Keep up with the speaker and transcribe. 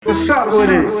What's up with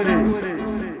it?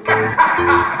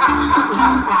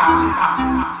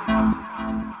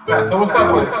 Yeah, so what's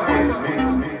up with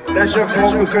it? That's your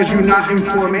fault because you're not in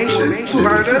formation. You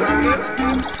heard it?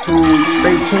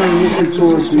 Stay tuned, listen to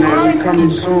us, man. We coming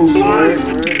soon, man.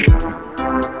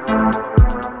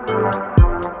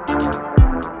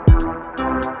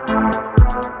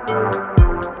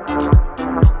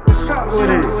 What's up with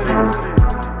it?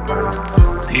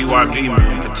 PYB,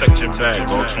 man, protect your bag,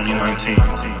 all 2019.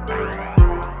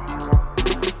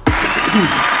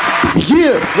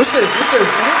 Yeah, what's this?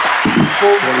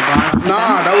 45?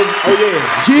 Nah, that was, oh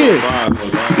yeah.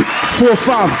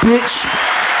 4-5, bitch.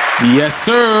 Yes,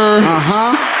 sir.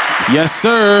 Uh-huh. Yes,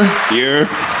 sir. Yeah.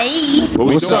 Hey.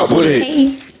 What's up with it?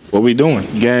 Hey. What we doing?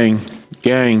 Gang.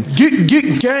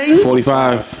 Get gang.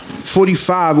 45.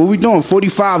 45, what we doing?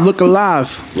 45, look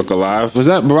alive. Look alive. Was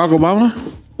that Barack Obama?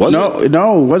 Was it?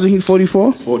 No, wasn't he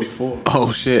 44? 44.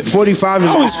 Oh, shit. 45 is...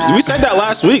 We said that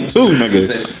last week, too,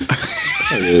 nigga.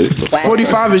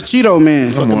 45 is Cheeto,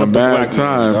 man. I'm on a bad black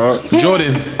time. man,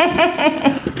 Jordan.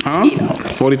 Huh?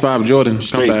 45 Jordan. Come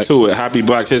Straight back. to it. Happy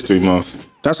Black History Month.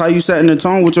 That's how you setting the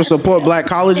tone with your support black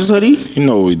colleges hoodie? You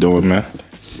know what we doing, man.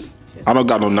 I don't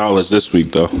got no knowledge this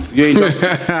week, though. You ain't talking.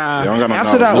 I don't got no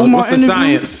After that knowledge. Umar What's the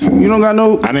interview, science? you don't got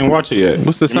no... I didn't watch it yet.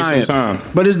 What's the Give me some science? time.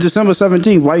 But it's December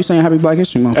 17th. Why you saying Happy Black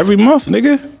History Month? Every month,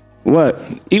 nigga. What?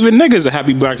 Even niggas a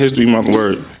Happy Black History Month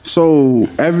word. So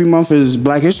every month is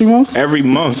Black History Month? Every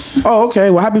month. Oh, okay.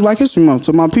 Well, Happy Black History Month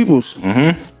to my peoples.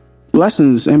 Mm-hmm.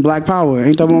 Blessings and Black Power.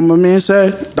 Ain't that what my man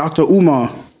said? Dr. Umar.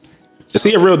 Is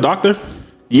he a real doctor?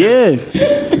 Yeah.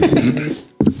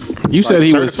 You said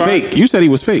he was certified? fake. You said he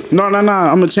was fake. No.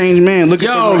 I'm a changed man. Look at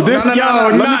the... this No,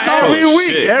 let me not talk. every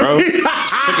week. Shit, bro.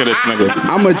 Sick of this nigga.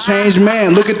 I'm a changed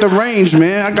man. Look at the range,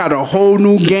 man. I got a whole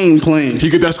new game plan. He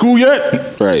get that school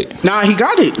yet? Right. Nah, he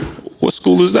got it. What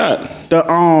school is that? The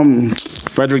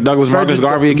Frederick Douglass Marcus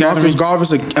Garvey Academy. Marcus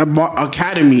Garvey's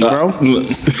Academy, bro. Yeah, what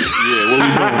we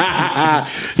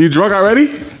doing? You drunk already?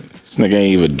 This nigga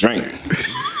ain't even drink.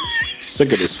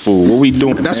 Sick of this fool. What we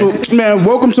doing? That's what, man.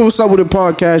 Welcome to What's Up With It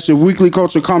podcast, your weekly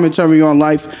culture commentary on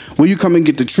life, where you come and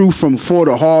get the truth from for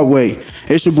the hard way.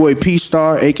 It's your boy P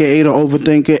Star, aka the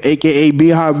Overthinker, aka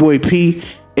Beehive Boy P,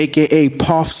 aka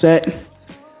Puffset.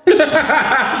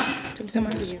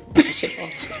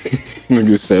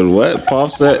 Nigga said what?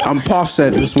 Puffset? I'm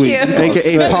Puffset this week, Yeah.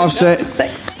 aka Puffset,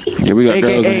 Sexy. Yeah, we got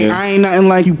girls in aka here. I ain't nothing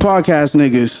like you podcast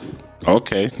niggas.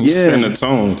 Okay. You Yeah. setting the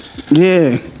tone.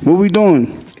 Yeah, what we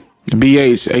doing?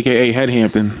 BH, aka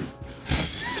Headhampton.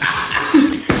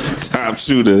 Top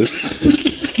shooter.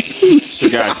 She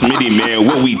got Smitty, man.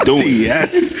 What we doing?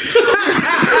 Yes.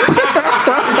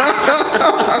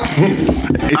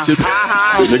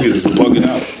 Niggas is bugging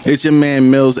out. It's your man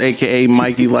Mills, aka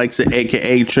Mikey Likes It,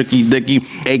 aka Tricky Dicky,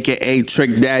 aka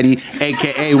Trick Daddy,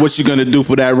 aka what you gonna do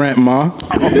for that rent, ma?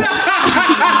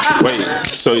 Wait,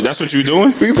 so that's what you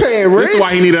doing? We paying This is rent,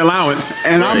 why he need allowance.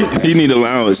 and Right. He need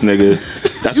allowance, nigga.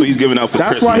 That's what he's giving out for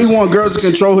that's Christmas. why he want girls to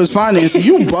control his finances.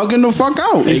 You bugging the fuck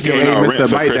out. He's giving AKA out Mr. rent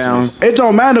for Bite Down. Christmas. It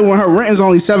don't matter when her rent is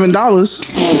only $7.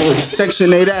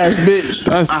 Section 8 ass bitch.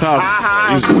 That's tough.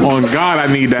 On God, I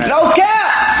need that. No cap.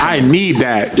 I need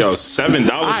that. Yo, $7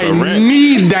 I for rent?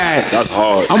 need that. That's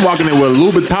hard. I'm walking in with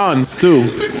Louboutins too.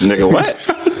 Nigga, what?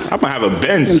 I'm gonna have a I'm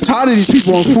Benz. tired of these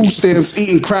people on food stamps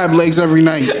eating crab legs every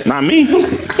night. Not me.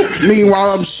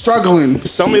 Meanwhile, I'm struggling.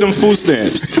 Sell me them food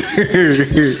stamps.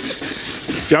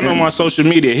 Y'all know my social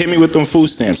media. Hit me with them food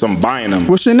stamps. I'm buying them.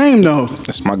 What's your name though?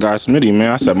 That's my guy Smitty,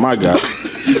 man. I said my guy.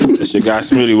 That's your guy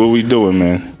Smitty. What we doing,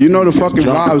 man? You know the fucking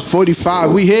vibes.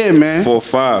 45. We here, man.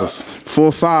 4-5.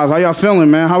 4-5. How y'all feeling,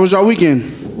 man? How was y'all weekend?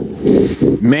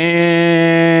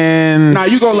 Man. Nah,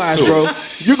 you go last, bro.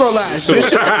 You go last. His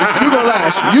shit, you go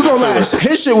last. You go last.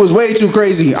 His shit was way too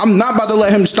crazy. I'm not about to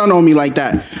let him stun on me like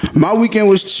that. My weekend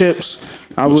was chips.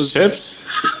 I was. Chips?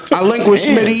 I linked with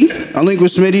Damn.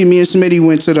 Smitty. Me and Smitty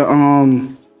went to the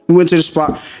we went to the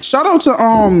spot. Shout out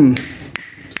to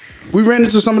we ran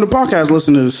into some of the podcast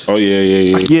listeners. Oh,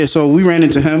 yeah. Yeah, so we ran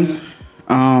into him.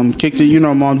 Kicked it, you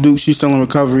know, Mom Duke, she's still in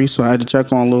recovery, so I had to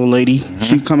check on little lady.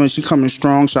 She coming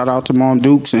strong. Shout out to Mom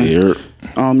Dukes and Yeah.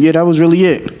 yeah, that was really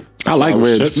it. I like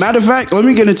ribs. Chips. Matter of fact, let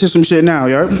me get into some shit now,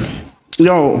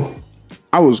 yo.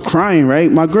 I was crying, right?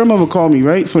 My grandmother called me,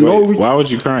 right? For no Wait, reason. why would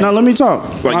you crying? Now let me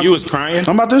talk. Like you was crying?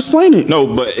 I'm about to explain it. No,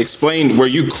 but explain. Were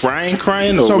you crying?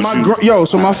 Or So was my you...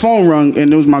 so my phone rung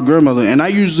and it was my grandmother, and I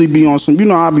usually be on some,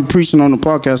 I'll be preaching on the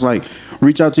podcast like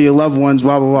reach out to your loved ones,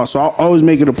 blah blah blah. So I'll always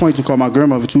make it a point to call my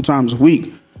grandmother 2 times a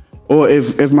week. Or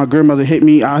if my grandmother hit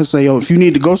me, I say, yo, if you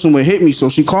need to go somewhere, hit me. So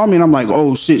she called me and I'm like,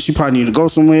 oh shit, she probably need to go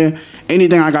somewhere.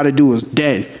 Anything I got to do is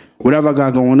dead. Whatever I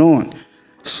got going on.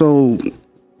 So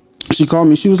she called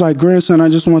me. She was like, grandson, I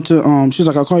just want to, she's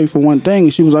like, I'll call you for one thing.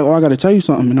 And she was like, oh, I got to tell you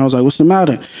something. And I was like, what's the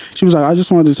matter? She was like, I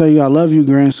just wanted to tell you I love you,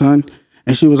 grandson.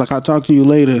 And she was like, I'll talk to you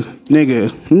later.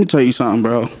 Nigga, let me tell you something,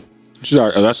 bro. She's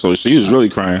like, oh, that's so. She was really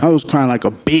crying. I was crying like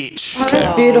a bitch. Oh,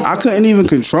 that's beautiful. I couldn't even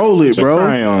control it, bro.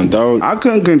 Crying on, dog. I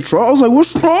couldn't control. I was like,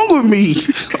 what's wrong with me?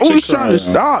 I was trying to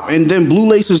stop. And then Blue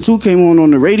Laces 2 came on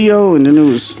the radio. And then it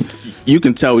was... You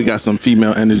can tell we got some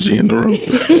female energy in the room.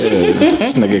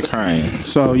 This nigga crying.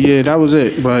 So, yeah, that was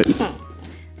it. But...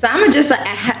 So I'm gonna just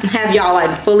have y'all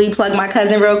like fully plug my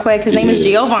cousin real quick. His name is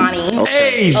Giovanni.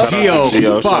 Hey, Shout out to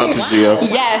Gio. Shout out to Gio.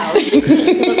 Yes.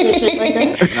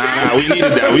 Nah, we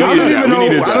needed that. We I don't even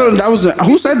know. I don't. That was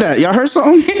who said that? Y'all heard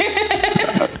something?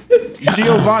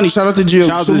 Giovanni. Shout out to Gio.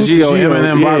 Shout out to Salute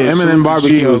Gio. Eminem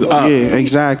barbecue was up. Yeah,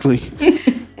 exactly.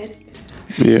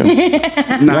 Yeah.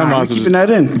 Nah, might I'm as well keeping that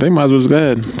in. They might as well just go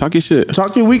ahead. Talk your shit.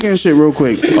 Talk your weekend shit real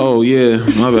quick. Oh, yeah.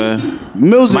 My bad.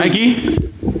 Mills. Mikey?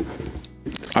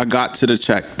 I got to the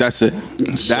check. That's it.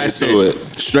 That's to it.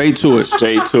 Straight to it.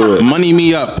 Straight to it. Money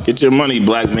me up. Get your money,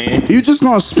 black man. You just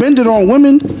gonna spend it on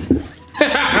women?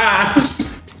 I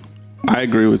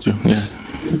agree with you. Yeah.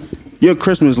 Your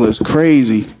Christmas list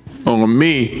crazy. On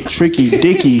me. Tricky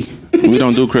Dicky. We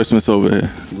don't do Christmas over here.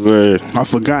 Word. I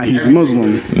forgot he's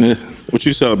Muslim. Yeah. What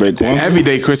you celebrate, Kwanzaa?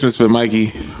 Everyday Christmas for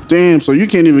Mikey. Damn, so you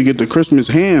can't even get the Christmas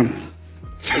ham.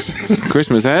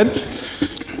 Christmas head?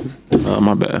 Oh,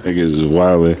 my bad. Niggas is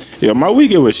wildin'. Yeah, my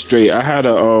weekend was straight. I had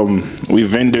we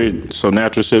vended, so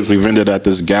Natural Sips, we vended at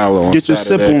this gala on Get your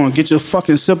Saturday. sip on. Get your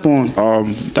fucking sip on.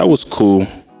 That was cool.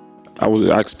 I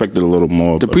expected a little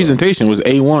more. The presentation was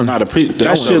A1. Nah, That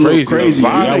shit looked crazy. The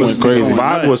vibe, That was went crazy. The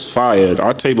vibe was fired.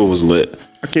 Our table was lit.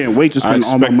 I can't wait to I spend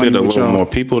all my money expected a with little y'all. more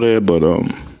people there, but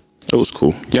it was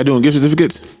cool. Y'all doing gift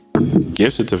certificates?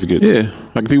 Gift certificates. Yeah.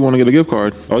 Like if people want to get a gift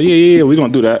card. Oh yeah. We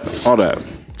gonna do that. All that.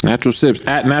 Natural Sips.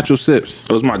 At Natural Sips.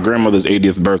 It was my grandmother's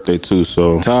 80th birthday too,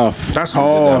 so Tough. That's that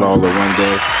hard. all in one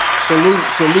day. Salute,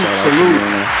 salute, Shout out to salute.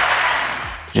 Nana.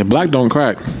 Yeah, black don't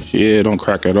crack. Yeah, don't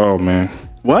crack at all, man.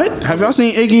 What? Have y'all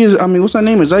seen Iggy? What's her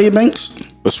name? Azalea Banks?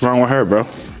 What's wrong with her, bro?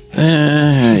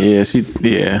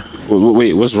 Yeah.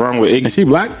 Wait, what's wrong with Iggy? Is she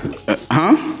black?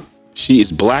 Huh? She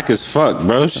is black as fuck,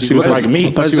 bro. She was like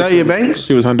me. Azalea Banks?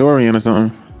 She was Honduran or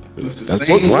something. That's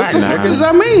what black What now. does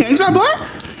that mean? Ain't that black?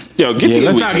 Yo, get Yeah, to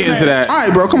let's your not weekend. get into that. All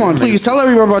right, bro. Come on, please tell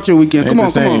everyone about your weekend. Come Ain't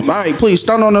on, the come on. same. All right, please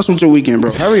stun on us with your weekend,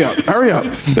 bro. Hurry up, hurry up.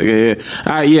 Yeah.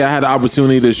 All right, yeah, I had the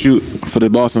opportunity to shoot for the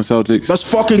Boston Celtics. Let's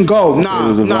fucking go. Nah, It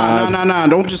was a nah, vibe. nah, nah, nah.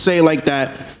 Don't just say it like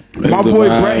that. My was a boy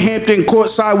vibe. Brett Hampton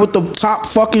courtside with the top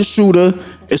fucking shooter.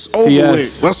 It's over TS.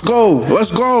 with. Let's go.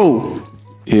 Let's go.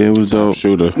 Yeah, it was dope.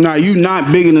 Shooter. Nah, you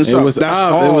not bigging this It up. was That's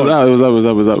up. hard. It was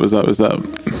up.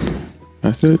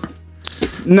 That's it.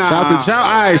 Nah.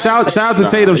 Shout out to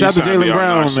Tatum. Shout out to he's trying to be Jalen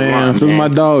Brown, nonchalant, man. Those are man. my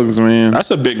dogs, man.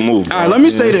 That's a big move. Bro. All right, let me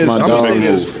say this. my I'm gonna say dog.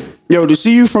 this. Yo, to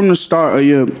see you from the start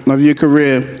of your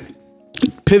career,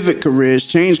 pivot careers,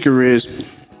 change careers,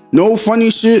 no funny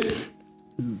shit.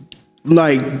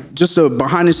 Like just the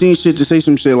behind the scenes shit to say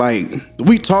some shit like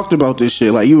we talked about this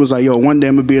shit. Like you was like, yo, one day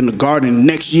I'm gonna be in the Garden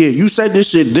next year. You said this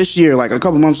shit this year, like a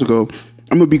couple months ago.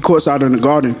 I'm gonna be courtside in the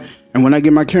Garden. And when I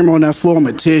get my camera on that floor, I'm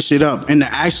gonna tear shit up. And to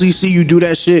actually see you do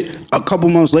that shit a couple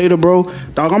months later, bro,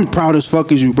 dog, I'm proud as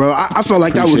fuck as you, bro. I felt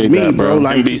like that was Appreciate me, that, bro. bro.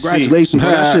 Like, NBC. congratulations,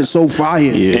 bro. That shit's so fire.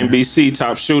 Yeah. NBC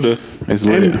top shooter. It's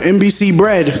lit. NBC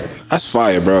bread. That's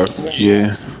fire, bro.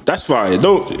 Yeah. That's fire.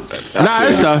 Don't. Nah,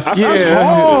 it's tough. I feel Yeah.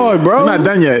 Hard, bro. I'm not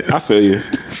done yet. I feel you.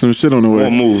 Some shit on the More way.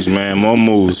 moves, man. More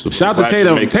moves. Shout out to Black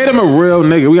Tatum. Jamaican. Tatum a real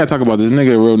nigga. We gotta talk about this.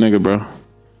 Nigga a real nigga, bro.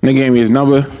 Nigga gave me his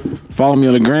number. Follow me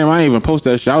on the gram. I ain't even post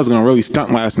that shit. I was gonna really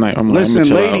stunt last night. I'm like, Listen,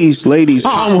 ladies,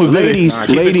 I almost did it. ladies, Nah,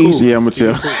 keep it ladies. cool. Yeah, I'm gonna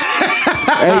chill.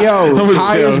 Hey, yo, I'ma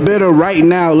highest chill. bidder right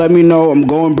now. Let me know. I'm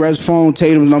going Brett's phone.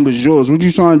 Tatum's number's yours. What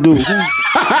you trying to do?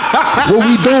 What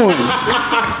we doing?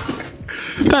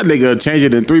 That nigga change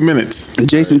it in 3 minutes.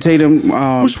 Jason Tatum.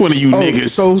 Which one of you niggas?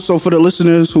 So for the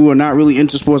listeners who are not really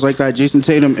into sports like that, Jason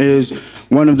Tatum is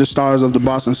one of the stars of the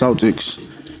Boston Celtics.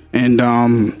 And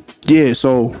yeah,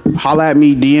 so holla at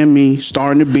me, DM me,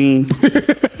 Star in the Bean,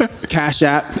 Cash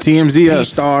App, TMZ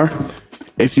us. Star.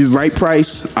 If you right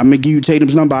price, I'm gonna give you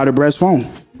Tatum's number out of Brett's phone.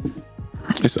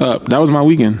 It's up. That was my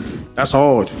weekend. That's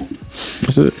hard.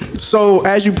 That's it. So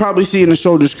as you probably see in the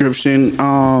show description,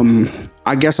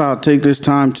 I guess I'll take this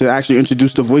time to actually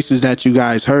introduce the voices that you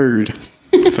guys heard.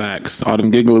 Facts. All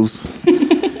them gigglers.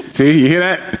 See, you hear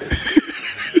that?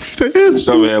 Just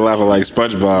over here laughing like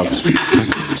SpongeBob.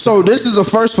 So this is a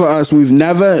first for us. We've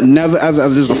never, ever.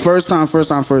 This is the first time.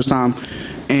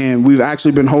 And we've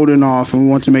actually been holding off, and we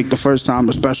want to make the first time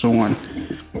a special one.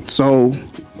 So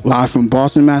live from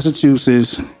Boston,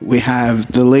 Massachusetts. We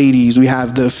have the ladies. We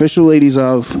have the official ladies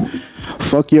of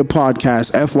Fuck Your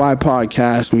Podcast, FY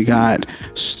Podcast. We got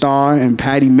Star and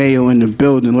Patty Mayo in the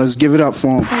building. Let's give it up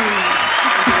for them.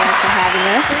 Thank you guys for having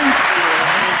us.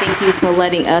 And thank you for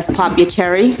letting us pop your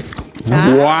cherry.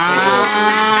 Wow.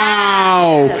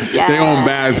 Yeah. They on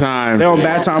bad time. They're on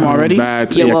bad time already?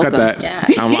 Bad You're yeah, welcome. cut that. Yeah.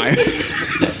 I'm like,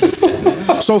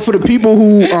 So for the people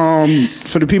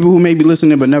who may be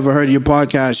listening but never heard of your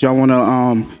podcast, y'all want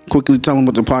to quickly tell them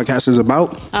what the podcast is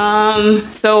about?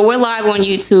 So we're live on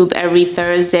YouTube every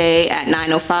Thursday at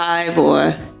 9:05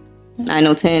 or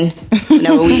 9:10,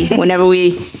 whenever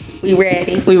we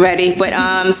ready.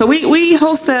 But so we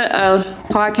host a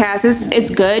podcast.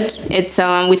 It's good. It's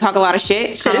we talk a lot of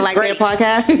shit, kind of like their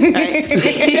podcast.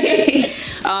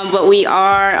 Right? But we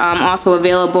are also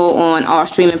available on all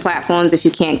streaming platforms if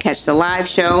you can't catch the live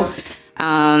show.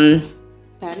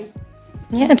 Patty?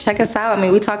 Yeah, check us out. I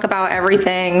mean, we talk about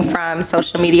everything from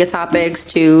social media topics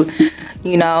to,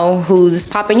 who's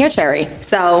popping your cherry.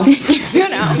 So,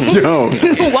 yo,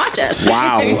 watch us.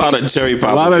 wow. A lot of cherry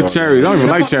pop. A lot of cherries. I don't even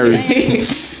like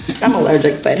cherries. I'm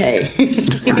allergic, but hey.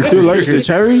 You allergic to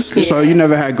cherries? Yeah. So you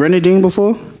never had grenadine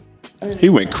before? He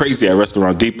went crazy at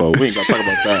Restaurant Depot. We ain't gonna talk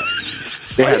about that.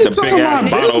 They had you the big talking ass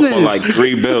about bottle for business? like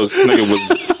 $3. Nigga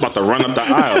was about to run up the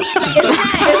aisle.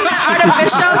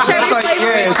 Artificial cherry It's like, flavor.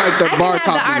 yeah, it's like the bar I can have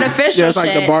topping. the artificial Yeah, it's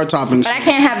like the shit, bar topping. But I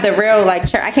can't have the real, I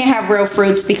can't have real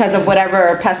fruits because of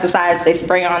whatever pesticides they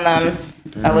spray on them.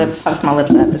 So it puffs my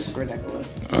lips up. It's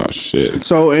ridiculous. Oh shit.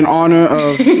 So in honor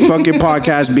of fucking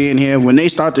podcast being here, when they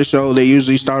start the show, they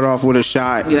usually start off with a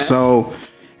shot. Yes. So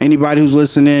anybody who's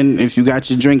listening, if you got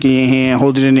your drink in your hand,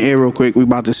 hold it in the air real quick. We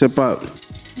about to sip up.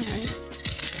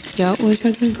 Yo, what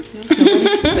you drink? So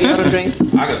y'all don't drink?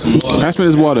 I got some water. Pass me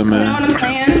this water, You know man. what I'm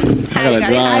saying? I got a Got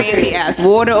dry. fancy ass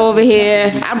water over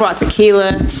here. I brought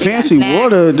tequila. Fancy Snacks.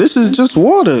 water. This is just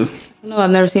water. No,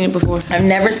 I've never seen it before. I've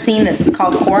never seen this. It's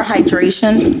called Core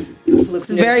Hydration. Looks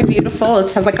It's very beautiful.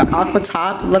 It has like an aqua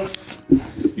top. It looks.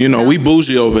 We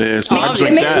bougie over here. So I It It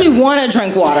drink makes that. me want to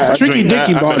drink water. Tricky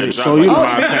Dicky bought it, so you know.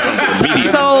 5 pounds immediately.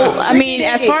 So, I mean,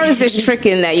 as far as this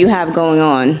tricking that you have going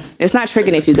on, it's not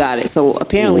tricking if you got it. So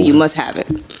apparently you must have it.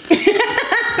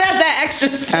 that extra.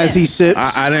 As he sips.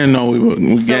 I didn't know we were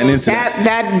getting into that.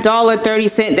 That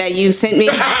 $1.30 that you sent me,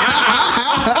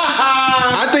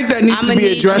 I think that needs I'm to gonna be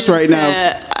need addressed you right to,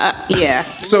 now. Yeah.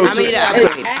 So I'm gonna need to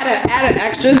upgrade. Add an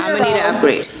extra zero. I'm gonna need to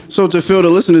upgrade. So to fill the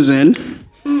listeners in,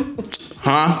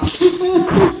 Huh?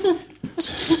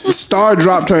 Star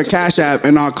dropped her Cash App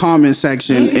in our comment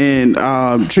section, and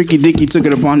Tricky Dicky took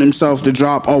it upon himself to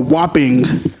drop a whopping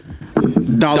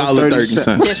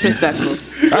 $1.30. Disrespectful.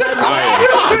 That's fire.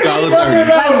 $1.30.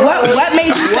 Like what made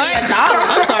you say $1?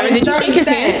 I'm sorry. Did you shake his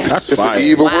hand? That's It's fire. an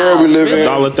evil world we live in.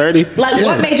 $1.30. Like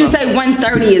what made you say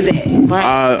 130 is it?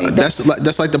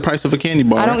 That's like the price of a candy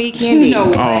bar. I don't eat candy. No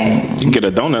way. You can get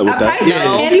a donut A with price that.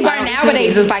 of a candy bar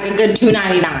nowadays is like a good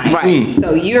 $2.99. Right.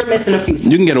 So you're missing a few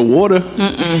cents. You can get a water.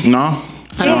 No.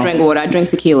 I don't drink water. I drink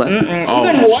tequila.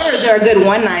 Even waters are a good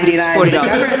 $1.99.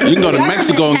 $40. You can go to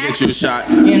Mexico and get you a shot.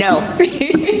 No.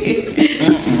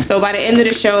 So by the end of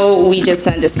the show, we just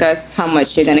gonna discuss how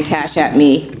much you're gonna cash at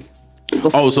me.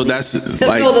 Oh, so that's To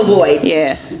like fill the void.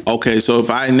 Yeah. okay. So if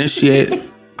I initiate,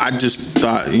 I just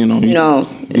thought you No.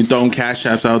 throwing cash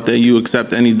apps out there. You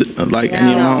accept any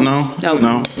any amount? No.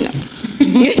 No.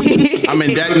 I'm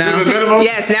in debt now.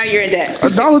 Yes, now you're in debt.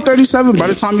 $1.37. By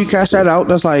the time you cash that out,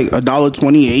 that's like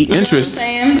 $1.28. Interest.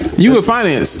 Saying? You would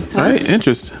finance, right?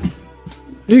 Interest.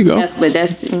 There you go. That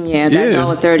Yeah.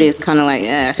 $1.30 is kind of like,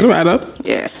 It'll add up.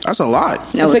 yeah. That's a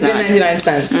lot. No, It's it's a good not. 99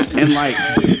 cents. And like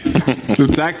The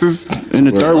taxes. in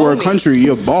the third world country,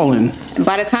 you're balling.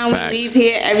 By the time Facts. we leave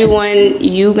here, everyone,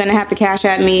 you gonna have to cash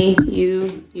at me.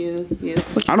 You.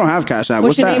 I don't have Cash App.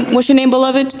 What's What's your that? name? What's your name,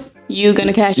 beloved? You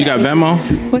gonna cash? You at got me. Venmo?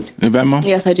 What? Venmo?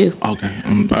 Yes, I do. Okay.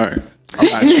 All right. I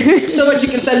got you. So what you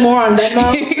can send more on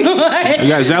Venmo? You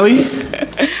got Zelly?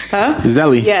 Huh?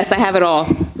 Zelly. Yes, I have it all.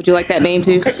 Would you like that name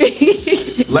too?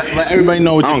 Let everybody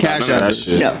know what I your don't got cash none of app that is.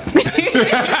 shit. No.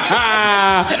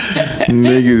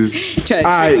 Niggas. Try to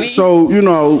All trick me. right, so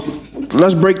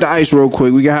let's break the ice real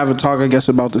quick. We can have a talk, I guess,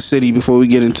 about the city before we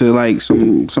get into like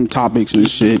some topics and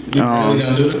shit.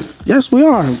 Yes, we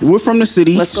are. We're from the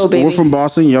city. Let's go, baby. We're from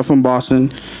Boston. You're from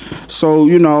Boston. So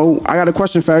I got a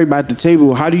question for everybody at the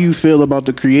table. How do you feel about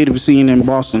the creative scene in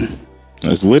Boston?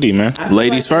 It's litty, man.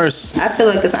 Ladies first. I feel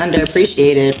like it's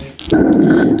underappreciated.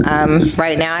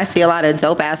 Right now, I see a lot of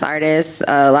dope ass artists,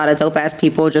 a lot of dope ass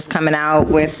people just coming out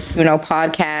with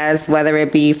podcasts, whether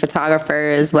it be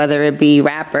photographers, whether it be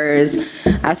rappers.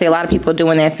 I see a lot of people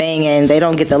doing their thing, and they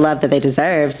don't get the love that they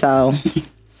deserve. So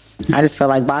I just feel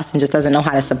like Boston just doesn't know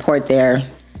how to support their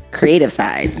creative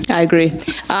side. I agree.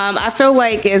 I feel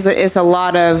like it's a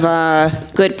lot of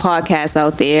good podcasts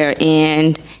out there,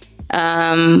 and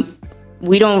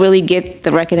we don't really get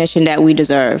the recognition that we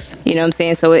deserve. You know what I'm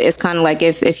saying? So it's kind of like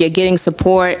if you're getting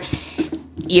support,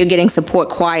 you're getting support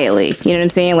quietly. You know what I'm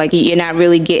saying? Like you're not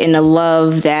really getting the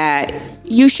love that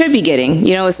you should be getting.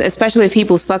 You know, especially if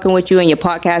people's fucking with you and your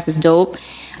podcast is dope.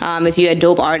 If you're a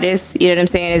dope artist, you know what I'm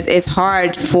saying? It's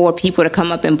hard for people to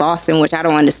come up in Boston, which I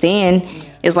don't understand.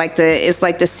 It's like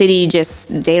the city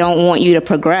just, they don't want you to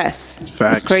progress.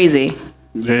 Facts. It's crazy.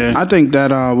 Yeah, I think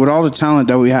that with all the talent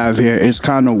that we have here, it's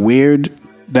kind of weird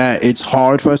that it's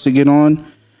hard for us to get on.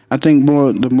 I think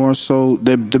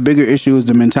the bigger issue is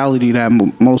the mentality that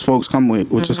most folks come with,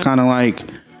 which is kind of like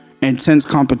intense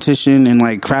competition and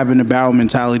like crab in the barrel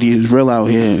mentality is real out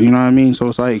here. You know what I mean? So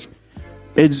it's like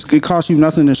it costs you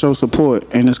nothing to show support,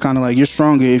 and it's kind of like you're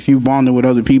stronger if you bonded with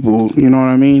other people. You know what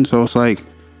I mean? So it's like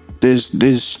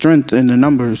there's strength in the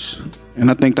numbers, and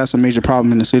I think that's a major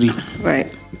problem in the city. Right.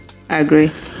 I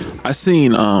agree. I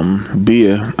seen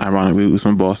Bia, ironically, who's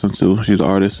from Boston too. She's an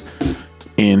artist,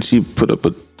 and she put up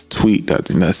a tweet that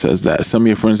says that some of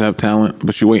your friends have talent,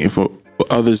 but you're waiting for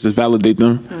others to validate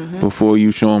them before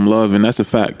you show them love, and that's a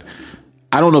fact.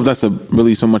 I don't know if that's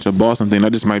really so much a Boston thing.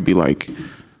 That just might be like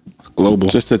global.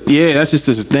 That's just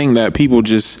this thing that people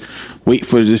just wait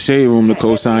for the shade room to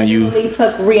co-sign you. It really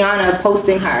took Rihanna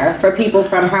posting her for people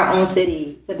from her own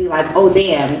city to be like, oh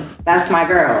damn, that's my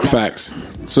girl. Facts.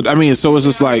 So I mean, so it's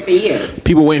just like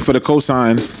people waiting for the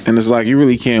cosign, and it's like you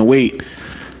really can't wait.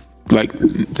 Like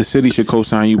the city should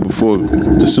co-sign you before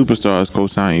the superstars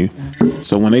co-sign you.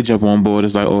 So when they jump on board,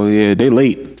 it's like, oh yeah, they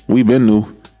late. We been new.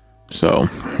 So,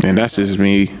 and that's just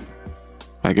me.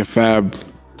 Like if Fab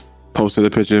posted a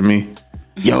picture of me,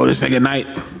 yo, this nigga night,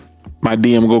 my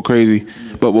DM go crazy.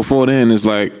 But before then, it's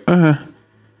like, I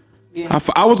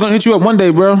was gonna hit you up one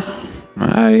day, bro.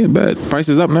 I bet price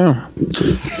is up now.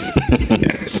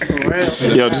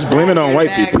 Yo, just blame it on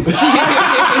white people.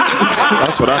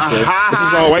 That's what I said. This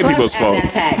is all white people's fault.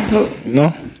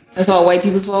 No? That's all white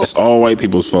people's fault? It's all white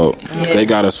people's fault. Yeah. They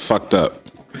got us fucked up.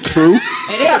 True.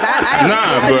 It is.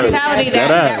 It's a mentality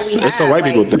that we have. It's a white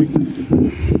people thing.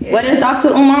 What did Dr.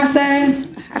 Umar say?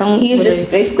 He's just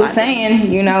basically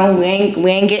saying, you know, we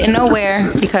ain't getting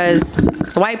nowhere because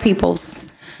the white peoples,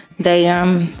 they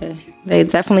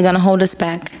definitely gonna hold us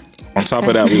back. On top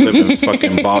of that, we live in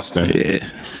fucking Boston. Yeah.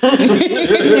 You know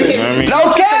what I mean?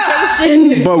 No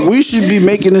cap. But we should be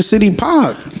making the city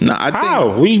pop.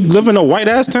 How? We live in a white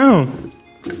ass town.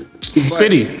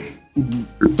 City.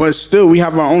 But still, we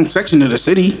have our own section of the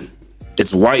city.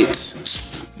 It's white.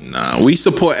 Nah, we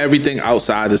support everything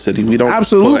outside the city. We don't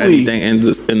Absolutely. support anything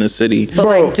in the city. But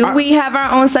like, do we have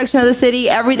our own section of the city?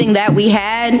 Everything that we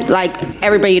had, like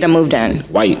everybody that moved in,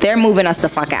 white. They're moving us the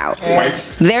fuck out. White.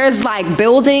 There's like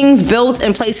buildings built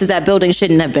in places that buildings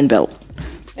shouldn't have been built.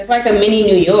 It's like a mini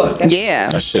New York. Yeah,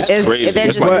 that shit's crazy.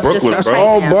 It's like Brooklyn, that's bro.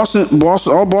 all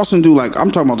Boston do. Like I'm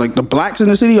talking about, like the blacks in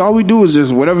the city. All we do is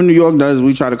just whatever New York does,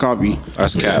 we try to copy.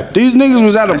 That's cap. These niggas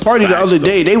was at a party the other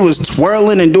day. They was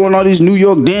twirling and doing all these New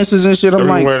York dances and shit. I'm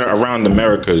Everywhere like, around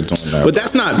America is doing that. But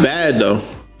that's not bad though.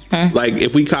 Like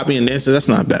if we copy and dance, that's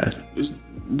not bad.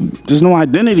 there's no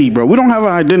identity, bro. We don't have an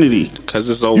identity. Because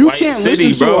it's a You white can't city,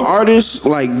 listen to bro. an artist,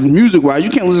 like, music-wise. You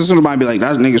can't listen to somebody and be like,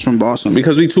 that's niggas from Boston.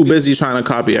 Because we too busy trying to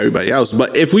copy everybody else.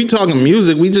 But if we talking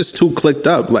music, we just too clicked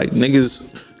up. Like niggas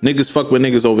fuck with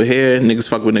niggas over here. Niggas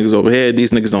fuck with niggas over here.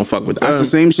 These niggas don't fuck with That's us. the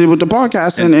same shit with the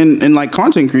podcast and like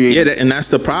content creation. Yeah, and that's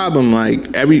the problem.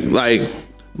 Like everybody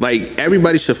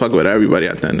should fuck with everybody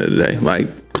at the end of the day.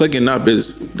 Like clicking up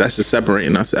that's just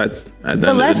separating us at the end of the day.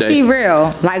 But let's be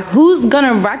real. Like, who's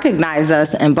gonna recognize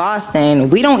us in Boston?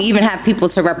 We don't even have people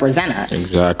to represent us.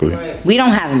 Exactly. We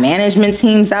don't have management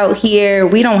teams out here.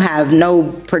 We don't have no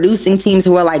producing teams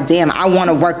who are like, damn, I want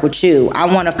to work with you.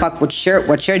 I want to fuck with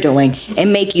what you're doing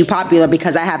and make you popular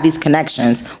because I have these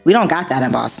connections. We don't got that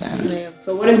in Boston. Yeah.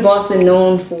 So what is Boston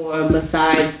known for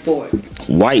besides sports?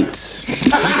 White.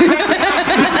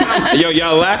 Yo,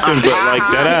 y'all laughing, but like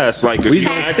that ass. Like if you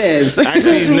ask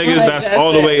these niggas that's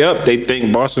all the way up, they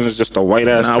think Boston is just a white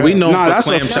ass. Nah, we know that's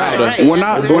clam a fact. chowder.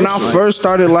 When I first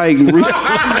started like Clam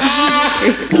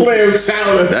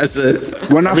chowder. That's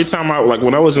it. when I Every time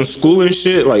when I was in school and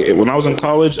shit, like when I was in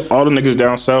college, all the niggas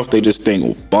down south, they just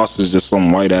think Boston's just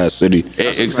some white ass city.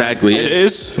 Exactly. It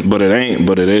is, but it ain't.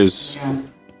 But it is.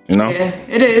 You know? Yeah,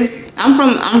 it is. I'm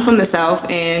from the South,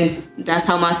 and that's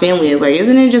how my family is. Like,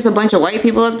 isn't it just a bunch of white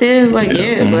people up there? Like,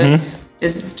 but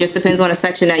it just depends on the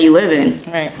section that you live in.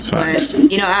 Right. But,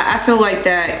 I feel like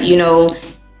that,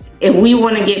 if we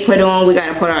want to get put on, we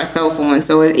got to put ourselves on.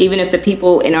 So even if the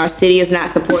people in our city is not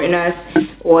supporting us,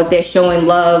 or if they're showing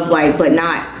love, like, but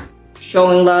not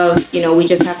showing love, you know, we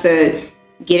just have to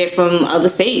get it from other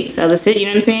states, other cities. You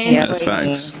know what I'm saying? Yeah, That's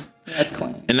facts. That's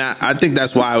cool. And I think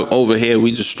that's why over here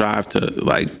we just strive to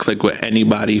like click with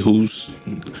anybody who's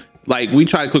like, we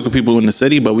try to click with people in the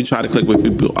city, but we try to click with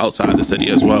people outside the city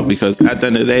as well, because at the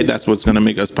end of the day, that's what's gonna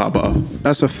make us pop off.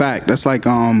 That's a fact. That's like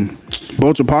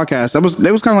Vulture Podcast.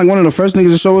 They was kind of like one of the first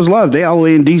niggas to show us love. They all the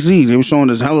way in DC. They were showing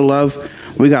us hella love.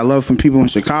 We got love from people in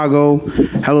Chicago,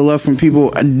 hella love from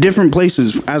people at different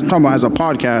places. As I'm talking about as a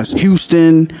podcast,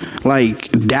 Houston, like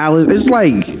Dallas. It's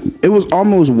like, it was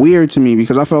almost weird to me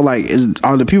because I felt like,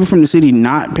 are the people from the city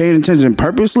not paying attention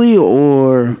purposely,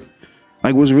 or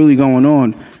like what's really going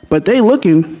on? But they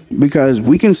looking, because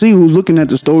we can see who's looking at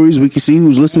the stories. We can see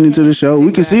who's listening to the show.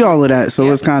 We can see all of that.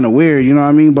 So it's kind of weird, you know what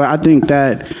I mean? But I think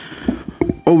that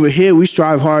over here, we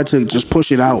strive hard to just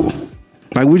push it out.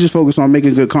 Like, we just focus on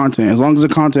making good content. As long as the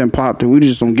content popped, then we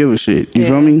just don't give a shit. You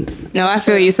feel me? No, I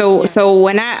feel you. So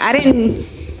when I didn't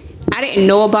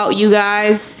know about you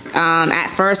guys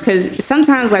at first, because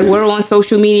sometimes like we're on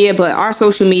social media, but our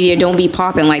social media don't be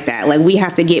popping like that. Like, we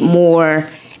have to get more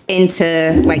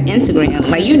into like Instagram.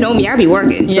 Like, you know me, I be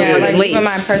working. Yeah, like even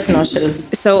my personal shit is.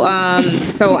 So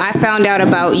I found out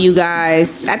about you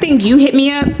guys. I think you hit me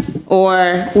up,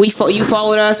 or you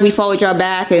followed us, we followed y'all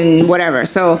back, and whatever.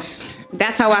 So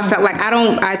that's how I felt. Like,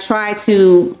 I try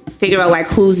to figure out like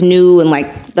who's new and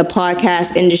like the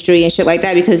podcast industry and shit like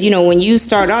that, because, you know, when you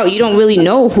start out, you don't really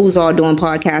know who's all doing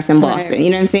podcasts in Boston. Right. You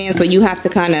know what I'm saying? So you have to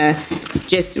kind of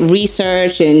just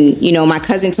research, and, you know, my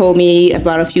cousin told me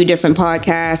about a few different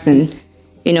podcasts and,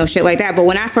 you know, shit like that. But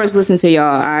when I first listened to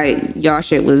y'all, y'all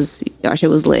shit was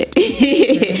lit.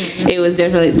 It was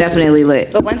definitely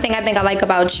lit. But one thing I think I like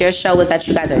about your show is that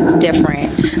you guys are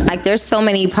different. Like, there's so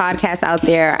many podcasts out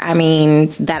there, I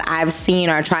mean, that I've seen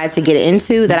or tried to get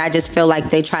into, that I just feel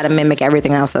like they try to mimic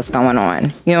everything else that's going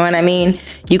on. You know what I mean?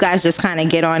 You guys just kind of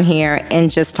get on here and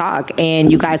just talk,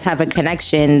 and you guys have a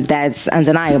connection that's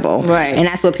undeniable. Right. And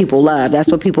that's what people love.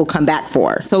 That's what people come back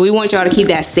for. So we want y'all to keep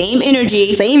that same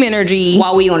energy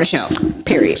while we on the show.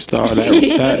 Period. Star,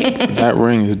 that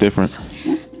ring is different.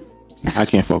 I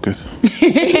can't focus. She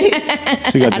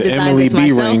got the Emily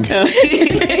B ring.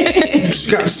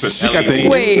 She got the.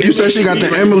 Wait, you said she got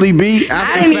the Emily B.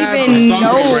 I didn't even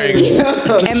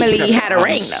know Emily had a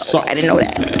ring though. I didn't know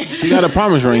that. She got a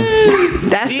promise ring.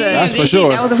 That's for sure.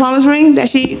 That was a promise ring that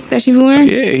she was wearing.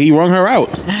 Yeah, he wrung her out.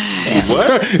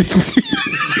 What?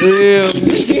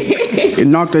 It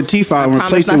knocked her teeth out and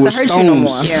replaced it with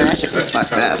stones. No Yeah, that shit was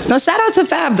fucked up. No, shout out to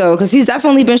Fab though, because he's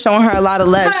definitely been showing her a lot of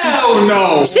love. Hell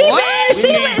no. She was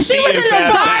in the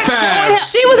dark.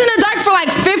 She was in the dark for like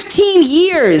 15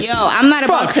 years. Yo, I'm not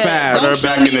about to. Fab. Put her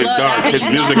back in the dark. His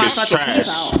music is trash.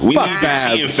 We need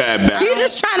Fab. seeing Fab back. He's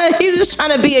just trying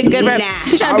to be a good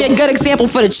He's trying to be a good example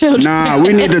for the children. Nah,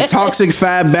 we need the toxic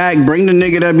Fab back. Bring the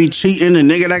nigga that be cheating, the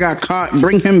nigga that got caught.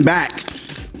 Bring him back.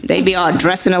 They be all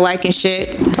dressing alike and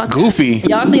shit. Fuck Goofy.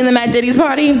 Y'all seen them at Diddy's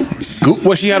party?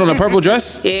 What she had on, a purple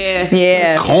dress?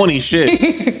 Yeah. Corny shit.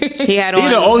 He had on. He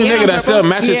the only nigga that still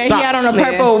matches socks. He had on a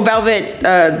purple velvet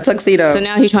tuxedo. So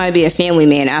now he's trying to be a family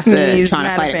man after trying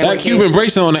to fight it. That Cuban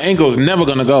bracelet on the ankle is never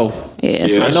gonna go.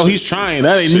 Yeah, I know he's trying.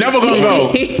 That ain't never gonna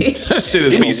go. That shit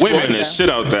is He's for women. sporting the shit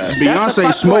out that.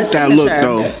 Beyonce smoked that look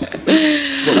though.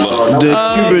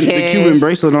 The Cuban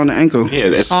bracelet on the ankle. Yeah,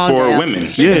 that's for women.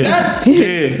 Yeah.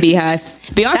 Beehive.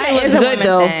 Beyonce looks good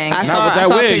though. Thing. I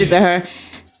saw pictures of her.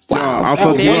 Wow, I'll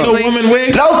fuck you Wonder up. Woman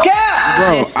wig. No cap.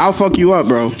 Bro, I'll fuck you up,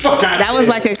 bro. That was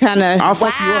like a kind of. I'll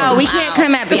fuck you up. We can't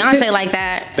come at Beyonce like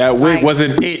that. That wig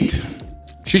wasn't it.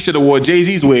 She should have wore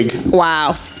Jay-Z's wig.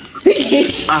 Wow.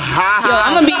 Yo,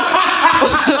 I'm gonna be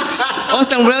on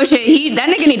some real shit. That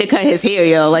nigga need to cut his hair,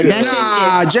 yo. Like that shit's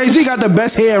just. Jay-Z got the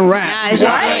best hair in rap. Nah, it's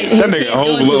just like, That nigga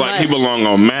Hov look like he belong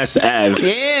on Mass Ave.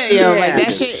 Yeah, yo, like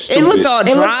that shit. It looked all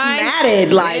dry. It looks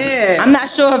matted. Like I'm not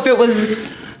sure if it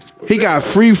was. He got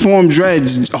freeform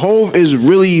dreads. Hov is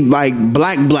really like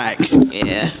black.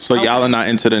 Yeah. So y'all are not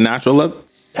into the natural look?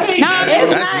 Nah,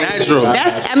 That's natural.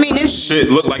 it's. Shit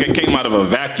looked like it came out of a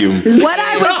vacuum. What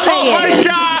I was saying.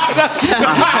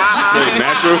 Straight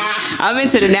natural. I'm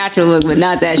into the natural look, but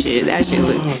not that shit. That shit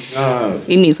look.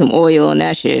 You need some oil on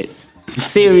that shit.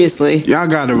 Seriously. Y'all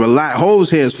gotta relax. Hov's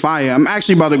hair is fire. I'm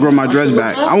actually about to grow my dreads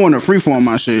back. I want to freeform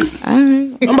my shit.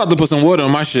 I'm about to put some water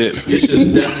on my shit. For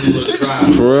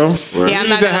real? Yeah, I'm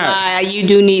not gonna lie. You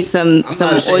do need some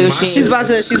oil sheen. She's about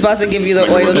to give you the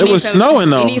oil. It was snowing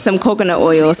though. You need some coconut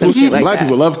oil, some shit like Black that.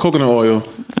 people love coconut oil.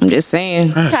 I'm just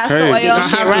saying. Castor crazy. oil. I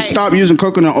have to right. stop using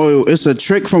coconut oil. It's a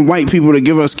trick from white people to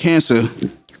give us cancer.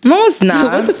 No, it's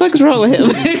not. What the fuck is wrong with him?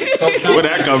 Where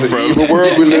that come from? The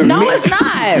world we live in. No, it's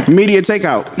not. Media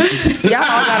takeout. Y'all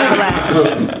all gotta relax.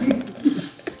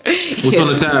 What's on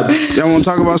the tab? Y'all want to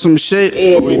talk about some shit?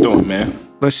 What we doing, man?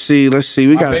 Let's see.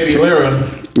 We got. Baby Lyra.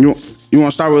 You want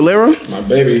to start with Lyra? My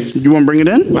baby. You want to bring it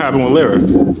in? What happened with Lyra?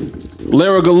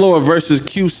 Lyra Galore versus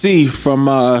QC from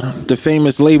the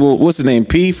famous label. What's his name?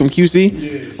 P from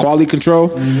QC. Quality Control.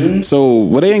 So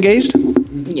were they engaged?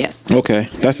 Yes. Okay,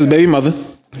 that's his baby mother.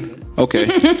 Okay.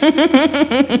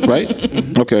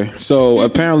 Right? Okay. So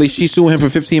apparently she sued him for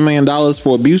 $15 million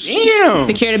for abuse. Damn.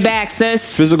 Secure the bag,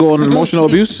 sis. Physical and emotional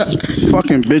abuse.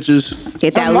 Fucking bitches.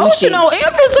 Get that Emotional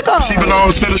and physical.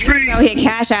 belongs to the street. Out here,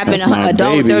 cash app That's my and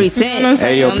baby. $1.30.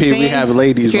 Hey, yo, P, we have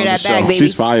ladies Secure on the that bag, show. baby.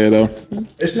 She's fire though.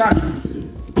 It's not.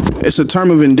 It's a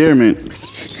term of endearment.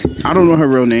 I don't know her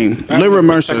real name. Lyra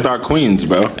Mercer. Protect our queens,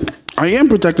 bro. I am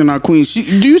protecting our queen.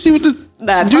 Do you see what the?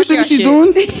 Nah, Do you talk see what she's your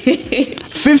doing? shit.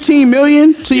 15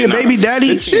 million to your nah, baby daddy?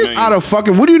 15 She's million. out of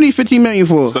fucking. What do you need 15 million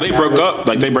for? So they broke up?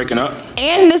 Like they breaking up?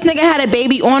 And this nigga had a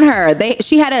baby on her.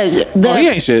 She had a. Oh, he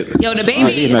ain't shit. Yo, the Oh, he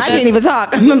baby. ain't I can't even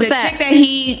talk. I'm The upset. chick that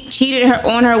he cheated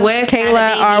on her with, Kayla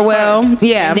had a baby Arwell. first,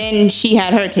 Yeah. and then she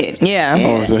had her kid. Yeah.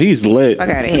 Oh, so he's lit. Fuck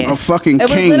out of here. A fucking It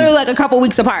was king. literally like a couple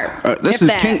weeks apart. This If is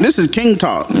that. king. This is king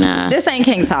talk. Nah, This ain't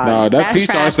King Talk. Nah, that's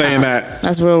P-Star trash saying talk. that.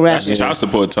 that's real rap. That's child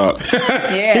support talk.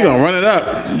 Yeah. He gonna run it up.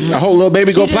 A whole little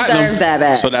baby She go deserves platinum. that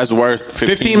bad. So that's worth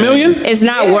 15 million? It's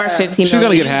not worth 15 She's million.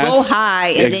 gonna get You half. Go high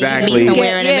and Exactly. then you meet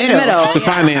somewhere in the middle. It's the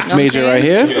finance Know what I'm major right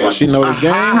saying? here. She know the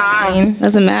game.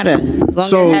 Doesn't matter as long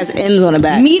So- as it has M's on the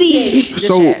back. Mediate.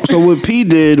 So what P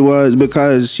did was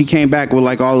because she came back with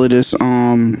like all of this.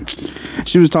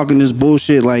 She was talking this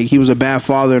bullshit like he was a bad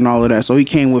father and all of that. So he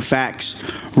came with facts,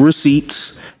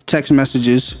 receipts, text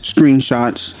messages,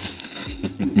 screenshots.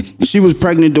 She was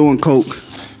pregnant doing coke.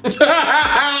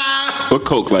 What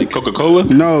Coke? Like Coca-Cola?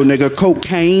 No, nigga,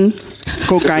 cocaine,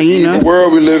 cocaina. The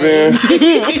world we live in.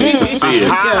 To see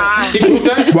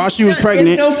it. While she was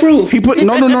pregnant, no proof. He put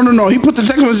no. He put the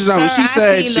text messages out. And Sir, she I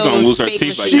said seen She gonna lose her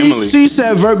teeth like she, Emily. she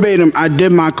said verbatim, "I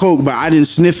did my coke, but I didn't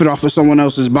sniff it off of someone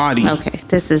else's body." Okay,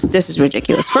 this is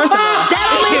ridiculous. First of all,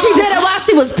 That don't mean she did it while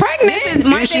she was pregnant. this is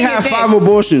my And she thing had is this. 5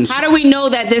 abortions. How do we know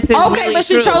that this is Okay, really but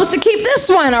she true? chose to keep this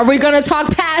one. Are we gonna talk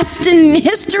past in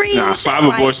history? Nah, and shit? 5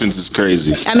 Like, abortions is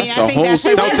crazy. I mean, That's I a think whole that's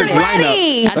She wasn't Celtics lineup.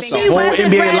 ready. I think She that's a whole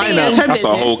wasn't NBA ready. lineup. That's her That's a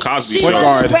whole business. Cosby She show. Point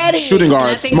guard, ready. shooting And I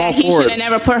guard, think small that he should forward. have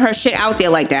never put her shit out there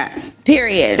like that.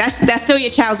 Period. That's still your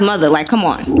child's mother. Like, come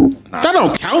on, That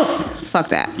don't count. fuck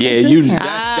that. Yeah, you.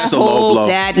 I That's a low hope blow.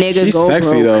 that nigga She's go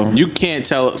sexy broke. though. You can't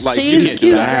tell. Like She's you a can't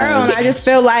cute do that. girl, and I just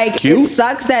feel like Cute? it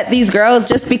sucks that these girls,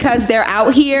 just because they're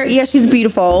out here, yeah, she's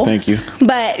beautiful. Thank you.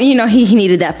 But you know, he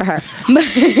needed that for her.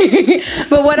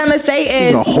 But what I'm gonna say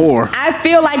is, She's a whore. I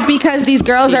feel like because these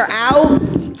girls are out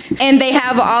and they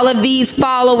have all of these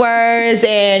followers,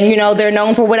 and you know they're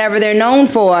known for whatever they're known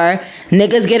for,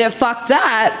 niggas get it fucked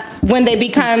up when they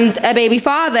become a baby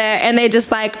father, and they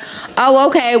just like, oh,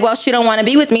 okay, well, she don't want to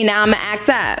be with me now, I'm gonna act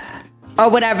up. Or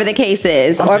whatever the case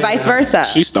is, or vice versa.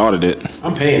 She started it.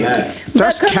 I'm paying that.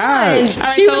 That's But come Kai. on. All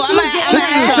right, She so was I'm gonna getting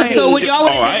ask mad. you. So would y'all Oh,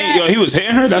 would I ain't, yo, he was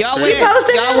hitting her? That's y'all crazy. would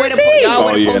posted y'all her would receipt. y'all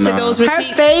would Oh, yeah, posted nah. those Her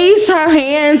receipts. face, her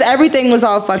hands, everything was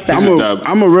all fucked up.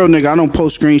 I'm a real nigga. I don't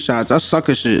post screenshots. That's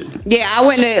sucker shit. Yeah, I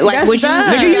wouldn't like. That's Would you?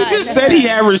 dumb. Nigga, you just said he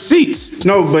had receipts.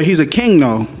 No, but he's a king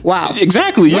though. Wow.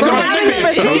 Exactly. You How know, is it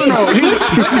receipts?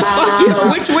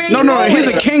 Which way? No, you he's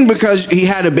going? a king because he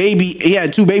had a baby. He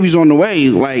had 2 babies on the way.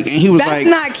 Like, and he was That's like,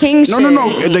 not king shit.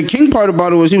 No. The king part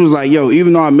about it was he was like, yo,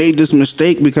 even though I made this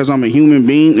mistake because I'm a human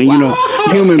being, and you know,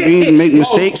 human beings make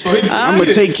mistakes, I'm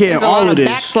gonna take care of There's a lot all of this.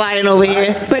 backsliding over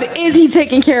here. But is he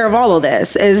taking care of all of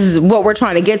this? Is what we're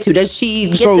trying to get to. Does she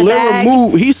get So the Lyra bag?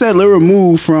 moved. He said Lyra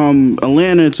moved from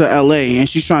Atlanta to LA, and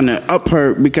she's trying to up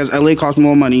her because LA costs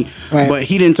more money. Right. But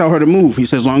he didn't tell her to move. He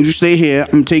said, as long as you stay here,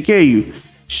 I'm gonna take care of you.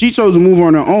 She chose to move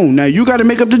on her own. Now you got to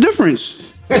make up the difference.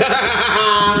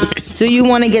 Do you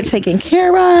want to get taken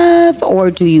care of,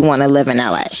 or do you want to live in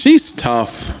LA? She's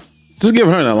tough. Just give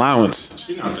her an allowance.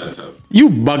 She's not that tough. You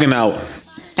bugging out.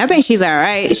 I think she's all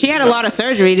right. She had a lot of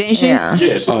surgery, didn't she? Yeah.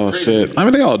 Yeah, she Oh crazy. shit. I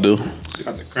mean, they all do. She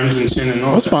got the crimson chin and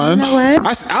all That's that. fine. You know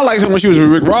what? I liked her when she was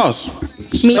with Rick Ross.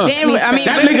 Then, I mean,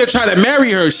 That nigga tried to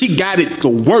marry her. She got it to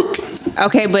work.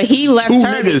 okay, but he left 2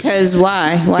 her niggas. because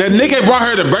why? Why? That nigga brought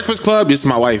her to Breakfast Club. This is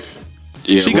my wife.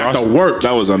 Yeah, She got Ross- the work.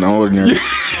 That was unordinary.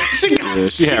 Yeah,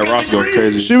 she had Ross go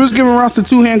crazy. She was giving Ross the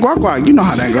 2-hand guac guac. You know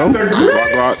how that go.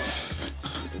 Rock, rock.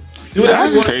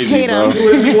 That's crazy, bro.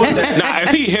 Nah, if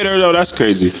he hit her though, that's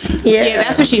crazy. Yeah,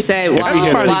 that's what she said. While,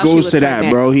 Everybody while she goes was to that,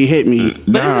 pregnant. bro. He hit me. But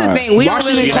this is the thing. We Why don't should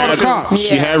really he call the cops?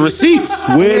 She had receipts.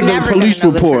 Where's the never police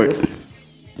gonna know the report?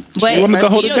 But wanted to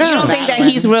hold you it don't, you don't down. think that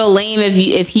he's real lame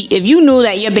if you knew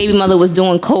that your baby mother was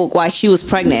doing coke while she was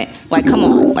pregnant? Like, come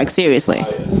on, like seriously,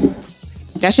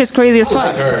 that shit's crazy as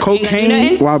fuck. You ain't gonna do Cocaine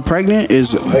nothing? while pregnant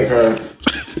is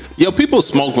Yo, people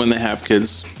smoke when they have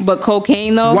kids. But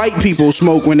cocaine though. white people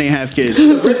smoke when they have kids.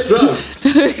 What's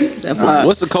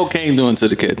the cocaine doing to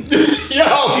the kid?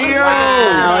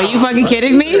 Wow, are you fucking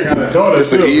kidding me?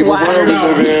 It's an evil world we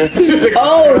live in.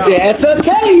 Oh, that's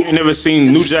okay. You never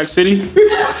seen New Jack City?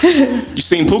 You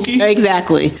seen Pookie?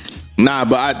 Exactly. Nah,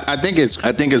 but I think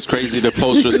it's crazy to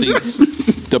post receipts.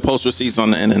 To post receipts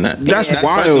on the internet. That's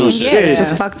personal wild. shit. Yeah. It's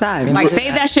just fucked up. Like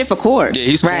save that shit for court. Yeah,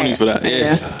 he's corny Right. for that.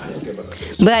 Yeah.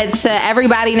 But to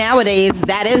everybody nowadays,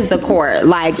 that is the court.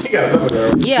 Like,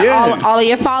 all of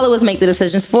your followers make the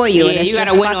decisions for you. Yeah, and it's you gotta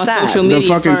just win on fucked up. social The media.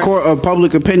 fucking first. court of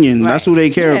public opinion. That's who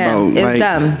they care Yeah, about. it's Like,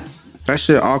 dumb. that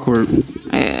shit awkward.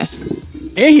 Yeah.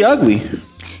 And he ugly.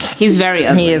 He's very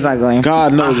ugly. He is ugly.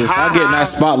 God knows if I get in that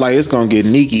spotlight, it's gonna get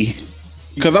Nikki.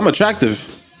 Because I'm attractive.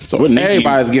 So What Nikki?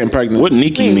 everybody's getting pregnant. What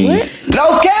Nikki mean?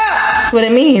 That's what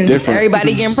it means. Different.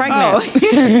 Everybody getting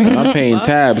pregnant. I'm paying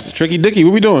tabs. Tricky Dicky,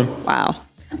 what we doing? Wow.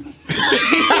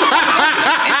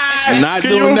 Not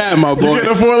doing that, my boy. You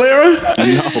getting a 4 lira?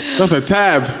 No. That's a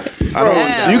tab.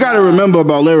 You got to remember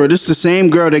about Lyra. This is the same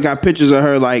girl that got pictures of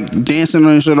her like dancing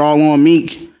and shit all on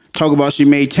Meek. Talk about she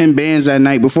made 10 bands that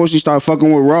night before she started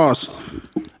fucking with Ross.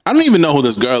 I don't even know who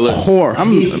this girl is. Whore.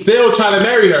 Still trying to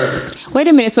marry her. Wait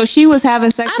a minute. So she was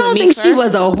having sex I with don't Meek think first? she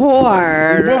was a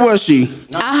whore. What was she?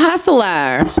 A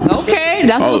hustler. Okay,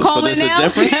 that's what Oh, we're so calling there's it a now.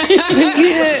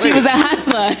 difference? She was a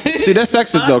hustler. See, that's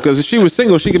sexist though, because if she was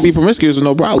single, she could be promiscuous with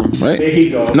no problem, right? There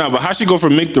he go. Nah, but how she go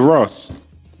from Meek to Ross?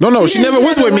 No, she never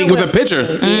was with me. It was a picture.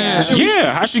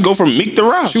 Yeah, how she go from Meek to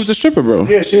Ross? She was a stripper, bro.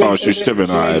 Yeah, she Oh, she was stripping.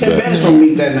 She All made right, 10 bet. bands from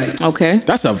Meek that night. Okay.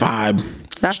 That's a vibe.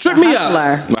 That's Strip the me up.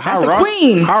 hustler. But how That's the Ross?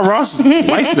 queen. How Ross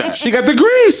like that? She got the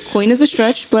grease. Queen is a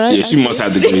stretch, but Yeah, she must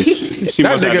have the grease. She That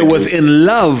must have nigga the was grease. in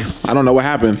love. I don't know what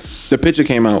happened. The picture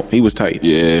came out. He was tight.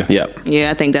 Yeah. Yep.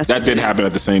 Yeah, I think that's That did happen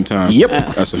at the same time. Yep.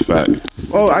 That's a fact.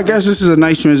 Well, I guess this is a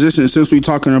nice transition since we're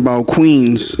talking about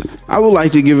queens. I would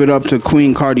like to give it up to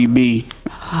Queen Cardi B.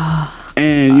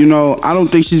 And, you know, I don't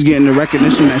think she's getting the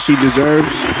recognition that she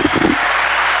deserves.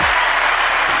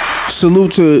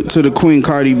 Salute to the Queen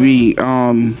Cardi B.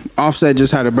 Offset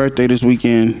just had a birthday this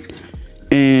weekend.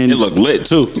 And It looked lit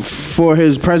too. for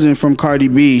his present from Cardi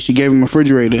B, she gave him a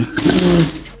refrigerator.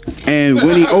 And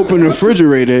when he opened the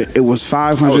refrigerator, it was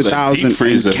 $500,000 deep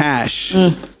freezer. in cash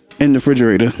in the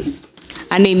refrigerator.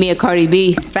 I need me a Cardi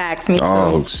B. Facts, me too.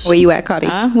 Dogs. Where you at, Cardi?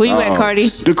 Huh? Where you at, Cardi?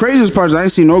 The craziest part is I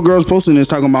ain't seen no girls posting this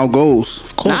talking about goals.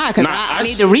 Nah, because I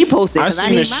need to repost it because I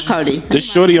need my Cardi. This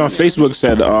shorty on Facebook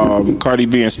said Cardi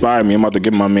B inspired me. I'm about to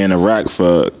give my man a rack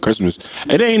for Christmas.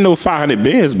 It ain't no 500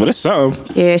 bands, but it's something.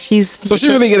 Yeah, she's. So she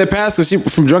really get a pass because she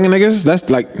from drunken niggas? That's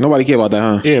like nobody care about that,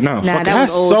 huh? Yeah, no. Nah, fuck that it.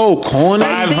 That's was old. so corny.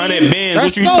 500 bands. That's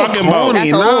What you so talking about?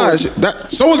 corny. That's Nah,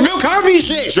 so was Bill Cosby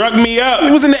shit. Drug me up.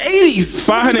 It was in the 80s.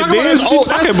 500 bands? What you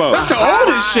talking about? That's the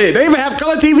oldest shit. They didn't even have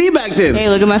color TV back then. Hey,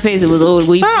 look at my face. It was old.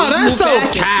 We that's moved so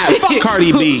past it. cap. Fuck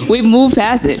Cardi B. We moved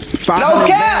past it. 500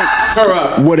 bands Her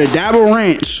up. with a dabble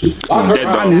ranch.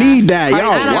 I need that. Y'all,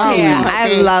 I don't wow. care.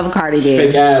 I love Cardi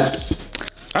B. Abs.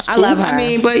 That's I cool. love her. I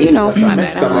mean, but you know, my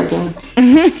bad.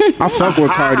 I fuck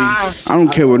with Cardi. I don't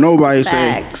care what nobody say.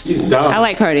 Facts. She's dumb. I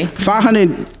like Cardi.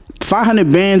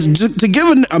 500 bands to give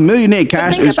a millionaire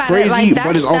cash Think is about crazy, it, like,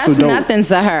 but it's also that's dope. nothing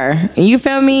to her. You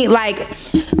feel me? Like,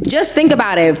 just think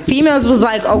about it. Females was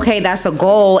like, okay, that's a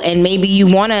goal, and maybe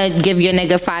you want to give your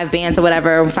nigga 5 bands or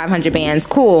whatever, 500 bands,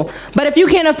 cool. But if you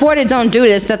can't afford it, don't do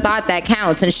it. It's the thought that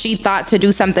counts. And she thought to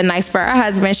do something nice for her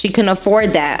husband, she couldn't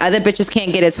afford that. Other bitches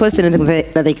can't get it twisted and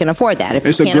think that they can afford that. If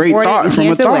It's you a can't great afford thought it, you from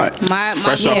can't a do thought. it. My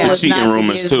Fresh goal off the was cheating not to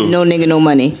rumors, give too. no nigga no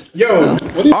money. Yo,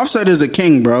 Offset is a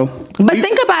king, bro. But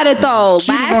think about it though.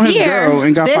 Cheated on Last his year, girl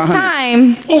and got this 500.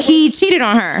 time he cheated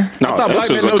on her. No, that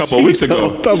was a couple weeks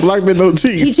ago. I thought black men don't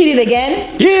He cheat. cheated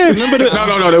again. Yeah, remember that?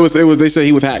 No. It was. They said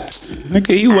he was hacked.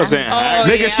 Nigga, he wasn't hacked.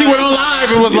 Nigga, she went on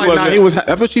live and was He like, nah, wasn't- he was.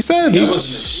 That's what she said.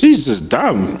 She's just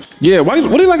dumb. Yeah. What do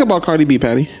you like about Cardi B,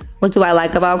 Patty? What do I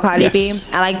like about Cardi Yes.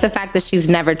 B? I like the fact that she's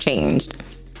never changed.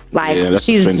 Like Yeah, that's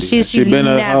she's offending. she's She been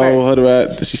a never. whole hood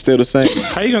rat. She's still the same.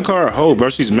 How you gonna call her a hoe, bro?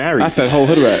 She's married. I said whole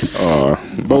hood rat.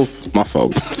 Both. My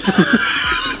fault.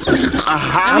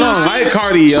 I don't like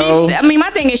Cardi, yo. I mean, my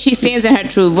thing is she stands in her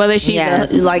truth, whether she's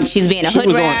she's being a She hood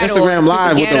was on rat Instagram or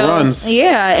Live with the ghetto. runs.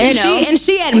 Yeah, and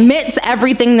she admits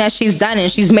everything that she's done,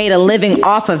 and she's made a living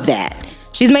off of that.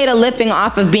 She's made a living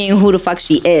off of being who the fuck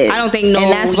she is. I don't think and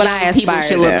that's what I people aspire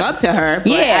should to. look up to her. But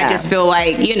Yeah. I just feel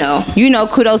like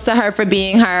kudos to her for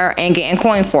being her and getting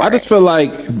coin for I it. just feel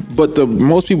like, but the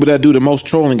most people that do the most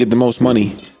trolling get the most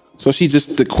money. So she's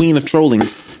just the queen of trolling.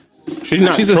 She's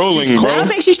not trolling, bro. I don't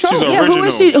think she's trolling. She's Yeah,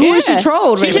 original. Who is she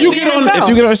trolled? If you get on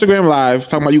Instagram Live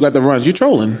talking about you got the runs, you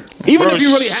trolling. Even Bro, if you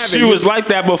really have it. she was like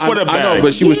that before the bag. I know,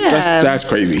 but she was. Yeah. That's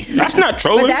crazy. That's not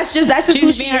trolling. But that's just who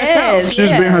She's she being herself. is.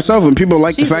 She's being herself, and people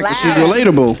like She's the fact that she's loud.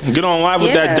 relatable. Get on live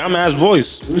with that dumbass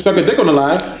voice. We suck a dick on the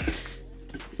live.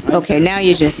 Okay, now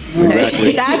you're just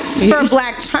That's for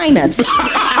Black China. That's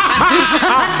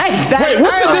Wait,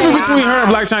 what's the difference between her and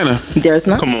Black China? There's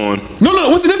none. Come on. No.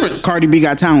 What's the difference? Cardi B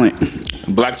got talent.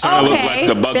 Black China looks like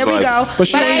the Bugs there we Life. go. But But,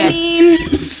 she I ain't- mean,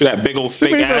 See that big old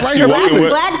fake made ass right she here. walking with?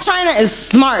 Black China is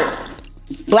smart.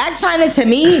 Black China to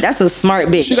me, that's a smart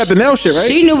bitch. She got the nail shit, right?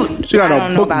 She knew. She got I a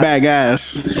don't know book about bag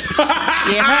ass.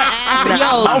 yeah, her ass.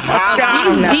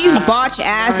 No. These botch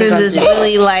asses is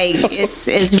really like it's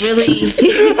really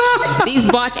these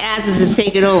botch asses is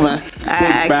taking over.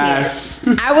 I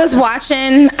can't. I was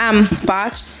watching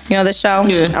Botched, the show.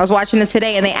 Yeah. I was watching it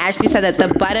today, and they actually said that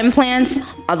the butt implants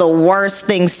are the worst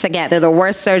things to get. They're the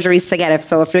worst surgeries to get.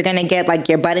 So if you're gonna get like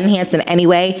your butt enhanced in any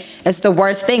way, it's the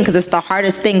worst thing because it's the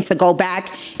hardest thing to go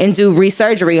back and do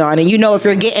resurgery on. And if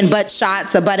you're getting butt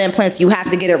shots or butt implants, you have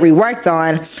to get it reworked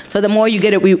on. So the more you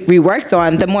get it reworked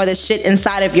on, the more the shit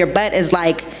inside of your butt is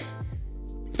like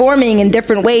forming in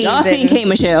different ways. Y'all seen K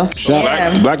Michelle?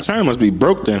 Black China must be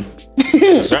broke then.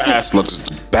 Her ass looks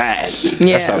bad.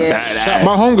 Yeah. That's a bad ass.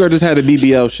 My homegirl just had a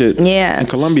BBL shit. Yeah. In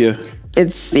Colombia.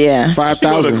 It's She go to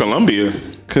 5,000. Colombia.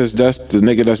 Because that's the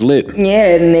nigga that's lit.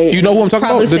 Yeah, and they You know who I'm talking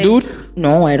probably about? The say- dude?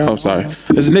 No, I don't. Oh, sorry.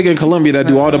 There's a nigga in Colombia that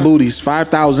do all the booties.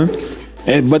 5,000.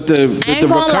 But the Ain't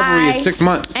gonna recovery lie. is 6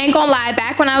 months. Ain't gonna lie.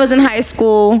 Back when I was in high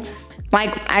school,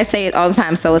 like I say it all the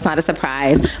time, so it's not a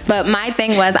surprise. But my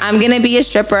thing was, I'm gonna be a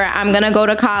stripper. I'm gonna go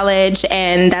to college,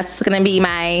 and that's gonna be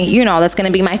my, that's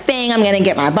gonna be my thing. I'm gonna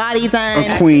get my body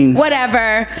done. A queen.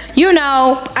 Whatever.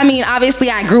 I mean, obviously,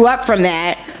 I grew up from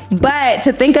that. But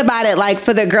to think about it, like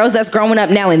for the girls that's growing up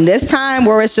now in this time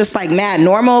where it's just like mad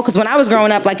normal, because when I was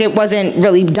growing up, like it wasn't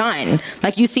really done.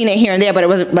 Like you seen it here and there, but it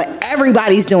wasn't. But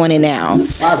everybody's doing it now.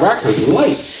 5 racks is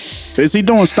light. Is he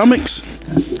doing stomachs?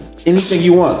 Anything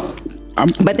you want.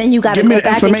 But then you got to Give me go the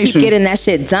back and keep information. getting that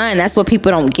shit done. That's what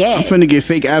people don't I'm get. finna get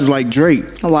fake abs like Drake.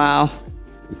 Wow.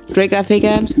 Drake got fake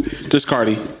abs? Just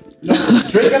Cardi.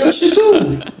 Drake got that shit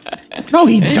too. No,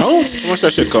 he don't. How much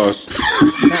that shit cost?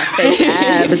 Fake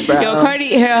abs, bro. Yo,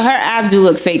 Cardi, her abs do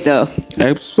look fake though.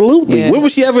 Absolutely. Yeah. When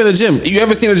was she ever in the gym? You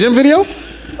ever seen a gym video?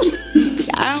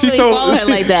 I don't really follow her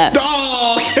like that.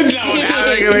 Oh, no,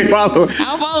 I follow. I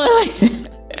don't follow her like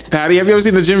that. Patty, have you ever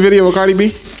seen the gym video with Cardi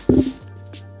B?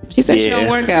 She said she don't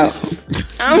work out.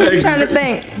 I'm trying to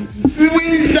think.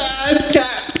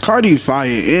 Cardi's fire,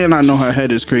 and I know her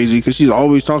head is crazy because she's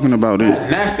always talking about it.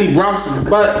 Nasty Bronx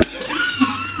butt.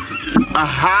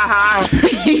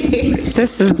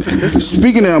 This is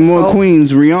Speaking of more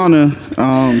queens,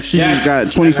 Rihanna, she just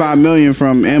got 25 million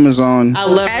from Amazon. I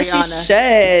love as she Rihanna.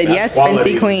 should. Yes,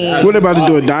 quality. Fenty Queen. What about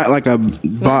to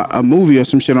do a movie or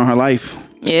some shit on her life?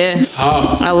 Yeah.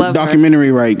 I love her.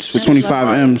 Documentary rights for 25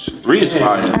 M's. Breeze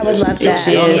fire. I would love that.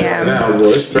 she is. Yeah.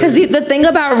 Because the thing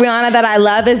about Rihanna that I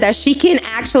love is that she can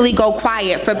actually go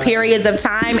quiet for periods of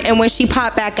time, and when she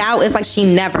pop back out, it's like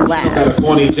she never left. Got a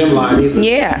corny gym line either.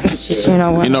 Yeah, it's just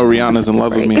what? You know Rihanna's in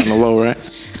love with me on the low, right?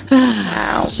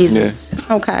 Wow. Jesus.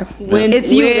 Okay. When-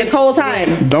 It's you when- this whole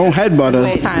time. Don't headbutt Whole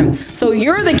her. time. So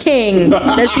you're the king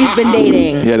that she's been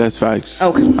dating. Yeah, that's facts.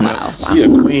 Okay. Wow. She a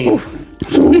queen.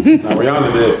 Now,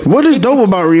 Rihanna's it. What is dope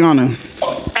about Rihanna?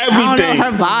 I don't know, Everything.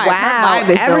 her vibe. Wow, Her vibe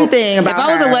is dope. everything about If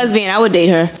I was a her. lesbian, I would date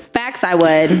her. Facts, I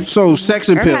would. So sex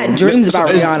appeal. had dreams about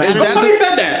Rihanna. Is that Nobody the,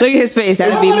 said that. Look at his face.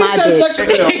 That would be my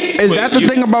bitch. is that the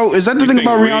thing about? Is that the thing think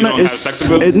about Rihanna Rihanna? don't have sex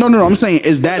appeal? No. I'm saying,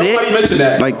 is that Nobody it? mentioned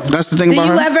that. Like that's the thing Do about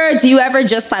her. you ever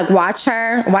just like watch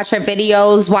her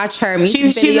videos, watch her music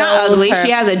videos? She's not ugly. Her,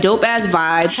 She has a dope ass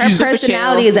vibe. her Super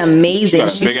personality chill. is amazing. got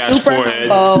a She's big-ass super forehead.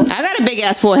 humble. I got a big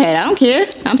ass forehead. I don't care.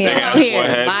 I'm still Big-ass out here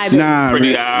forehead. vibing. Nah,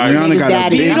 Pretty eyes. Rihanna got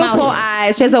Daddy. a big. Beautiful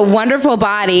eyes. She has a wonderful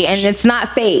body, and it's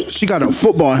not fake. She got a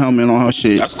football helmet on her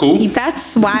shit. That's cool.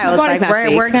 That's wild. body's Like not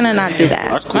fake. we're gonna not do that.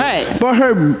 That's cool. All right. But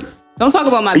her, Don't talk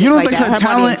about my bitch you don't like think that. her Her body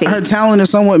talent, ain't her fake. talent is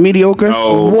somewhat mediocre?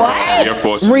 Oh, What? You're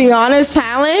forcing. Rihanna's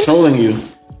talent? Trolling you.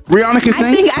 Rihanna can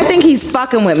sing? I think he's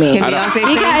fucking with me. Can Beyonce sing?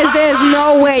 Because there's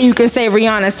no way you can say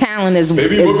Rihanna's talent is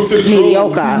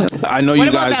mediocre. I know What you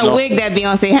about guys that know. wig that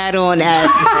Beyonce had on at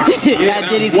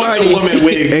Diddy's party?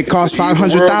 It cost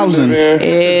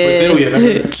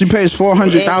 $500,000. She pays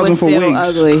 $400,000 for wigs.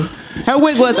 Ugly. Her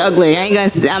wig was ugly. I ain't gonna.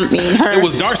 I mean, her. It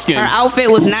was dark skin. Her outfit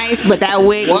was nice, but that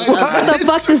wig was ugly. What the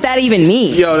fuck does that even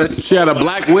mean? Yo, that's She had a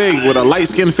black wig with a light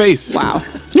skinned face. Wow.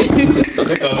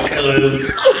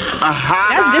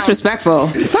 That's disrespectful.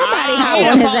 Somebody I hate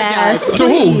on his ass. To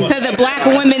who? To the black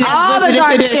women that's All the listening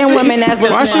dark to this. skinned women that's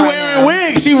listening. Why she wearing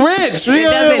wigs? She rich. She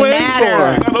It doesn't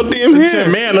matter. Got no damn hair.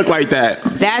 Man look like that.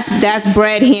 That's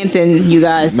Brad Hampton, you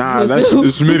guys. Nah, that's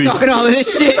Smitty. Talking all of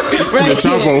this shit. Right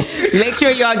Chapo. here. Make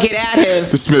sure y'all get at him.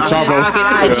 The Smith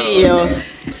Chapo. IG, yo.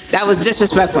 That was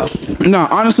disrespectful. No,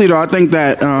 honestly though, I think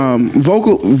that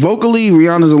vocally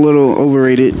Rihanna's a little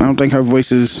overrated. I don't think her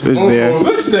voice is there.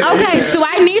 Okay, so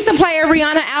I need to play a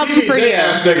Rihanna album for you.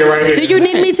 Do you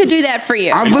need me to do that for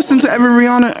you? I've listened to every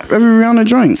Rihanna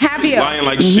joint. Have you? Lying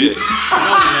like shit.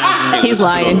 He's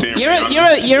lying. You're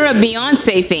a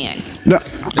Beyonce fan. No,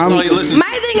 My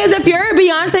thing is, if you're a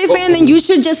Beyonce fan, then you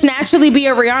should just naturally be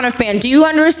a Rihanna fan. Do you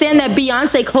understand that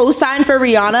Beyonce co-signed for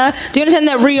Rihanna? Do you understand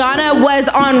that Rihanna was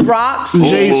on Rocks?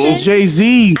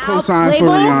 Jay-Z co-signed for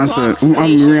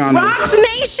Rihanna. Rocks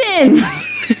Nation.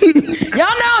 Y'all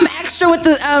know I'm extra with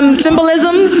the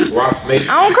symbolisms. I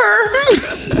don't care.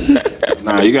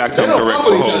 Nah, you gotta come correct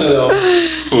for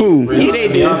Who? Yeah, they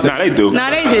do. Nah, they do. No,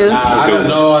 they do.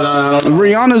 No.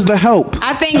 Rihanna's the help.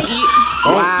 I think.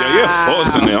 Yeah, you're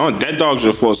forcing it. On Dead Dogs,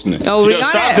 you're forcing it. Oh, Yo, Rihanna.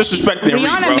 stop disrespecting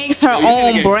Rihanna. Rihanna makes her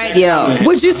own bread, yo.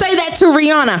 Would you say that to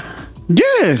Rihanna?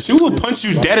 Yeah. She will punch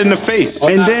you dead in the face.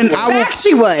 And then I will. Fact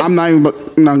she would. I'm not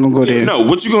gonna go there. No,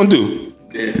 what you gonna do?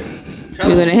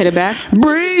 You're gonna hit it back?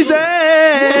 Breezy.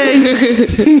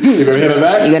 You gonna hit it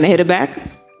back? You gonna hit it back?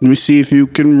 Let me see if you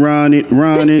can run it.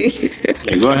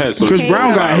 Yeah, go ahead. So Chris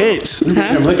Brown got hits.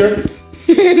 Liquor?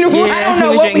 I don't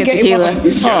know what we gave tequila. him.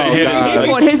 He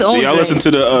bought his own Y'all drink. listen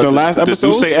to the last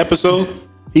episode? The Duce episode?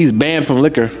 He's banned from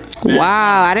liquor.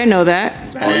 Wow, I didn't know that.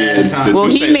 Oh yeah. The Well,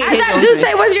 Duce- he made I his thought own Duce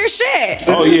drink. was your shit.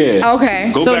 Oh yeah.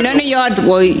 Okay. Go So back none and- of y'all.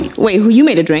 Well, wait, who you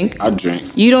made a drink? I drink.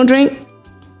 You don't drink?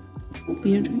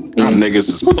 You don't drink? Y'all niggas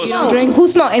is Who pussy. smoke? Who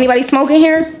smoke? Anybody smoking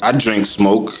here? I drink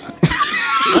smoke.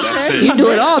 That's it. You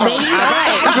do it all, baby. All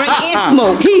right. Drink and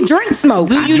smoke. He drinks smoke.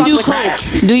 Do you do coke?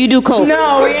 Do you do coke?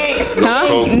 No, we ain't. Huh?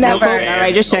 Coke, Never. no All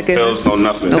right, just no checking. Pills, no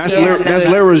nothing. That's Yeah, that's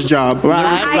Lyra's job.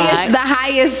 Right. The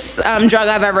highest drug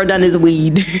I've ever done is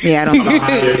weed. Yeah, I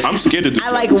don't. I'm scared to do.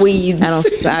 I like weed. I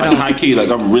don't. Like high key. Like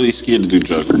I'm really scared to do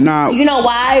drugs. Nah, You know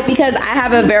why? Because I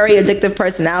have a very addictive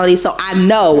personality, so I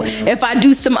know if I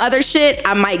do some other shit,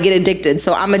 I might get addicted.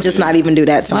 So I'ma just not even do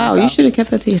that to Wow, myself. you should have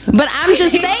kept that to yourself. But I'm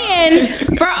just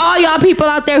saying, for all y'all people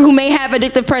out there who may have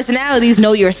addictive personalities,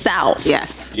 know yourself.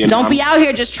 Yes. You know, Don't I'm- be out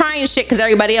here just trying shit because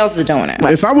everybody else is doing it.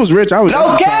 if I was rich, I would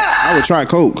try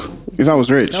coke. If I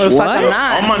was rich. No, the fuck I'm All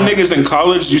not. my niggas in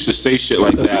college used to say shit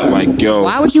like that. Like, yo,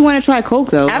 Why would you want to try coke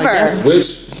though? Like, Ever. that's-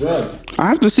 Which drug? I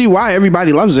have to see why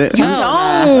everybody loves it. Hell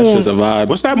nah. Don't. It's a vibe.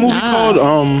 what's that movie called?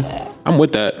 I'm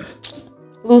with that.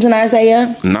 Losing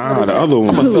Isaiah. Nah, the other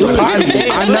one.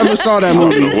 I never saw that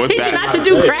movie. What Teach you that? not to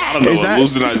do I crack. don't know Is what that-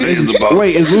 losing Isaiah is about.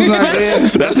 Wait, is Losing Isaiah?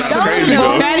 That's not crazy, No,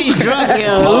 bro. Patty's drunk,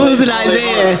 yo. Losing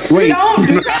Isaiah. Wait, Don't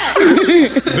do crack.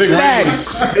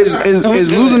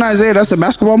 is Losing Isaiah? That's the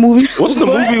basketball movie. What's the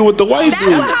movie with the white That's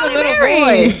dude? what Holly Little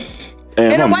Berry. boy.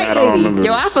 Damn, and a I'm white mad I don't lady. remember.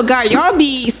 Yo, I forgot. Y'all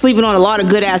be sleeping on a lot of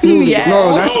good ass movies. Yeah.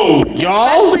 No, that's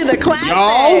Especially the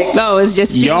classic. No, it's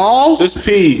just P. Just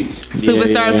P.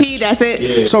 Superstar P. That's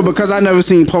it. so because I never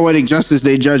seen Poetic Justice,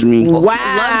 they judge me. Wow.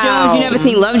 Love Jones. You never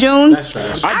seen Love Jones?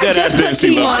 I dead ass just didn't put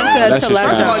see P Love on Jones. to That's just Love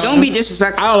First of all, Jones. don't be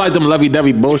disrespectful. I don't like them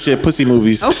lovey-dovey bullshit pussy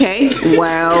movies. Okay.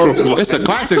 Well. It's a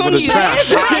classic, but it's you. trash. It's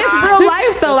real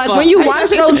life though. Like when you watch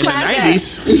those In the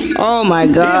classics. 90s. Oh my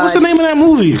God. What's the name of that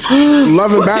movie?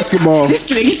 Love and Basketball. This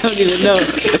nigga don't even know.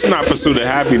 It's not Pursuit of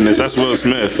Happiness. That's Will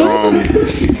Smith.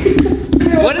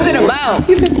 What is it about?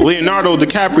 Leonardo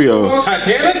DiCaprio.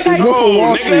 Wolf of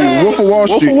Wall Street. Wolf of Wall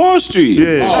Wolf of Street. Wall Street.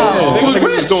 Yeah.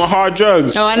 Niggas was doing hard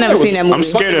drugs. Oh, I never seen that movie. I'm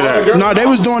scared of that. No, they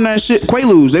was doing that shit.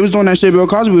 Quaaludes. They was doing that shit Bill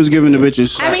Cosby was giving the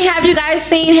bitches. I mean, have you guys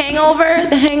seen Hangover?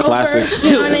 The Hangover. Classic.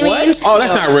 You know what I mean? Oh,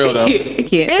 that's not real though. I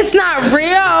can't. It's not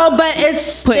real, but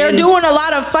it's Put they're in- doing a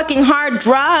lot of fucking hard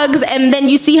drugs, and then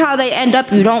you see how they end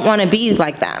up. You don't want to be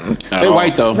like them. They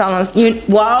white though.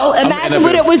 Well, imagine up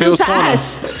what in it would do Phil's to corner.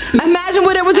 us. Imagine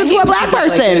what it would do to a black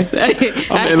person.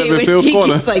 I end up in hate Phil's when he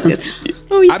corner. gets like this.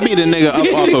 I beat a nigga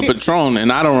up off a Patron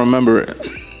and I don't remember it.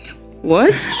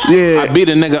 What? Yeah. I beat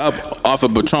a nigga up off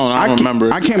of Patron. I don't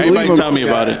remember. I can't Everybody believe tell me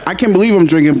about it. I can't believe I'm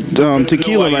drinking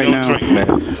tequila right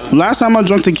now. Last time I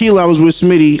drank tequila, I was with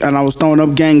Smitty and I was throwing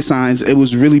up gang signs. It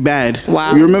was really bad.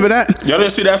 Wow. You remember that? Y'all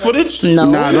didn't see that footage? No.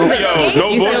 Nah, don't. Yo, no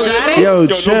You still bullshit. got it? Yo,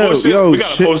 no chill. bullshit. Yo, we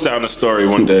gotta chill. post that on the story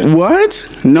one day. What?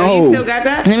 You No. still got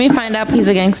that? Let me find out he's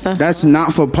a gangster. That's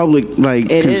not for public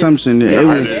It consumption. is. It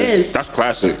was. That's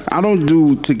classic. I don't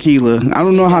do tequila. I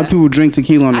don't know how people drink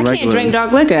tequila on the I regular. can't drink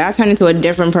dark liquor. I turn into a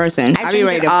different person. I be drink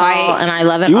ready it to all, fight. and I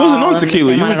love it. You all, wasn't on and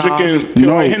tequila. You I'm were not at all. drinking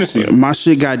pure white Hennessy. My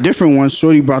shit got different once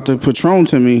Shorty brought the Patron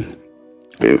to me.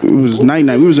 It was night.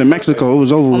 We was in Mexico. It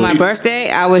was over On my with. birthday,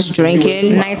 I was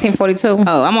drinking. 1942.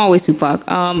 Oh, I'm always Tupac.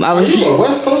 I was.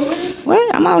 West Coast?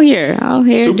 What? I'm out here.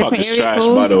 Tupac different is area trash,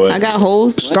 codes. by the way. I got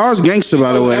hoes. Star's gangster,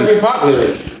 by the way. Every pop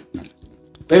lyric.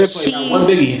 They didn't play not one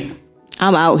Biggie.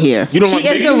 I'm out here. You don't She like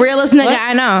is Biggie? the realest nigga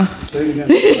I know.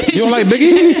 You don't like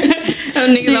Biggie?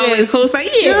 Them niggas always co-sign.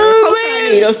 Yeah, co-sign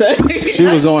me. Don't say. She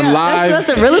was on live That's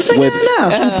the realest thing with I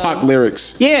know. Tupac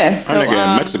lyrics. Yeah. So That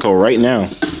nigga in Mexico right now.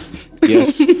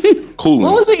 Yes. Cooling.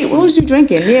 What was you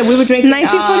drinking? Yeah, we were drinking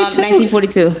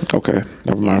 1942. 1942. Okay,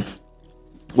 never mind.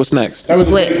 What's next? That was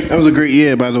lit. That was a great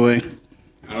year, by the way.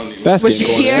 That's Was getting you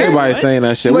going. here? Everybody's saying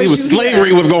that shit. Was We was you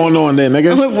slavery was going on then,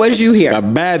 nigga. What did you hear? A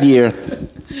bad year.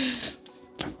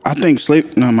 I think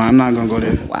slave. No, man, I'm not gonna go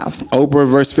there. Wow. Oprah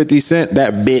versus 50 Cent.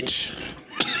 That bitch.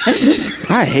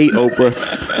 I hate Oprah.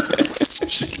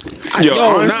 Yo, Yo,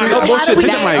 honestly, nah, no bullshit.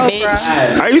 Take the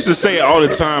mic. I used to say it all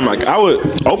the time. Like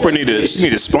Oprah need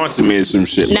to sponsor me or some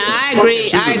shit. Nah, I agree.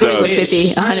 She's I a agree dub. with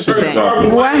 50, 100%.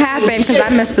 Dub. What happened? Because I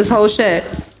missed this whole shit.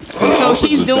 So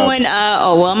she's doing.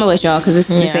 Well, I'm gonna let y'all because this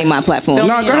ain't my platform. No,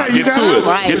 go ahead. You Get got to it.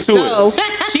 Right. Get to So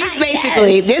it. she's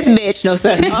basically this bitch. No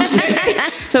sir.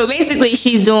 So basically,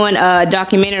 she's doing a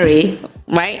documentary,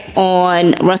 right,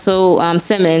 on Russell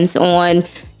Simmons on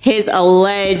his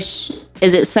alleged.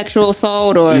 Is it sexual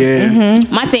assault or? Yeah.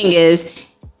 My thing is,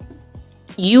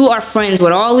 you are friends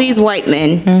with all these white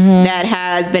men that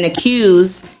has been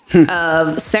accused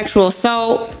of sexual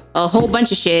assault, a whole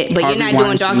bunch of shit, but Harvey you're not doing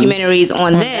Weinstein. documentaries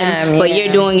on them, but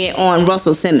you're doing it on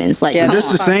Russell Simmons. Like, come This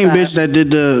on. the same bitch that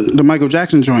did the Michael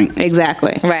Jackson joint.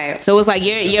 Exactly. Right. So it's like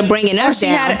you're bringing us She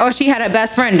down. had, she had her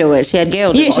best friend do it. She had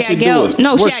Gail do Yeah, it. she had she Gail. do it?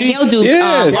 No, she Was had she? Gail do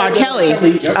Yeah. R. Kelly.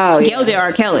 Oh, yeah. Gail did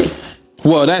R. Kelly.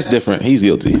 Well, that's different. He's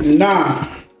guilty. Nah.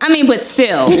 I mean, but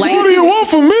still, like, What do you want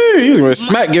from me? He's gonna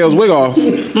smack Gail's wig off.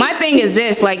 my thing is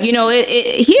this, like, you know,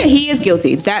 he is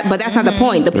guilty. But that's not the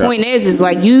point. The point is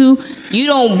like you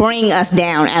don't bring us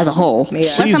down as a whole. Let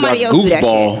She's somebody a else do that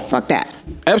goofball. shit. Fuck that.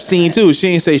 Epstein too. She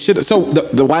ain't say shit. So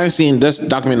the Weinstein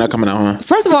documentary not coming out, huh?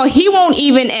 First of all, he won't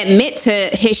even admit to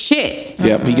his shit.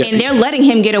 Yep. He And they're letting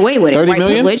him get away with it. 30 White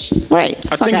million? privilege. Right.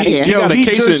 Fuck think out of he- here. he got a he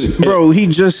case just, in- bro. He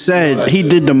just said he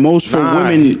did the most for Nah,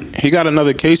 women. He got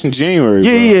another case in January.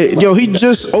 Yeah, bro. yeah. Yo, he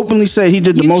just openly said he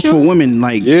did the You most sure? for women,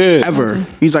 like Yeah. ever.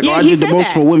 He's like, Yeah, oh, I he did the said most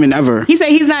that. for women ever. He said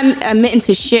he's not admitting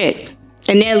to shit,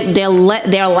 and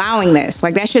they're allowing this.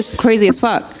 Like, that's just crazy as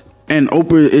fuck. And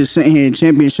Oprah is sitting here and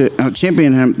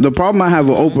championing him. The problem I have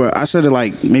with Oprah, I said it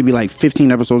like maybe like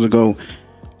 15 episodes ago.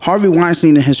 Harvey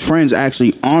Weinstein and his friends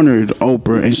actually honored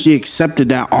Oprah, and she accepted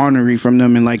that honorary from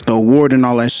them and like the award and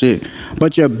all that shit.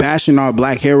 But you're bashing our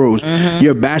black heroes.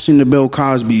 You're bashing the Bill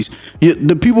Cosbys.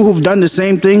 The people who've done the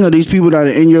same thing are these people that are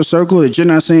in your circle that you're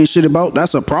not saying shit about.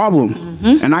 That's a problem.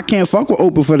 And I can't fuck with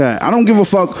Oprah for that. I don't give a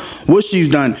fuck what she's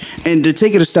done. And to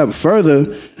take it a step further,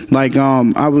 like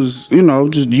I was,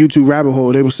 just YouTube rabbit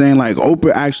hole. They were saying like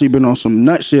Oprah actually been on some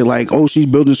nut shit. Like, oh, she's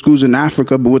building schools in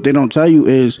Africa, but what they don't tell you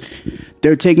is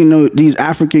they're taking these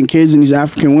African kids and these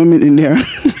African women in there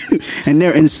and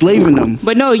they're enslaving them.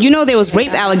 But no, there was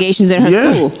rape allegations in her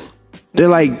Yeah. school. They're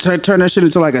like turn that shit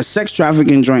into like a sex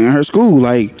trafficking joint in her school.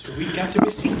 Like,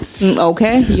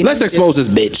 Okay. Let's expose this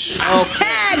bitch.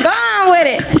 Okay, go on with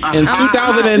it. In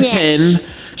 2010,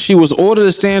 she was ordered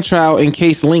to stand trial in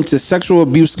case linked to sexual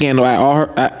abuse scandal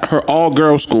at her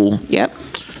all-girls school. Yep.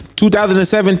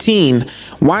 2017,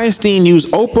 Weinstein used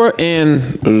Oprah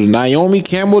and Naomi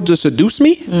Campbell to seduce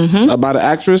me about an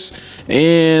actress.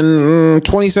 In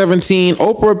 2017,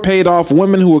 Oprah paid off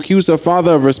women who accused her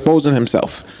father of exposing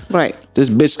himself. Right. This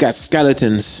bitch got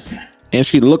skeletons, and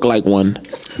she looked like one.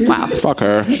 Wow. Fuck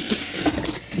her.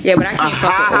 Yeah, but I can't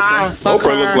fuck with Oprah. Fuck Oprah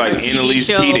her, looked like her TV Annalise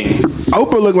show. Keating.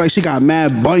 Oprah looked like she got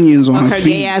mad bunions on Fuck her her feet.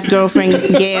 gay ass girlfriend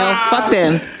Gail. Fuck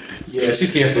them. Yeah,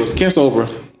 she's canceled. Cancel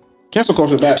Oprah. Cancel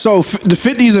culture back. So the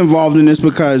 50's involved in this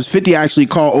because 50 actually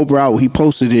called Oprah out. He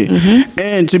posted it.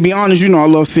 And to be honest, I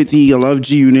love 50. I love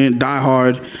G Unit, Die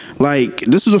Hard. Like,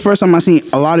 this was the first time I seen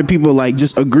a lot of people like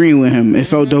just agreeing with him. It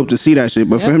felt dope to see that shit.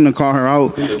 But for him to call her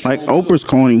out, like, Oprah's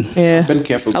corny. Yeah. Been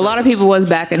careful. A lot of people was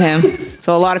backing him,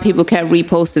 so a lot of people kept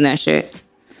reposting that shit.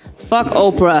 Fuck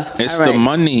Oprah. It's All right. the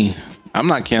money. I'm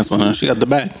not canceling her. She got the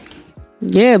bag.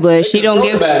 Yeah, but she don't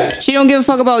give a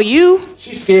fuck about you.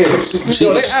 She's scared.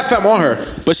 They have them on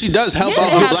her. But she does help Yeah, out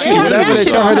they the have- black they have community. Whatever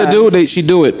they tell her to do, she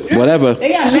do it. Whatever. They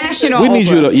got smashing on We need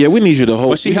Oprah. you to. We need you to host.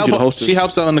 But she we need you to help. host She this.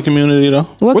 helps out in the community though.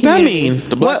 What that community? mean?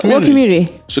 The black What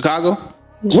community? Chicago.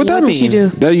 What that What did mean? she do?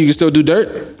 That you can still do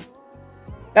dirt?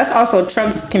 That's also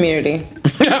Trump's community.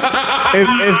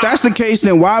 If that's the case,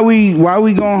 then why we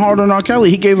going hard on R.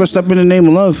 Kelly? He gave us Step in the Name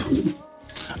of Love.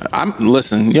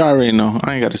 Listen. You already know.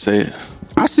 I ain't got to say it.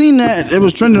 I seen that it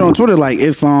was trending on Twitter. Like,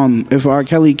 if R.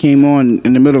 Kelly came on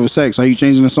in the middle of a sex, are you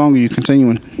changing the song or you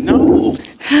continuing? No.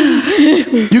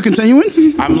 You continuing?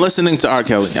 I'm listening to R.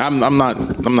 Kelly. I'm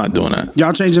not doing that.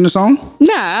 Y'all changing the song?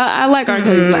 Nah, I like R.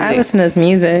 Kelly's music. I listen to his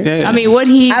music. Yeah. I mean, what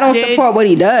he I don't did, support what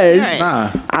he does. Right.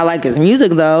 Nah. I like his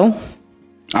music though.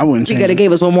 I wouldn't He change could have it.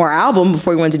 gave us one more album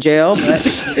before he went to jail,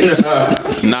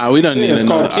 but Nah. We don't need it's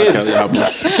another R. called Kids. Kelly album.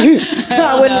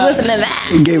 I wouldn't listen to that.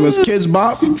 He gave us Kids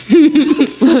Bop.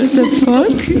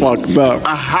 Fucked up.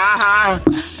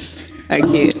 I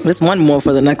can't. Just one more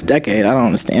for the next decade. I don't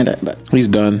understand it, but He's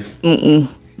done.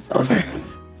 it's over.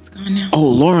 It's gone now. Oh,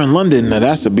 Lauren London. Now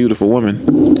that's a beautiful woman.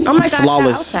 Oh my gosh,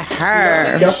 Flawless. shout out to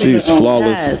her. She's flawless.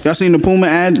 Yes. Y'all seen the Puma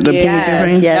ad? The Puma Yes,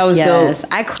 campaign? yes, That was yes.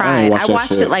 dope. I cried. watch I that watched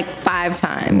shit. it like 5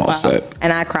 times. All set.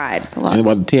 And I cried. Ain't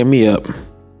about to tear me up.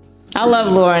 I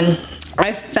love Lauren.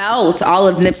 I felt all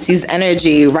of Nipsey's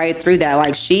energy right through that.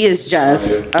 Like, she is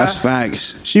just That's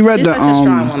facts. She read she's the such a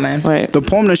strong woman. Right. the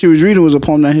poem that she was reading was a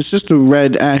poem that his sister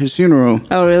read at his funeral.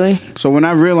 Oh, really? So when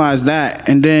I realized that,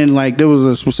 and then like there was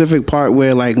a specific part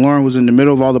where like Lauren was in the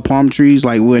middle of all the palm trees,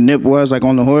 like where Nip was, like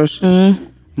on the horse. Mm-hmm.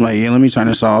 I'm like, yeah, let me turn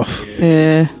this off.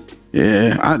 Yeah.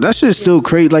 Yeah, that shit's still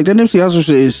crazy. Like that Nipsey Hussle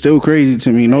shit is still crazy to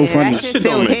me. No funny. That shit Shit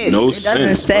still don't make hits. no It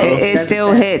doesn't sense, say. bro. It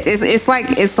still hits. It's like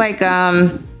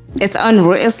it's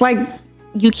unreal. It's like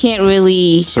you can't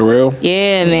really. Surreal.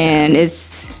 Yeah, man.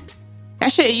 It's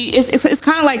that shit. It's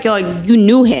kind of like you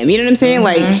knew him. You know what I'm saying?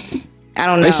 Like I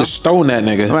don't know. They should stone that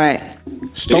nigga. Right.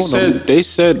 Stone him. They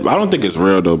said I don't think it's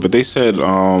real though, but they said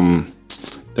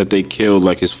that they killed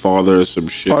like his father or some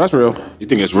shit. Oh, that's real. You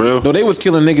think it's real? No, they was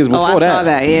killing niggas before Oh, I that. saw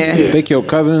that. Yeah. They killed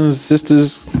cousins,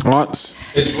 sisters, aunts.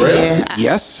 Yeah.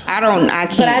 Yes. I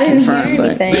can't But I didn't confirm. hear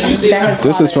But anything. that his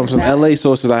This is father from some died. LA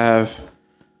sources I have.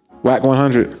 Whack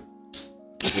 100.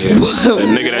 Yeah. The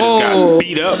nigga that just got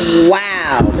beat up.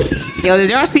 Wow. yo, did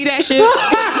y'all see that shit?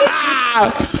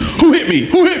 Who hit me?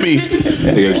 Who hit me?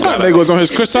 Nigga That got nigga was on his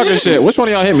Chris Tucker shit. Which one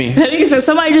of y'all hit me? That nigga said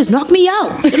somebody just knocked me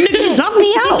out. That nigga just knocked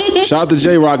me out. Shout out to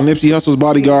J Rock, Nipsey Hussle's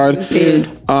bodyguard. Dude.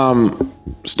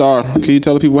 Star, can you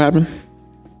tell the people what happened?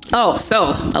 Oh,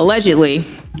 so allegedly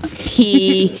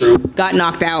he got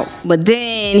knocked out, but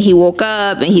then he woke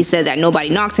up and he said that nobody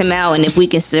knocked him out, and if we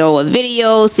can show a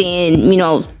video saying,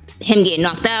 him getting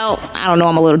knocked out, I don't know,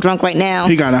 I'm a little drunk right now.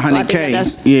 He got So I think 100K.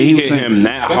 that's- Yeah, He he was hit saying him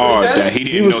that hard that he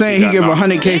didn't. he was know saying he got give knocked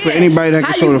 100K for anybody that can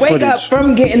How show you the wake up footage.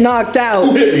 from getting knocked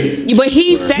out? But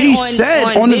he said He on,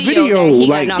 said on the video, that he got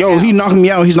like, knocked yo, out. he knocked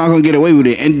me out. He's not gonna get away with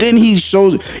it. And then he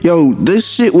shows, yo, this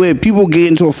shit where people get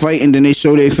into a fight and then they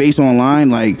show their face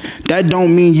online, like that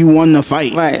don't mean you won the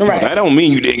fight. Right. That don't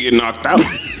mean you didn't get knocked out.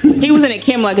 He was in a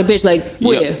camera like a bitch, like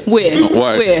where, Word.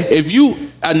 where? If you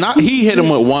he hit him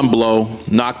with one blow,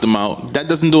 knocked him out. That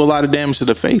doesn't do a lot of damage to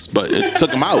the face, but it took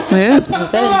him out.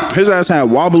 Yeah. His ass had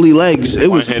wobbly legs.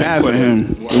 It was Hit bad for with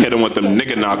him. Hit him with them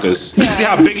nigga knockers. You see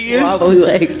how big he is? Wobbly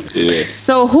legs. Yeah.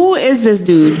 So who is this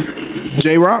dude?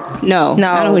 J Rock, No,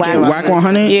 No, I know who Whack- J-Rock Whack is.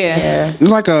 100. Yeah.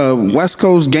 He's like a West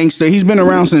Coast gangster. He's been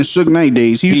around since Suge Knight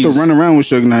days. He used He's- to run around with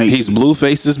Suge Knight. He's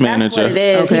Blueface's That's manager. what it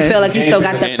is. Okay. He feel like he still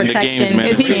got the And the game's protection.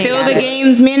 manager. Is he still the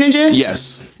game's manager?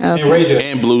 Yes.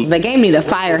 Okay. And Blue. The game need to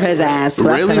fire his ass. So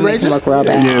that's Really, gonna make him Ray look real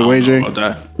bad. Yeah, Ray J. About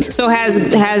that. So has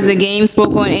the game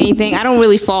spoke on anything? I don't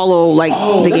really follow like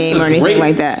the game or anything great-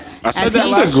 like that. I said Has that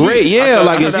he- last great, week. yeah, I said-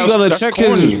 like, I is said he that gonna that's check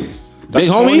corny. his That's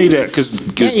big corny homie? that because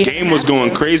you Game can was have going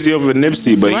that. crazy over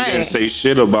Nipsey, but Right. he didn't say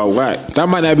shit about Whack. That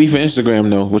might not be for Instagram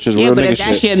though, which is Yeah, real but nigga if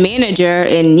that's shit. your manager,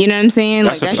 and you know what I'm saying,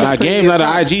 That's like a that's fact. just Game crazy not as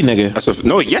an fuck. IG nigga. That's a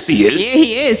no. Yes, he is. Yeah,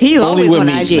 he is. He Only always with on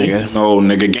me, IG. nigga. No,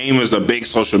 nigga. Game is a big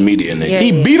social media nigga. Yeah.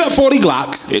 He beat up 40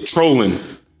 Glock, It trolling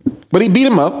but he beat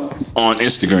him up. on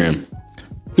Instagram.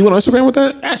 You went on Instagram with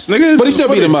that? Yes, nigga. But he still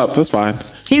beat him up. That's fine.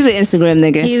 He's an Instagram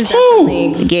nigga. He's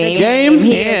definitely Game. Game?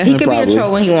 He, Yeah. he could Probably. be a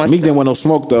troll when he wants Meek to. didn't want no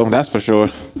smoke though. That's for sure.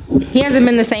 He hasn't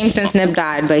been the same since Nip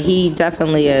died, but he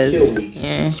definitely is.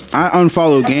 Yeah. I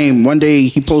unfollowed Game. One day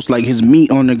he posts like his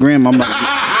meat on the gram. I'm like,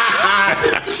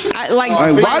 Like,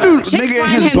 why do nigga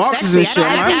in his boxes and shit?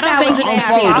 I don't think that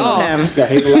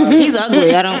unfollow him. He's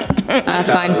ugly. I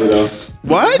find.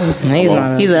 What?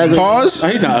 He's ugly. Pause.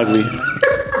 He's not ugly.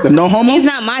 No homo. He's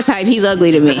not my type. He's ugly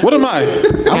to me. What am I?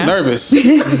 I'm nervous.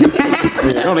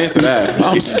 Don't answer that.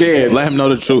 I'm scared. Let him know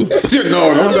the truth.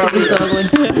 No,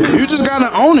 You just gotta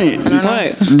own it.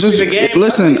 What? Just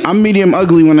listen. I'm medium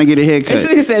ugly when I get a haircut.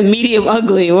 He said medium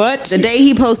ugly. What? The day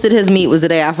he posted his meat was the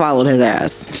day I followed his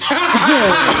ass.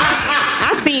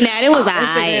 I seen that. It was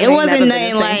alright. It wasn't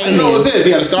nothing like. I know it was it.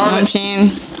 He had a star on I'm it.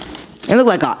 saying. It looked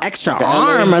like an extra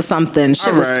arm or something.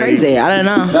 Shit was Alright. crazy. I don't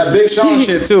know. That Big Sean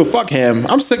shit too. Fuck him.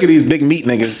 I'm sick of these big meat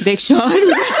niggas. Big Sean.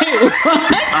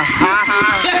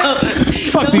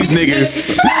 Fuck these niggas.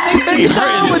 He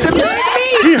hurting. With the big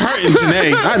meat. He hurting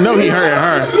Janae. I know he hurting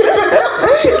her.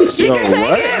 She can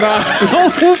take it. Nah,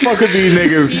 don't fuck with these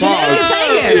niggas. She can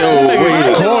take it. Yo,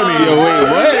 wait, corny. Yo, wait,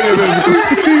 what?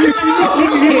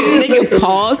 Nigga,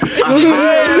 pause. These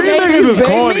niggas is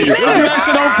corny. I do that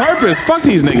shit on purpose. Fuck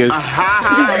these niggas.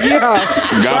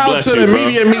 God Shout bless out to you, the bro.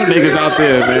 medium meat niggas out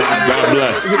there, man. God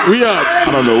bless. We up.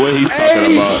 I don't know what he's talking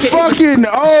Hey, about. fucking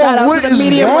out what to the is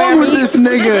medium wrong rare with meat. this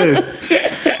nigga?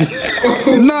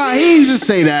 Nah, he ain't just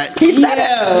say that. He said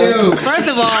it. Yo. First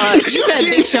of all, you said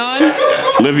Big Sean.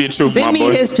 Live your truth, my Send me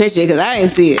boy. his picture because I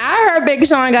didn't see it. I heard Big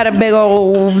Sean got a big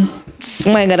old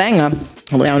swing-a-danger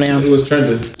down there. It was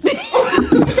trending.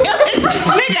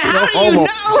 Nigga, how do you know?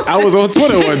 I was on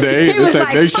Twitter one day. He It was said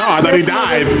like, Big Sean. I thought he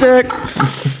died.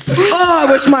 Oh,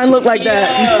 I wish mine looked like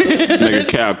that. Nigga,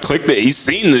 Cal, click the. He's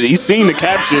seen the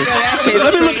caption. that shit's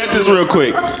Let me look at this real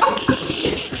quick.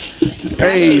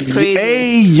 Hey, shit's crazy.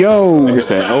 hey, yo. Nigga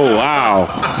said, "Oh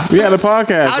wow." We had a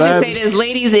podcast. I'll just say this,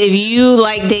 ladies, if you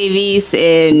like Davies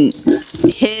and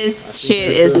his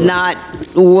shit is not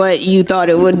what you thought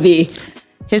it would be,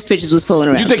 his pictures was floating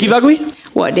around. You think he's ugly?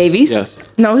 What, Davies? Yes.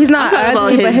 No, he's not I'm talking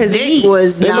ugly, about but his dick meat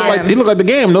was They not. look like the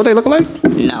game. Don't they look alike?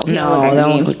 No, he don't No, look they like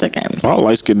don't him. look the game. All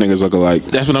light skinned niggas look alike.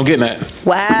 That's what I'm getting at.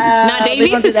 Wow. Nah,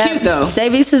 Davies is cute, though.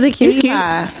 Davies is a He's cutie cute,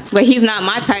 pie. but he's not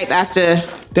my type. After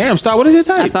Damn, Star, what is your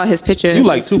I type? saw his picture, You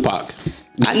like Tupac.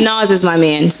 Nas is my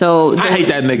man. So I hate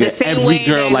that nigga. the same Every way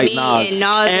girl that like me Nas. and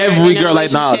Nas Every are in a girl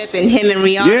like Nas. relationship, and him and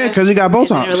Rihanna. Yeah, 'cause he got is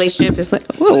in Botox. a relationship. It's like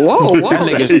whoa. That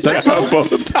nigga's stuck.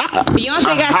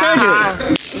 Beyonce got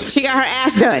surgery. She got her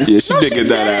ass done. Yeah, she did get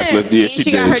that ass lift. Yeah, And she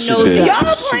she got her did. She nose did. done.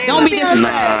 Y'all playing Don't be with disrespectful.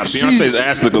 Nah, Beyonce's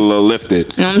ass look a little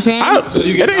lifted. You know what I'm saying? So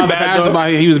you It get ain't bad, bad though.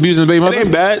 about he was abusing his baby It mother?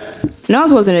 ain't bad.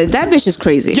 Nas wasn't it. That bitch is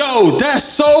crazy. Yo, that's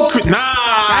so nah.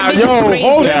 bitch is Yo, crazy.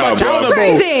 hold him Cal, bro. accountable.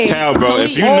 Crazy. Cal, bro,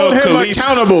 if you Hold know him Khalees,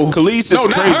 accountable. Khalees is No,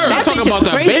 not crazy. her. I'm That talking bitch about is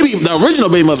the crazy. baby, the original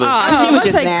baby mother. Oh, she was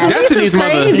just mad. Destiny's mother.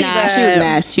 Crazy, Nah, she was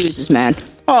mad. She was just mad.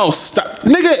 Oh, stop,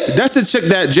 nigga. That's the chick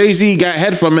that Jay-Z got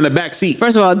head from in the back seat.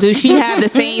 First of all, do she have the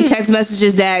same text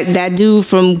messages that dude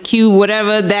from Q,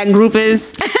 whatever that group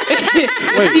is?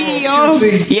 CEO?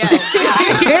 Yes.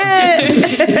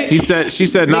 She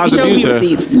said Nas show me abused her.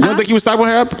 receipts. You don't think he was slapping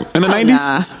her up in the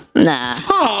 90s? Nah.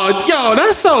 Oh, yo,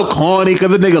 that's so corny because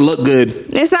the nigga look good.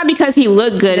 It's not because he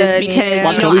looked good. It's because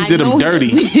Why Khalees did him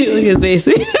dirty? Look at his face.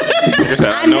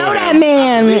 I know that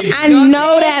man. I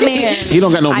know that man. He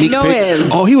don't got no I meek know pics. him.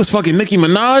 Oh, he was fucking Nicki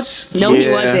Minaj? No, he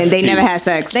Yeah. wasn't. They never had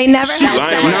sex. They never had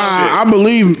lying. sex. Nah, I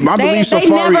believe They Safari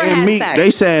never and had Meek. sex.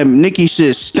 They said Nicki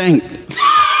shit stank.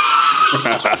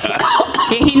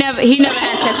 He never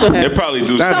had sex with They her. probably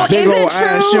do. That So big is old it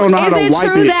ass. She true? don't know how Is to it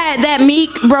wipe true it. that Meek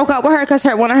broke up with her because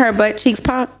one of her butt cheeks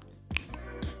popped?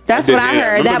 That's I what did I hear.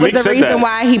 heard. Remember That was Meek the said reason that.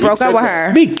 why he Meek broke up said with that.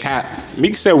 her. Meek cat.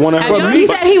 Meek said one of her. He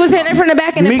said he was hitting it from the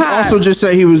back and it Meek popped. also just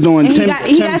said he was doing And 10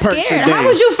 he 10 got perks a scared. day. How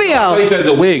would you Oh, feel? he said it's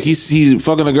a wig. He's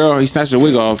fucking a girl. He snatched the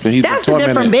wig off and he's That's a tormented.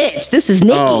 different bitch. This is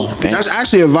Nicki. Oh, damn. That's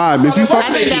actually a vibe. If you fuck,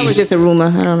 I think that was just a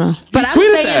rumor. I don't know. But I'm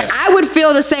tweeted saying that. I would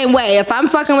feel the same way if I'm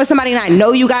fucking with somebody and I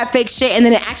know you got fake shit and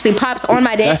then it actually pops on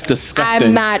my dick. That's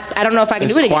disgusting. I don't know if I can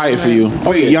It's do it again. quiet for you.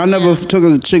 wait, y'all never took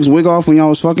a chick's wig off when y'all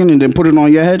was fucking and then put it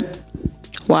on your head?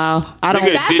 Wow. I don't.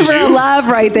 Nigga, That's did real you? love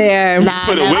right there. Nah,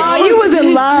 Put a never. wig Oh, you was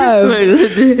in love.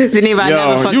 Didn't even I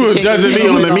never Yo, fucked you a was chick judging me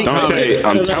on the meat Don't tell you.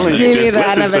 comment. I'm telling Me you. Just neither.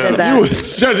 I listen never to did him. that. You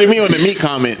was judging me on the meat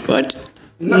comment. What?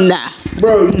 Nah.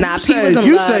 Bro, Nah, you Pete was said, in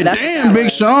you love. said That's damn, Big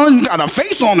Sean, you got a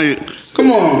face on it.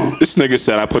 Come on. This nigga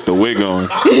said I put the wig on.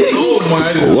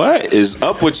 What is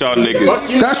up with y'all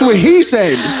niggas? That's what he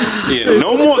said. Yeah,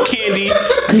 no more candy.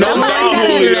 No more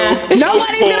Julio.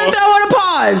 Nobody's gonna throw on a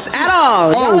pause at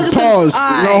all. Y'all Oh, just pause. all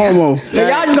right. No homo. So y'all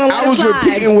just gonna let I was it slide.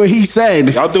 repeating what he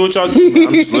said. Y'all do what y'all do.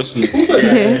 I'm just listening.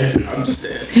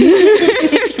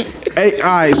 Hey, all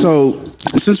right, so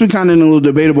since we kind of in a little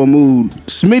debatable mood,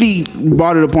 Smitty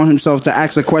brought it upon himself to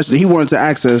ask a question he wanted to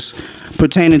ask us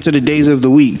pertaining to the days of the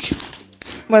week.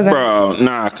 Bro,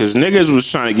 nah, because niggas was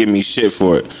trying to give me shit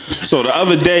for it. So the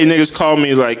other day, niggas called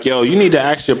me like, yo, you need to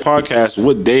ask your podcast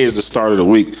what day is the start of the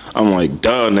week. I'm like,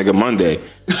 duh, nigga, Monday.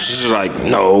 She's just like,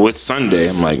 no, it's Sunday.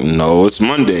 I'm like, no, it's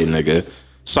Monday, nigga.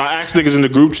 So I asked niggas in the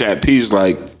group chat, P's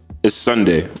like, it's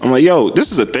Sunday. I'm like, yo,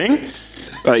 this is a thing?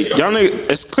 Like, y'all niggas,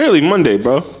 it's clearly Monday,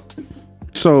 bro.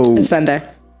 So It's Sunday.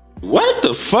 What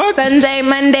the fuck? Sunday,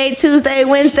 Monday, Tuesday,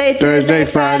 Wednesday, Thursday,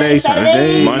 Friday,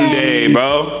 Saturday. Monday,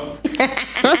 bro.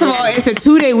 First of all, it's a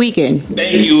 2-day weekend.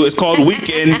 Thank you. It's called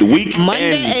weekend.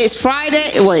 Monday, it's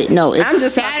Friday. Wait, no, it's I'm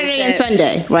just Saturday talking and shit.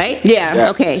 Sunday, right? Yeah.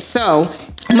 Okay, so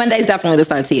Monday's definitely the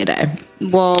start to your day.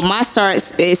 well,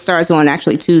 it starts on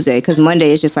actually Tuesday because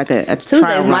Monday is just like a Tuesday's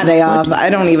trial my run. day off. I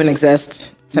don't even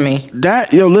exist to me.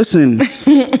 That, yo, listen,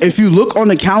 if you look on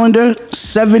the calendar,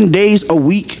 7 days a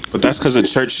week. But that's because of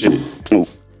church shit.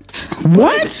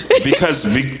 What? Because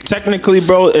technically,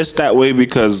 bro, it's that way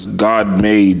because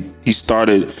he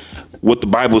started what the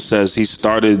Bible says. He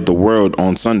started the world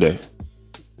on Sunday.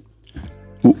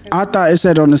 I thought it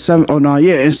said on the 7th. Oh, no,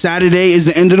 yeah. And Saturday is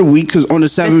the end of the week because on the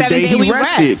 7th day he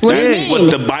rested. What do you That's mean?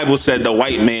 what the Bible said. The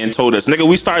white man told us, nigga.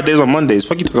 We start days on Mondays.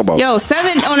 Fuck you talking about? Yo,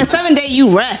 on a 7 day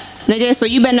you rest, nigga. So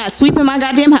you better not sweeping my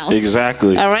goddamn house.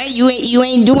 Exactly. All right, you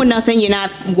ain't doing nothing. You're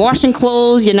not washing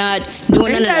clothes. You're not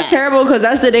doing none Isn't of that that. terrible? Because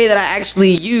that's the day that I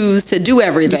actually use to do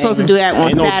everything. You're supposed to do that on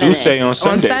Ain't no Saturday. Duce on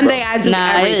Sunday. On Sunday, bro. I do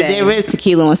Nah, everything. there is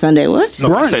tequila on Sunday. What?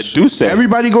 No, I said Duce.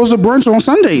 Everybody goes to brunch on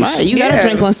Sundays. Right, you gotta Yeah.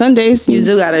 drink on Sundays. You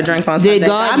do gotta drink on Sunday. Did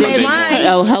God? I made did- mine.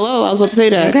 Oh, hello. I was about to say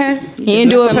that. Okay. He didn't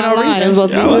do it for no I was reason. about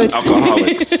to be Y'all are good.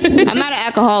 alcoholics. I'm not an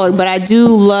alcoholic, but I do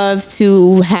love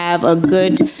to have a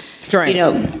good, Drink.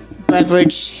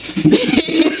 beverage.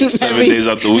 7 days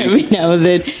out the week. Every now and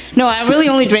then. No, I really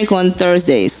only drink on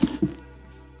Thursdays.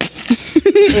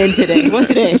 And today. What's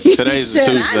today? Today's Shit,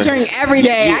 Tuesday. I drink every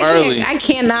day. You early. I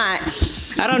cannot.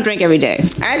 I don't drink every day.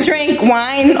 I drink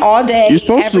wine all day. You're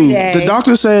supposed every to. day. The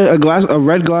doctor said a glass of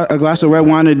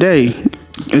wine a day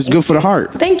is good for the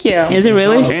heart. Thank you. Is it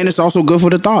really? And it's also good for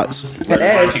the thoughts. It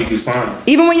is. Keep you fine.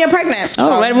 Even when you're pregnant.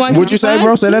 Oh, red wine. What'd you say,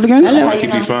 bro? Say that again. Might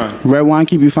keep you fine. Red wine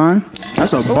keep you fine?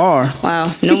 That's a bar.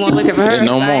 Wow. No more liquor for her. Yeah,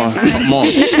 no more. No more.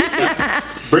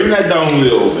 Bring that down a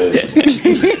little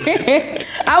bit.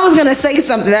 I was gonna say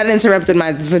something that interrupted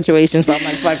my situation, so I'm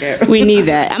like, fuck it. We need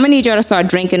that. I'm gonna need y'all to start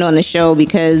drinking on the show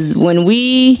because when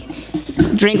we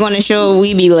drink on the show,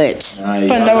 we be lit. For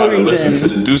no reason. Listen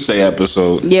to the Duce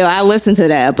episode. Yo, I listened to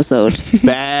that episode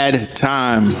Bad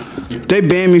time. They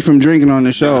banned me from drinking on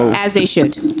the show. as they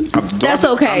should. That's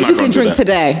okay. You can drink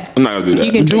today. I'm not gonna do that.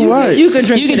 You can Do what? You can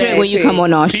drink. You can today, drink when you P. come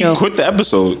on our He show. quit the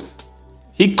episode.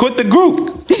 He quit the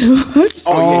group.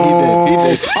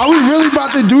 Oh, are we really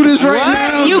about to do this right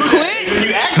now? You quit?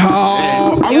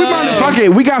 Oh, are we about to fuck it?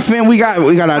 We got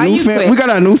our Why new you quit? we got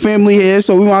our new family here,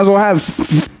 so we might as well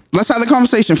have. Let's have the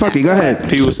conversation. Fuck it. Go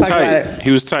ahead. He was Talk about tight. it.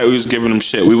 He was tight. We was giving him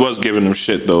shit. We was giving him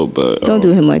shit though, but Don't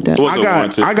do him like that. it wasn't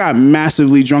warranted. I got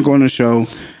massively drunk on the show.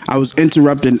 I was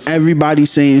interrupting everybody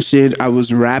saying shit. I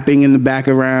was rapping in the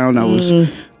background. I was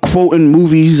quoting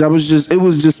movies. It was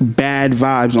just bad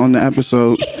vibes on the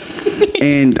episode.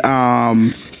 And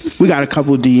we got a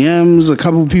couple DMs, a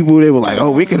couple people. They were like,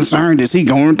 "Oh, we're concerned. Is he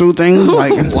going through things?"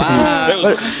 Like,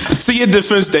 Wow. To your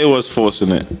defense, they was forcing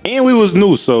it, and we was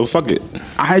new, so fuck it.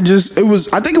 I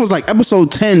think it was like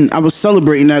episode 10. I was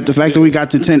celebrating that the fact that we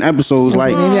got to 10 episodes.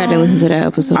 Like, Maybe I didn't listen to that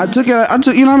episode. I took, you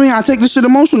know what I mean? I take this shit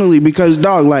emotionally because,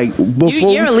 dog, like,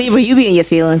 before, You're a Libra. You be in your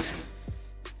feelings.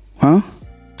 huh?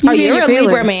 You Oh, be in you're your a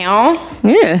Libra feelings. man.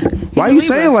 Yeah. Why you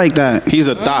say it like that? He's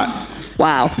a thought.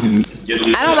 Wow.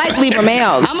 I don't like Libra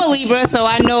males. I'm a Libra, so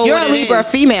I know You're what a it Libra is.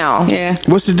 female. Yeah.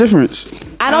 What's the difference?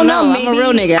 I don't know. I'm Maybe a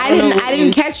real nigga. I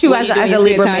didn't catch you what as you do in a your spare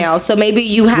Libra time. male. So maybe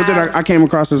you What did have. I came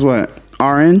across as what?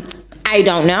 RN? I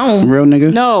don't know. Real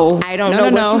nigga? No. I don't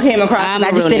know what you came across. I'm I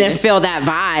a just real didn't nigga. feel that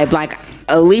vibe. Like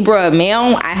a Libra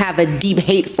male, I have a deep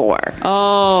hate for.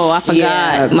 Oh, I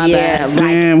forgot. My bad. Like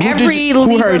Damn,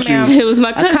 who hurt you? It was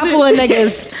my A cousin. couple of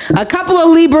niggas, a couple of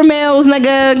Libra males,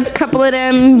 nigga. A couple of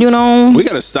them, you know. We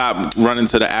gotta stop running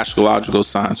to the astrological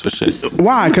signs for shit.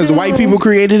 Why? Because white people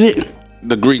created it?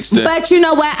 The Greeks did. But you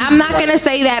know what? I'm not gonna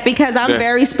say that because I'm Yeah.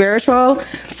 very spiritual.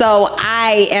 So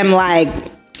I am like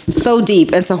so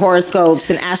deep into horoscopes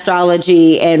and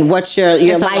astrology and what your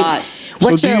It's a lot. life.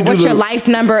 What So do your you do what your the- life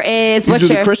number is? You What do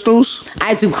your the crystals?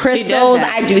 I do crystals.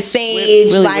 that. I do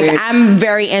sage. Really like weird. I'm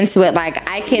very into it. Like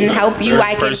I can help you. Third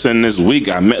I can. person this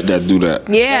week I met that do that.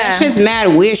 That Yeah. shit's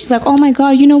mad weird. She's like, oh my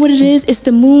God, you know what it is? It's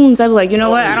the moons. I was like, you know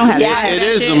what? I don't have Yeah, time for it that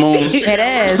is shit. the moon. It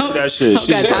is. That shit.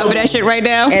 Got time for that shit right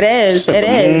now? It is. It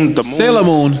is. The moon. Sailor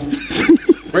Moon.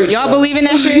 Y'all believe in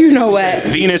that shit? You know what?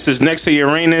 Venus is next to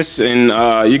Uranus, and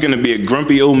you're gonna be a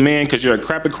grumpy old man because you're a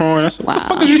Capricorn. That's what the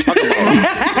fuck is you talking about?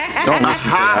 Don't listen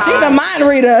to that. She's a mind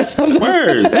reader or something.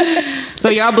 Word. So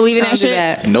y'all believe in that Don't do shit?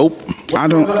 that. Nope.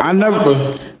 I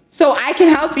never. So I can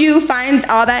help you find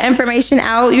all that information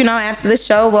out. You know, after the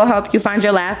show, we'll help you find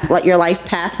your life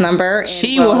path number. And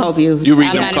She will help you. You read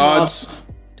I'm them not cards?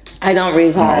 I don't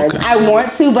read cards. okay. I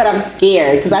want to, but I'm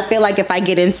scared because I feel like if I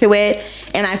get into it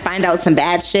and I find out some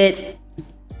bad shit,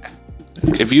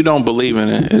 If you don't believe in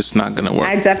it, it's not gonna work.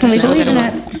 I definitely believe in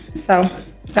it. So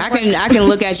I can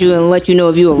look at you and let you know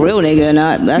if you a real nigga or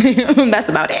not. That's that's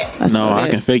about it. No, about I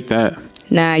it. can fake that.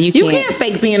 Nah, you You can't. can't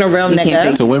fake being a real You can't nigga.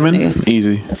 fake To women, Nigga.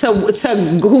 easy. To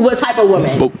what type of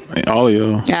woman? But all of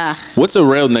y'all. Ah, What's a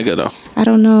real nigga though? I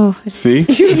don't know. See?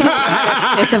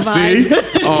 It's a vibe.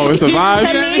 See? Oh, it's a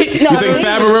vibe? To me, You think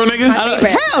Fab a real nigga?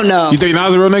 Hell no. You think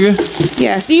Nas a real nigga?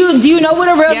 Yes. Do you know what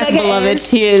a real Yes, nigga beloved. is?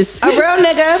 He is. A real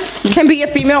nigga can be a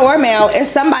female or male. It's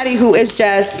somebody who is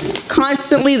just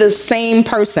constantly the same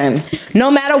person. No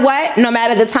matter what, no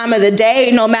matter the time of the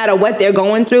day, no matter what they're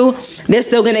going through, they're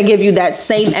still gonna give you that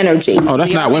same energy. Oh,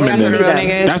 that's not women That's a then. real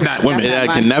nigga. That's not women. That's That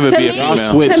not can mine. never To be a me- Y'all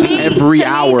female. switch To me, every to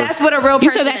me, hour. that's what a real person You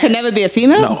said that could is. never be a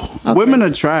female? No. Women are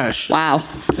trash. Wow.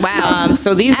 Wow.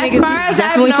 So these As niggas far is as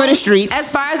definitely I've for the known- streets.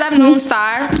 As far as I've known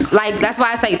Star, like that's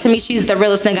why I say to me she's the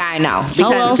realest nigga I know.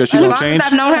 Hello. Because she as don't long change? as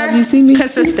I've known Have you her, seen me?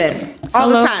 consistent. All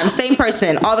Hello. the time. Same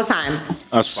person. All the time.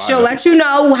 That's fire. She'll let you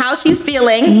know how she's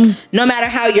feeling, no matter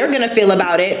how you're gonna feel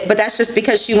about it. But that's just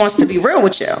because she wants to be real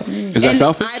with you. Is that And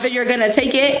selfish? Either you're gonna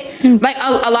take it, like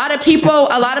a lot of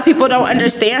people don't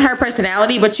understand her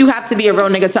personality, but you have to be a real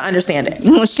nigga to understand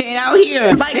it. Shit out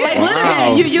here. Like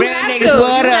literally, you Real have niggas, to.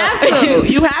 what You up? have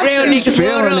to. You have Real to. niggas,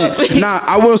 Feeling what up? it. Nah,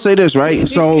 I will say this, right?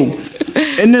 So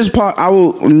in this part, I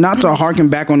will not to harken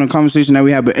back on the conversation that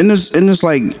we had, but in this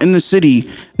like in the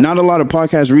city, not a lot of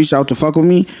podcasts reached out to fuck with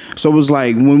me. So it was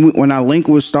like when I linked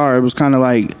with Star, it was kind of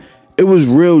like it was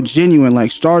real genuine.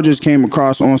 Like Star just came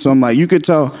across on some like you could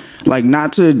tell, like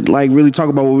not to like really talk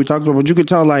about what we talked about, but you could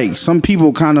tell like some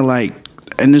people kind of like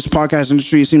in this podcast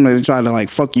industry, it seemed like they try to like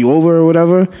fuck you over or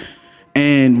whatever.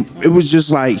 And it was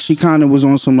just like she kind of was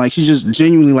on some like she just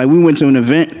genuinely like we went to an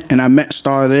event and I met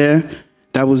Star there.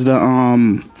 That was the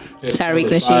Tariq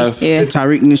Nasheed. Yeah.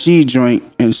 Tariq Nasheed joint,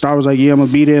 and Star was like, "Yeah, I'm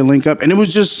gonna be there, link up," and it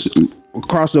was just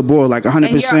across the board, like 100%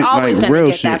 And you're always like gonna real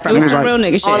get shit. that from It It was was some like, real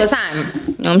nigga shit. all the time. You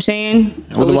know what I'm saying?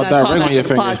 What we about gotta that talk ring on like your the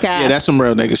finger? podcast. Yeah, that's some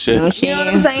real nigga shit. You know You know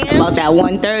what I'm saying? About that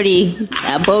 130,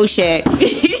 that bullshit.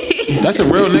 That's a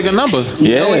real nigga number.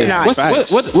 Yeah. No, it's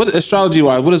not. What astrology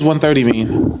wise? What does 130 mean?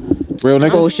 Real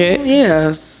nigga? Bullshit.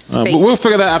 Yes. But we'll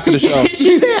figure that out after the show.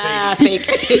 She said, ah,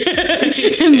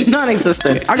 fake.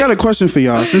 Non-existent. I got a question for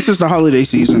y'all. Since it's the holiday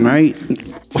season, right?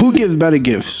 Who gives better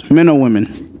gifts, men or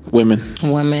women? Women.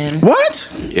 Women. What?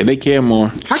 Yeah, they care more.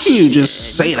 How can you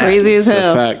just say that? Crazy as That's a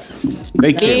hell. fact.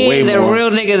 They care way Being the more. real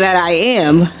nigga that I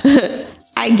am,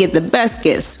 I get the best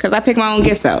gifts because I pick my own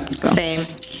gifts out. So. Same.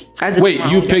 I do Wait, my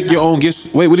you own pick gifts your out. own gifts?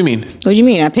 Wait, what do you mean? What do you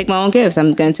mean? I pick my own gifts.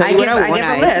 I'm gonna tell you what I want. give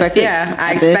a list. expect it. Yeah,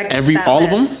 I That's it. expect Every that all of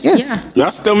them? list. Yes. Yeah.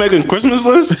 Y'all still making Christmas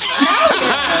lists? What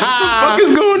the fuck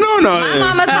is going on out My here?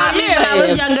 mama taught me when I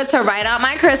was younger to write out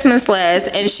my Christmas list,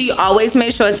 and she always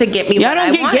made sure to get me Y'all what I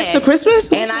don't get wanted. gifts for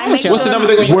Christmas? And I make What's the sure. number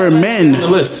thing on your We're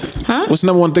men. list? Huh? What's the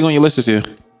number one thing on your list this year?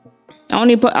 I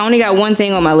only got one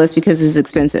thing on my list because it's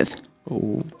expensive.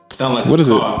 What is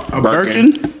it? A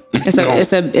Birkin?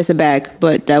 It's a bag,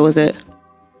 but that was it.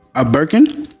 A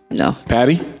Birkin? No.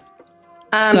 Patty?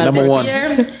 Number This one.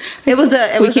 year, it was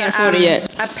can't afford it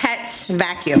yet. a pet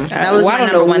vacuum. That was Well, my I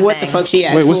don't number know one what thing. the fuck she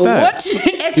asked Wait, what's for. that? What?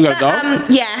 It's You got a the, dog?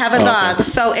 yeah, I have a Oh, dog. okay.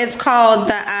 So it's called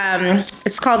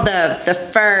the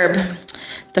Furb.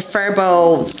 The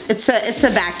Furbo. It's a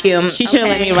vacuum. She should have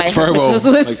let me write her Furbo. Christmas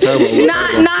list. Like turbo.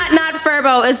 Not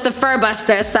Furbo. It's the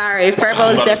Furbuster. Sorry,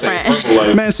 Furbo is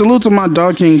different. Man, salute to my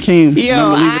dog King King. Yo, I'm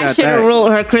gonna leave it I at should have that.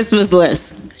 wrote her Christmas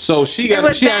list. So she It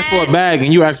was asked for a that- bag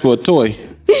and you asked for a toy.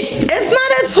 It's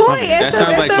not a toy. It's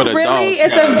sounds like for the dog.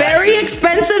 It's a very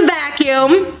expensive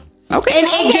vacuum. Okay. And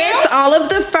it gets all of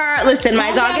the fur. Listen,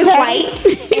 my dog is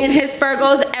white, and his fur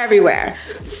goes everywhere.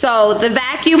 So the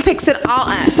vacuum picks it all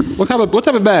up. What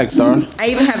type of bag, Star? I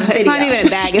even have a video. It's not even a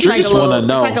bag. It's Streets like a little. wanna It's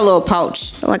know. like a little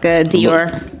pouch, like a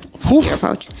Dior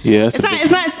pouch. Yeah, It's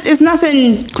not. It's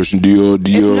nothing. Christian Dior,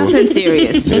 It's nothing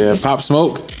serious. Yeah, Pop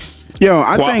Smoke. Yo,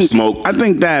 I Quap think smoke. I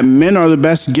think that men are the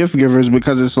best gift givers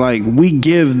because it's like we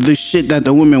give the shit that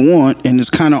the women want, and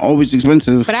it's kind of always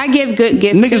expensive. But I give good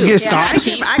gifts Niggas too. get I socks,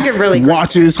 give really great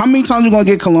watches. How many times you gonna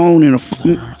get cologne in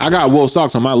a? I got wool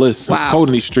socks on my list. It's Wow. cold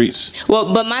in these streets.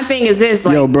 Well, but my thing is this: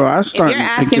 like, Yo, bro, I if started you're to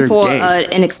think asking you're for gay.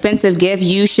 an expensive gift,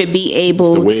 you should be the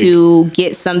able wig. to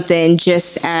get something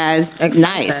just as nice. You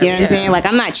know what yeah. I'm saying? Like,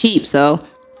 I'm not cheap, so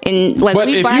and like But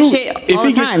we if buy you, shit if all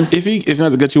he the time. if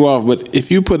not to cut you off, but if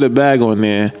you put a bag on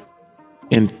there,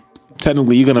 and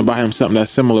technically you're gonna buy him something that's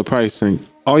similar price, and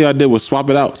all y'all did was swap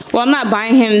it out. Well, I'm not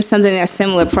buying him something that's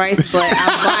similar price, but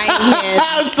I'm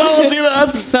buying him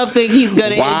something he's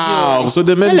gonna Wow. enjoy. So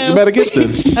the men Hello. you better get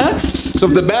then. So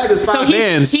if the bag is So five he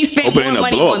bands, spent Open more in a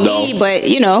money blow-up, on me, though. but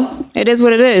you know, it is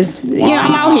what it is. You know,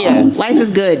 I'm out here. Life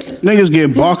is good. Niggas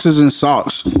get boxes and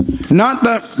socks. Not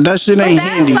that shit ain't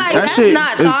that's handy. like- that that's shit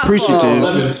not is thoughtful.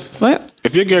 appreciative. What?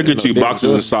 If your girl get you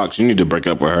boxes and socks, you need to break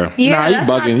up with her. Yeah, Nah, you that's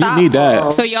not bugging. You need that.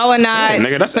 thoughtful. So y'all are not. Yeah,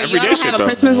 nigga, that's so y'all everyday don't shit, have a though.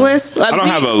 Christmas list. I don't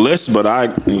have a list, but I'm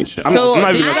So not do even you gonna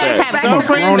say guys it. have girlfriends?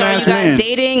 Are you grown-ass guys man.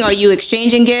 dating? Are you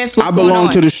exchanging gifts? What's I going belong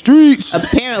on? to the streets.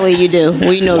 Apparently you do.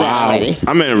 We know that already.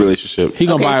 I'm in a relationship. he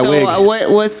gonna Okay, buy a so wig.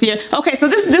 what's your? Okay, so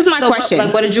this is my So question.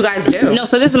 what did you guys do? No,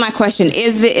 so this is my question.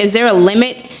 Is there a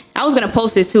limit? I was gonna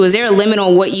post this too. Is there a limit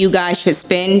on what you guys should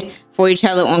spend for each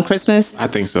other on Christmas? I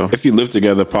think so. If you live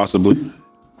together, possibly.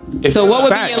 So what would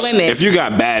be Facts. your limit? If you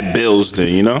got bad bills, then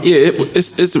you know. Yeah,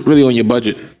 it's really on your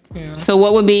budget. So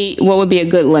what would be a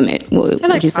good limit? What I feel would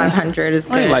like you say? 500 is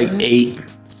good. Like 8,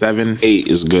 7. 8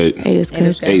 is good. 8 is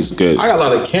good. 8 is good. I got a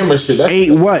lot of camera shit. That's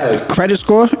 8 what? Credit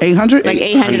score? 800? Like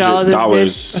 $800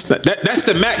 is good. That's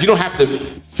the max. You don't have to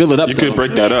fill it up. You could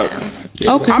break that up.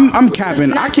 Okay. I'm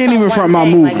capping. I can't even front my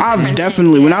move. I've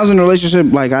definitely, when I was in a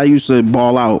relationship, like I used to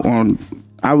ball out on.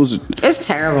 It's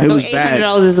terrible. It So was bad.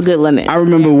 $800 is a good limit. I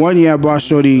remember one year I bought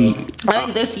Shorty. I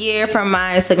think this year from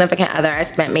my significant other, I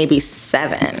spent maybe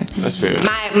 7. That's fair.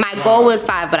 My goal was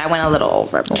 5, but I went a little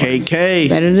over. KK,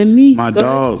 Better than me. my Go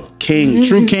dog, King,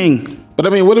 true King. But I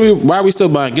mean, why are we still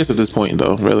buying gifts at this point,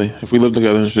 though? Really, if we live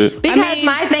together and shit. Because I mean,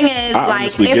 my thing is, I like,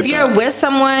 honestly if get you're that. with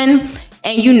someone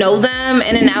and you know them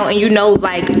in and out, and you know,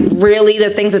 like, really the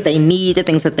things that they need, the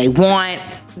things that they want,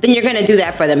 then you're gonna do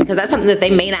that for them because that's something that they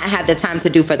may not have the time to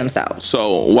do for themselves.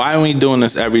 So why are we doing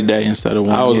this every day instead of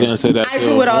one? I was year? gonna say that. I too.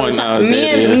 do it all the One, time.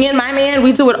 day, Me and my man,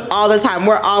 we do it all the time.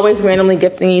 We're always randomly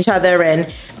gifting each other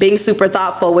and being super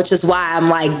thoughtful, which is why I'm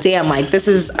like, damn, like this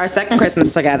is our second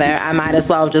Christmas together. I might as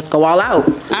well just go all out.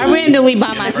 I randomly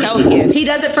buy myself gifts. He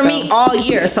does it for me all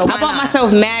year, so why I bought not?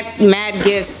 myself mad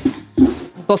gifts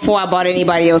before I bought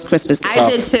anybody else Christmas gifts. I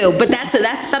did too, but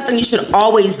that's something you should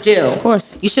always do. Of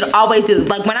course. you should always do.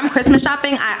 Like when I'm Christmas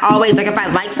shopping, I always like if I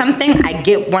like something, I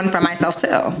get one for myself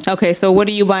too. Okay, so what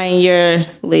are you buying your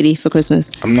lady for Christmas?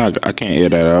 I can't air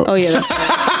that out. Oh yeah, that's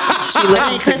right. She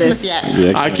listens to this. yet?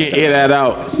 Yeah, I can't air that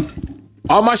out.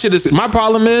 All my shit is. My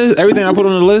problem is everything I put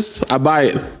on the list, I buy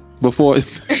it before.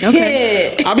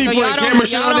 Okay. I be So putting camera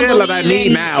shit on there like I believe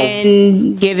need now.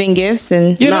 in giving gifts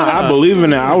and Nah, I believe in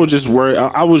that. I was just worried.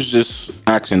 I was just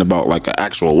asking about like an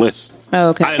actual list. Oh,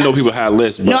 okay. I didn't know people had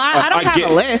lists. But No, I don't have get-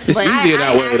 a list, It's but easier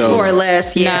that way, ask though. for a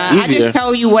list. Yeah. Nah, I just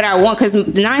tell you what I want because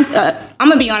I'm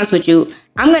gonna be honest with you.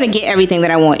 I'm gonna get everything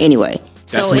that I want anyway.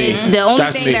 That's So me. the only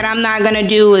That's thing me. that I'm not gonna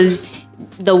do is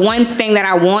the one thing that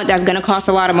I want that's gonna cost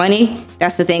a lot of money.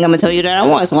 That's the thing I'm gonna tell you that I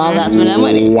want. So I don't gotta spend that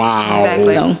money. Wow.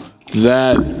 Exactly. So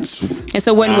That's. it's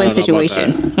a I win-win don't know about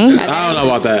situation. that. Hmm? I don't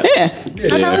know about that. Yeah.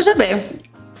 That's how it should be.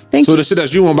 Thank So you. the shit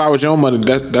that you want to buy with your own money,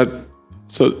 that.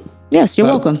 So. Yes, you're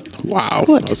welcome. Wow.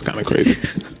 What? That's kind of crazy.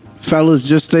 Fellas,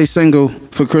 just stay single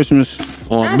for Christmas.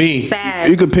 On That's me. sad.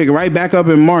 You could pick right back up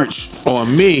in March.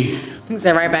 On me. Things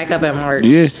are right back up in March.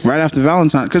 Yeah, right after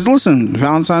Valentine's. Because listen,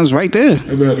 Valentine's right there.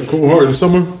 Ever had a cold heart in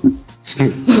summer?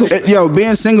 Yo,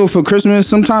 being single for Christmas,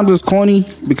 sometimes it's corny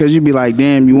because you be like,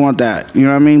 damn, you want that. You know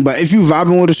what I mean? But if you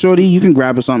vibing with a shorty, you can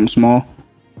grab her something small.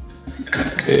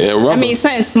 Yeah, rubber. I mean,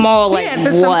 something small like Yeah, if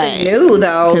it's what? something new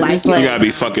though, 'Cause like, it's like- You gotta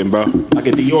be fucking, bro. like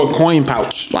a Dior coin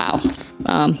pouch. Wow.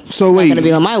 So wait, gonna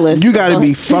be on my list. you gotta Go be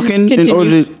ahead. fucking in Continue.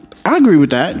 order to... I agree with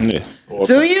that. Yeah.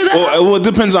 do you though? Well, it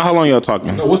depends on how long y'all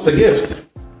talking. What's the gift?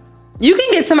 You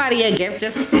can get somebody a gift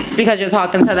just because you're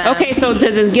talking to them. Okay, so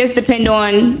does the gifts depend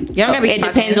on? You don't gotta be It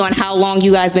fucking. depends on how long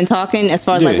you guys been talking, as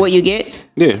far as like Yeah. what you get.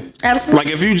 Yeah. Absolutely. Like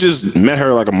if you just met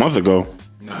her like a month ago.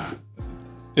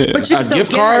 Yeah. But you A can still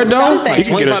gift give her card though? something. Like You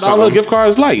can get her $25 something. gift card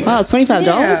is light. Wow, $25.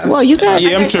 Yeah. Well, you got.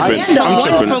 Yeah, I'm tripping. yeah, no, I'm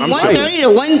tripping. From I'm 130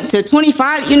 tripping. to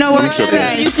 25. You know what? tripping.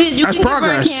 You can That's give her a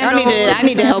progress. candle. I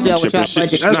need to help y'all with y'all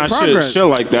budget. That's Nah, progress. she'll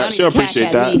like Y'all that. need She'll to cash appreciate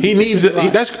at that. me. He needs This is a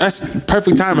lot. that's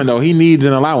perfect timing though. He needs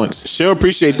an allowance. She'll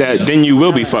appreciate that. Then you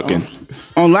will be fucking.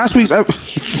 on last week's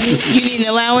You need an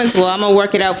allowance? Well, I'm gonna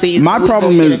work it out for you. my So we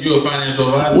problem both is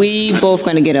get we both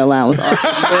gonna get an allowance.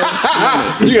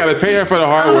 You gotta pay her for the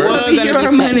hard work. We're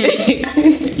gonna be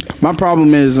set. my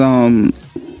problem is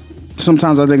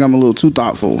sometimes I think I'm a little too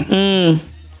thoughtful.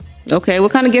 Okay,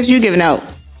 what kind of gifts you giving out,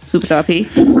 Superstar P?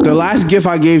 The last gift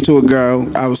I gave to a girl,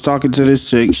 I was talking to this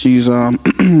chick. She's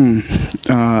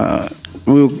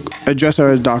we'll address her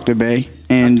as Dr. Bay.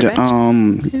 And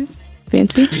Dr.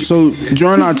 Fancy. so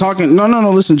Jordan and I talking. No.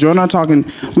 Listen, Jordan and I talking.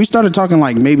 We started talking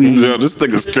like maybe. Yo, this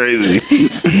thing is crazy.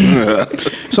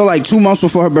 So like 2 months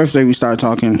before her birthday, we started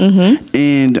talking.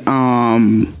 And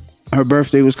her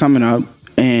birthday was coming up,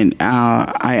 and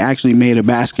I actually made a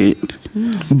basket.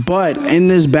 But in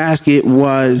this basket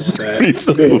was Me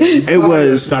too. it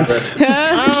was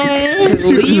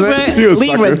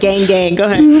Libra gang. Go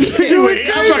ahead.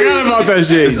 I forgot about that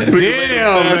shit.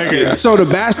 Damn, nigga. so the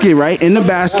basket, right? In the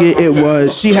basket, it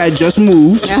was she had just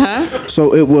moved.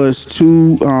 So it was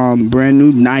 2 brand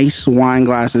new nice wine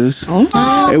glasses.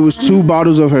 It was 2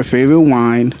 bottles of her favorite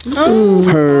wine.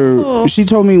 She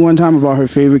told me one time about her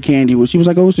favorite candy. She was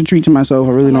like, "Oh, it's a treat to myself.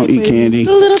 I really don't eat candy."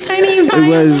 Little tiny.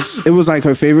 It was like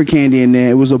her favorite candy in there.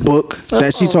 It was a book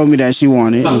that she told me that she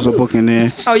wanted. It was a book in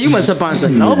there. Oh, you went to Barnes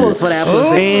and Nobles for that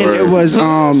pussy. And it was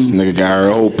Nigga got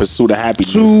her whole pursuit of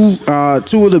happiness.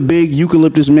 2 of the big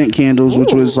eucalyptus mint candles,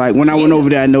 which was like when I went over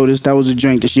there, I noticed that was a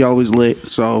drink that she always lit.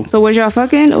 So Was y'all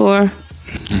fucking or?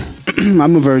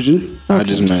 I'm a virgin. I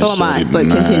just met So am I, shorty but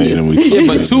tonight, continue. and we- Yeah,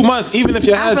 but 2 months, even if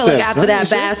you I had feel like sex. after that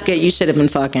basket, you should have been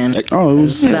fucking. Oh, it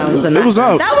was. That was It was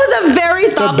up. That was a very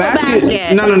The thoughtful basket.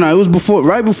 basket. No. It was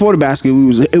right before the basket.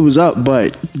 It was up.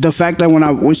 But the fact that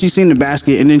when she seen the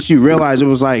basket and then she realized it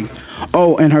was like,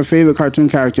 oh, and her favorite cartoon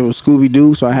character was Scooby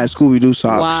Doo, so I had Scooby Doo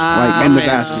socks like in the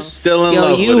basket. Still in Yo,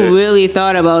 love with you it. really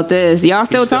thought about this. Y'all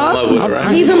still Still in talk? love with it,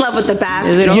 right? He's in love with the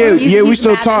basket. Is it Yeah, He's- we he's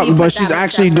still mad that talk, he but put she's that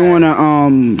actually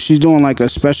separate. she's doing like a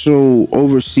special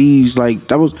overseas, like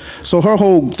that was, so her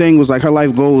whole thing was like her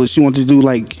life goal is she wanted to do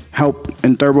like help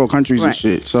in third world countries and Right.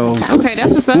 shit. So Okay,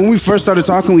 that's what's up. when we first started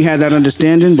talking, we had that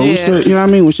understanding, but we Yeah. still, you know what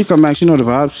I mean? When she come back, she know the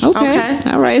vibes.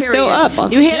 Okay. All right, it's still Period.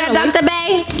 up. You hear that, Dr.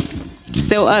 Bay?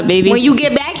 Still up, baby. When you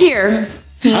get back here,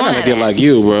 I gotta get like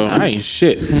you, bro. I ain't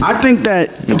shit. I think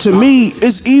that to me,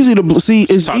 it's easy to see.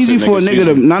 It's Toxic easy for a nigga nigga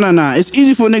to season. no. It's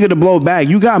easy for a nigga to blow a bag.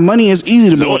 You got money. It's easy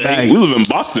to blow No, a bag. we live in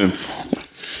Boston.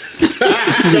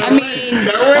 I mean,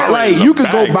 Like you could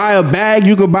go buy a bag,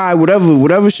 you could buy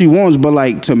whatever she wants, but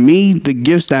like to me, the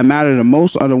gifts that matter the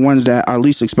most are the ones that are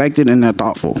least expected and they're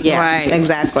thoughtful. yeah, Right.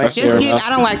 exactly. just give. I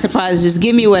don't like surprises. Just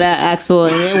give me what I asked for,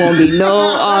 and there won't be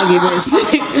no arguments.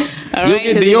 All You'll right?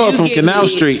 get 'Cause if Dior you from give Canal me-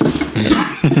 Street.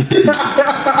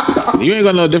 You ain't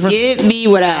got no difference. Give me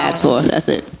what I asked for. That's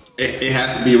it. It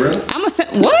has to be real. I'm a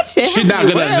what? It has She's to not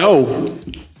be gonna real. know.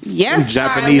 Yes,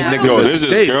 Japanese I know. niggas. Yo, are- there's this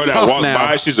they girl that tough walked now.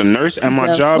 by. She's a nurse at my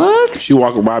The job. fuck? She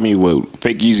walked by me with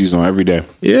fake Yeezys on every day.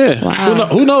 Yeah.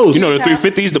 Who knows? You know the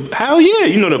 350s? Hell yeah.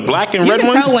 You know the black and You red can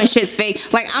ones? tell when shit's fake.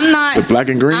 Like I'm not The black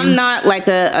and green? I'm not like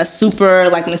a super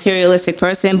like materialistic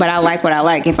person, but I like what I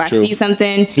like. If I True. see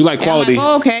something, You like and I'm quality.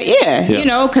 oh, okay, yeah, Yeah. you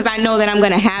know, because I know that I'm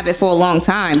gonna have it for a long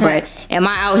time. But am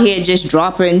I out here just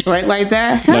dropping bread like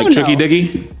that? Hell Like no. Tricky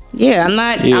Dicky? Yeah, I'm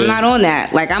not. Yeah. I'm not on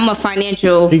that. Like I'm a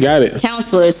financial He got it.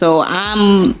 counselor, so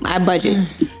I budget.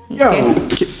 Yo,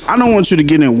 I don't want you to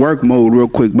get in work mode real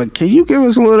quick, but can you give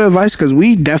us a little advice? Because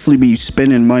we definitely be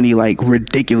spending money like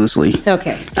ridiculously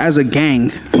Okay. as a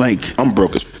gang. Like, I'm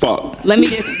broke as fuck. Let me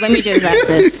just ask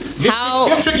this: Give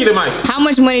Tricky the mic. how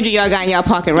much money do y'all got in y'all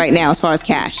pocket right now as far as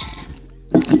cash?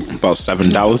 About $7. 7?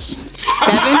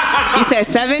 You said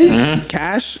 7?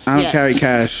 cash? I don't Yes. carry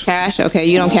cash. Cash. Okay,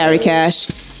 you don't carry cash.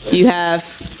 You have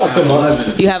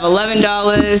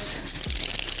 $11.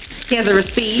 He has a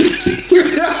receipt. You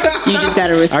just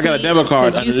got a receipt. I got a debit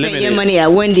card, 'cause you spent your unlimited. money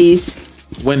at Wendy's.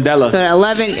 Wendella. So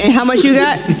 11. And how much you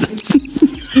got?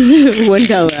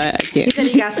 $1. I He can't. said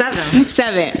he got 7.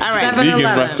 7. All right.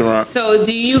 7-Eleven. restaurant. So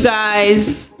do you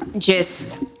guys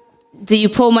do you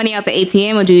pull money out the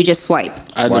ATM or do you just swipe?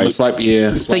 I never swipe.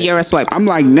 Yeah. So you're a swiper. I'm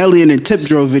like Nelly in the Tip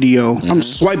Drill video. I'm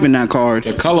swiping that card.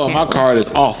 The color on my card is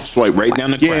off. Swipe right down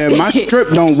the Yeah, crack. my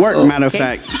strip don't work. Matter of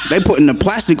Okay. fact, they putting the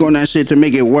plastic on that shit to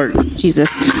make it work.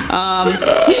 Jesus.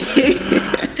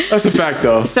 That's a fact,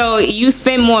 though. So you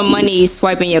spend more money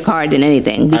swiping your card than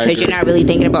anything because agree. you're not really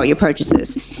thinking about your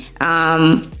purchases.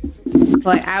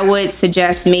 But I would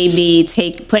suggest maybe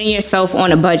putting yourself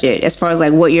on a budget as far as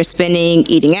like what you're spending,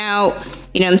 eating out.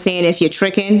 You know what I'm saying? If you're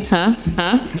tricking,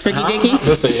 tricky dicky.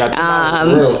 Listen, you got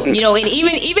 $2 for real. You know, and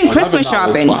even Christmas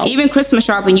shopping, wow. even Christmas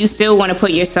shopping, you still want to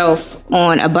put yourself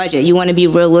on a budget. You want to be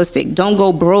realistic. Don't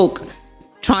go broke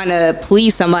trying to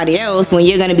please somebody else when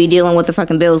you're going to be dealing with the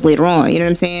fucking bills later on. You know what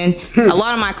I'm saying? A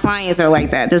lot of my clients are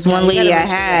like that. This one lady I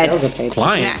had.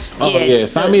 Clients. Oh yeah,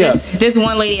 sign me up. This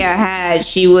one lady I had,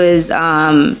 she was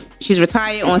she's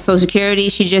retired on Social Security.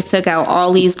 She just took out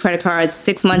all these credit cards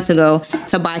 6 months ago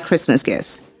to buy Christmas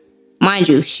gifts. Mind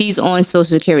you, she's on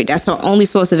Social Security. That's her only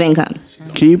source of income.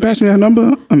 Can you pass me that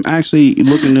number? I'm actually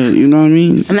looking to, you know what I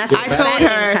mean? And that's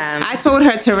I told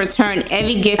her to return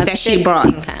every gift that she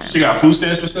brought. She got food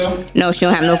stamps for sale? No, she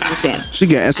don't have no food stamps. She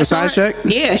get SSI check?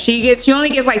 Yeah, she only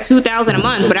gets like $2,000 a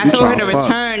month, but I told her to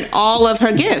return all of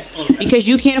her gifts because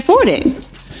you can't afford it.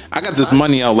 I got this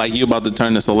money out like you about to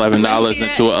turn this $11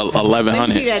 into Let me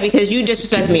see $1,100. that because you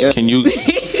disrespected me earlier. Can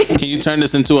you turn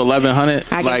this into $1,100?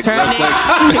 I can Like, turn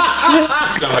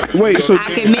it. Wait, so I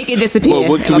can make it disappear.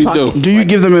 what can we do? do you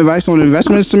give them advice on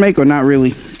investments to make or not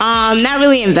really? Not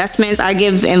really investments. I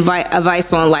give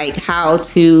advice on like how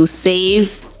to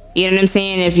save. You know what I'm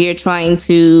saying? If you're trying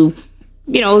to,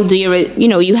 do your,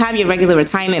 you have your regular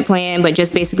retirement plan, but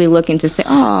just basically looking to say,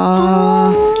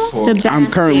 I'm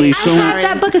currently showing.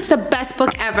 That book is the best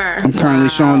book ever. I'm currently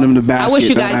showing them the basket. I wish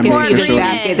you guys could see the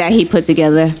basket that he put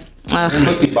together.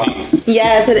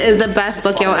 Yes, it is the best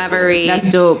book you'll ever read. That's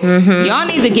dope. Y'all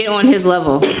need to get on his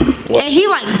level. And he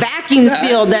like vacuum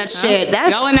sealed that shit.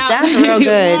 That's real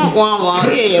good.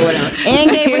 Yeah, whatever. And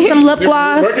gave her some lip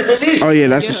gloss. Oh yeah,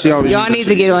 that's what she always. Y'all need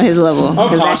to get on his level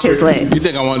because that shit's lit. You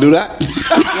think I want to do that?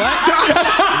 So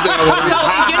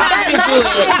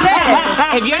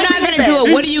if you're not gonna do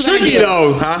it, what are you gonna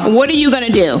do? What are you gonna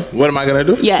do? What am I gonna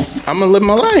do? Yes. I'm gonna live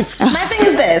my life. My thing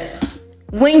is this.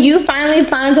 When you finally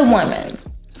find a woman,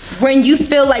 when you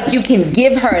feel like you can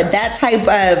give her that type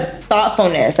of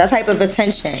thoughtfulness, that type of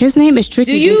attention. His name is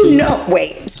Tricky. Do you know?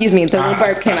 Wait, excuse me, the little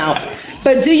burp came out.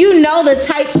 But do you know the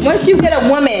type? Once you get a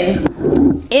woman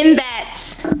in that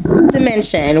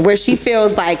dimension where she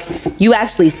feels like you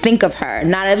actually think of her,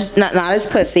 not as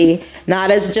pussy, not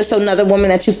as just another woman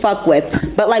that you fuck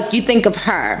with, but like you think of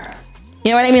her.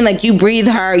 You know what I mean? Like you breathe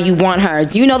her, you want her.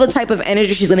 Do you know the type of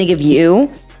energy she's gonna give you?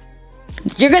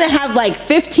 You're gonna have like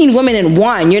 15 women in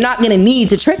one. You're not gonna need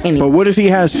to trick anyone. But what if he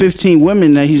has 15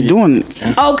 women that he's doing?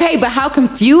 Okay, but how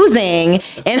confusing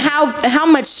and how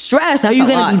much stress are you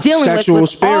gonna be dealing Sexual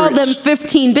with all them spirits.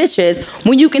 15 bitches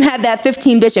when you can have that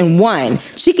 15 bitch in one?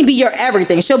 She can be your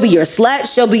everything. She'll be your slut.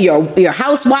 She'll be your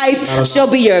housewife. She'll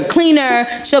be your cleaner.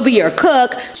 She'll be your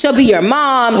cook. She'll be your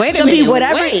mom. Wait a She'll be minute,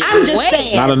 whatever. wait, I'm just wait.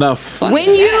 saying. Not enough. When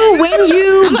you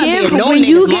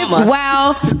give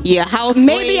well, your house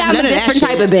maybe slave, I'm a none of that different shit.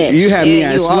 type of bitch. You had me Yeah,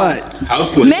 as you are.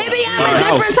 slut. Maybe I'm a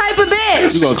different type of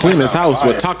bitch. You gonna clean his house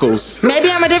with tacos? Maybe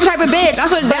I'm a different type of bitch.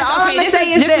 That's what. But That's all okay. I'm gonna This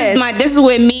say is is this. This is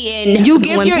where me and You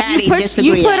give when your Patty you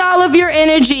disagree. put all of your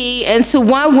energy into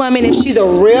one woman if she's a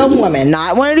real woman,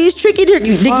 not one of these tricky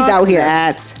dickies out here.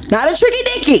 That. Not a tricky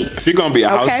dicky. If you're gonna be a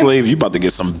house Okay. slave, you about to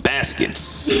get some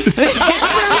baskets.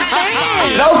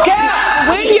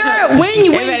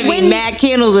 When mad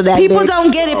candles of that. people bitch.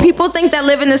 don't get it. People think that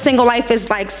living a single life is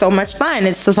like so much fun.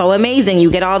 It's so amazing.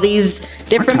 You get all these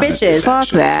different bitches. Fuck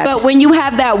that. But when you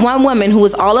have that one woman who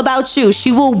is all about you,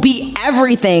 she will be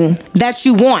everything that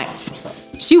you want.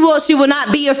 She will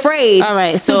not be afraid All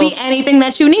right, so- to be anything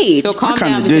that you need. So calm I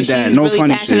kinda down did because that. she's No really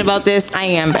funny passionate shit. about this. I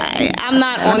am. I'm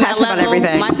not I'm on that passionate about level.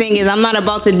 everything. My thing is, I'm not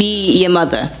about to be your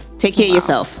mother. Take care of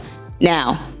yourself.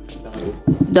 Now,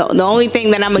 the only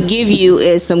thing that I'm gonna give you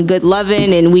is some good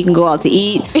loving, and we can go out to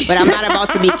eat. But I'm not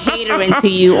about to be catering to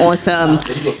you on some.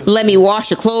 Let me wash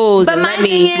your clothes But and my let me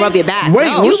thing is- rub your back. Wait,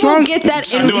 No. You what's will wrong? get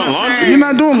that in I'm doing laundry. You're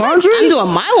not doing laundry? I'm doing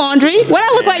my laundry. What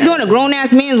I look like doing a grown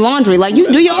ass man's laundry? Like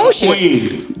you do your own shit.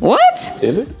 Queen. What?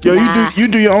 Yo, you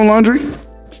do your own laundry?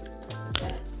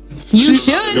 You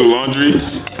should. Do laundry.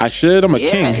 I should. I'm a Yeah,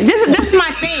 king. this is my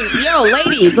thing. Yo,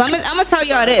 ladies, I'm gonna tell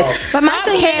y'all this. But my Stop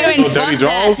thing is- catering. Dirty Fuck that,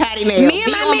 draws? Patty Mayo. Me and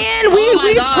Be my on- man, we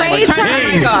my God. trade Turn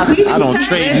time. it off. I don't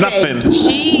trade Listen, nothing.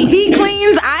 He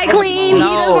cleans, I clean. He No.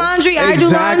 does laundry, I do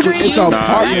Exactly. laundry. It's a Nah, yeah,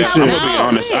 I'm partnership. gonna be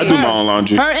honest. I do my own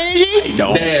laundry. Her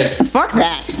energy? Fuck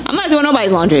that. I'm not doing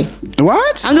nobody's laundry.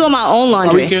 What? I'm doing my own We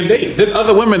laundry. can't date. There's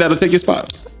other women that'll take your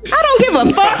spot. I don't give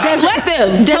a fuck. Just let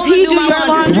them. Does Tell he them to do your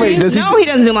laundry? Wait, does he? No, he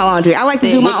doesn't do my laundry. I like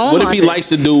to do my own What if laundry. he likes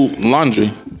to do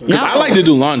laundry? Because No. I like to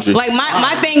do laundry. Like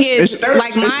my thing is It's like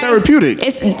it's my therapeutic.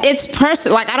 It's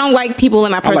personal. Like I don't like people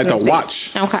in my I personal like to space.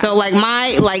 watch. Okay. So like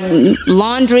my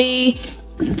laundry,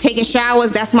 taking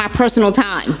showers. That's my personal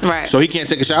time. Right. So he can't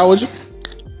take a shower with you?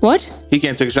 What? He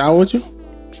can't take a shower with you?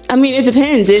 I mean, it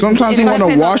depends. Sometimes you want to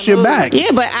depends on wash the your mood. back.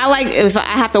 Yeah, but I like if I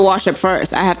have to wash up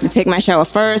first. I have to take my shower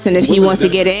first, and if he wants to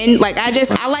get in, like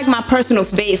I like my personal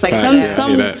space. Like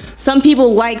some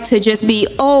people like to just be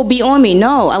on me.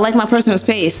 No, I like my personal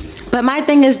space. But my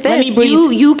thing is Let me this: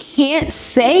 breathe. you can't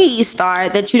say, Star,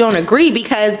 that you don't agree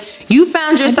because you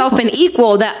found yourself an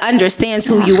equal that understands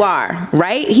who you are.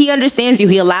 Right? He understands you.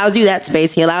 He allows you that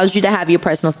space. He allows you to have your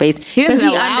personal space because doesn't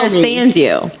he allow me. understands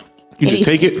you. You just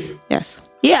take it. Yes.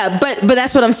 Yeah, but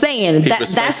that's what I'm saying.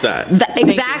 Respects that.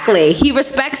 Exactly. He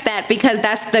respects that because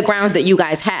that's the grounds that you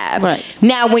guys have. Right.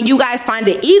 Now, when you guys find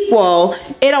it equal,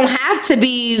 it don't have to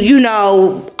be,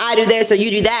 I do this or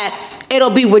you do that. It'll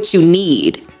be what you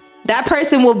need. That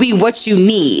person will be what you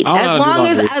need. I don't know how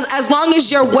to do As long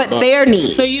as you're what their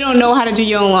need. So you don't know how to do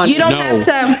your own laundry. You don't No. have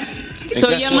to. So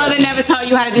your mother never taught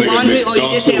you how to do laundry, or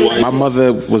you just said My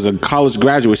mother was a college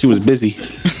graduate. She was busy.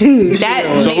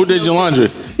 that? So who did your laundry?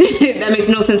 That makes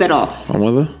no sense at all. My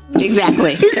mother.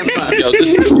 Exactly. Yo,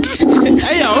 this,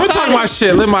 Hey, yo, I'm talking about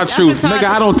shit. Live my truth. retarded. Nigga,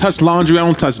 I don't touch laundry. I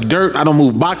don't touch dirt. I don't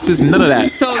move boxes. None of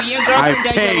that. So your I girlfriend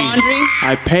does pay. your laundry?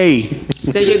 I pay.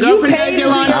 Does your girlfriend does your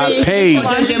laundry? I pay. Or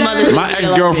does your mother do My your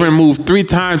ex-girlfriend moved 3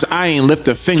 times. I ain't lift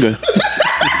a finger.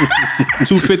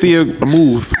 $250 a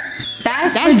move.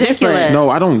 That's That's ridiculous. different. No,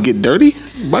 I don't get dirty.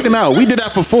 Bugging out. We did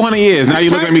that for 400 years. Now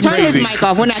you looking at me Turn his crazy. mic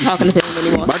off. We're not talking to him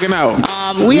anymore. Bugging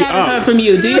out. We haven't heard from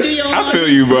you. Do you do your own I laundry? feel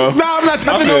you, bro. No, I'm not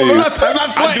touching feel no. you. I'm not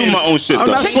I do my own shit I'm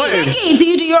though. not sweating. Ricky, do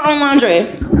you do your own laundry?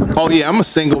 oh yeah, I'm a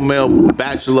single male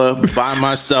bachelor by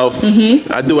myself.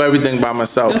 I do everything by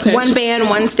myself. Okay. One band,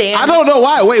 one stand. I don't know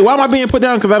why. Wait, why am I being put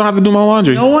down? Because I don't have to do my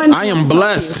laundry. No one. I am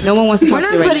blessed. No one wants to We're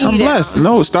talk not to you right putting now. I'm you down. blessed.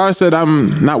 No, Star said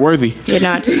I'm not worthy. You're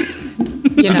not.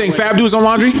 You think Fab do his own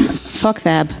laundry? Fuck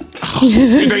Fab.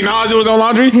 You think Nas do his own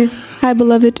laundry? Hi,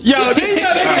 beloved. Yo,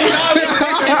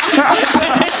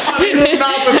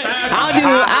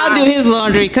 I'll do his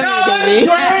laundry. Come here, baby.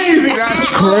 That's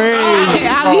crazy.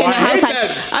 I'll be in the house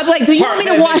like, I'll be like, do you want me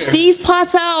to wash these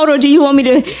pots out, or do you want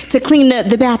me to clean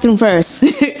the bathroom first?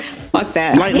 Fuck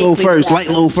that. Light low first. Light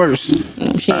low first.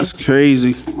 Shit. That's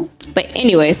crazy. But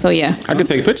anyway, so yeah. I could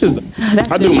take pictures.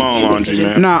 That's I do my own laundry,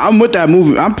 man. Nah, I'm with that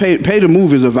movie. I'm pay the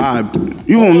move is a vibe.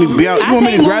 You want me to be out? You want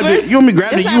me to grab it? You want me to grab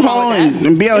the There's nothing wrong U-Haul with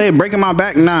and be out here breaking my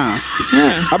back? Nah.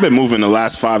 I've been moving the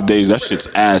last 5 days. That shit's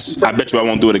ass. I bet you I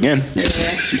won't do it again.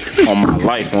 On my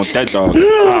life, on that dog.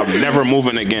 I'm never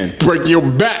moving again. Break your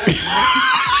back.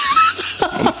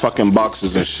 On fucking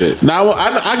boxes and shit. Now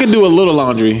I can do a little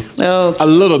laundry, Oh, a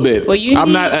little bit. Well, you I'm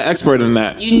need- not an expert in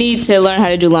that. you need to learn how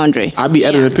to do laundry. I'd be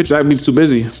editing pictures. I'd be too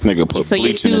busy. This nigga put So you're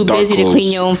bleach in too the dark busy to clothes.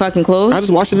 clean your own fucking I clothes? just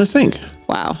wash in the sink.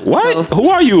 Wow. What? So, Who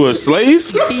are you, a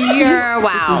slave? You're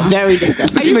wow. very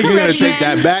disgusting. Nigga gotta take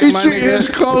that back, He's my treating his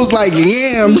nigga. clothes like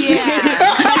yams.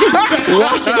 Yeah.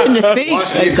 Wash it in the sink.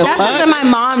 Like, the That's fuck? something my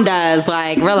mom does.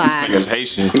 Like, relax. Nigga's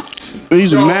Haitian.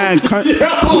 He's mad. Cunt.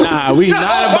 Nah, we not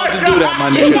about to do that, my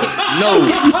nigga.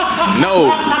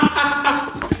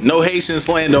 No Haitian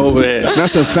slander over here.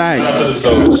 That's a fact.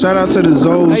 Shout out to the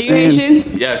Zoes. Are you Haitian?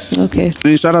 Yes. Okay.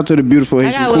 And shout out to the beautiful I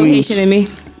Haitian got a little queens. Haitian in me.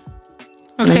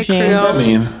 Okay, Creole. I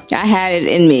mean, I had it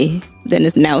in me. Then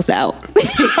now it's out.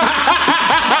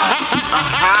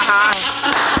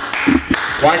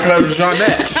 why Clever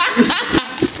Jeanette?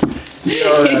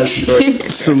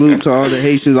 Salute to all the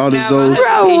Haitians, all the Zoes.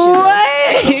 Bro, what?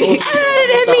 I had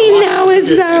it in me. Now it's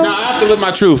No, so. I have to live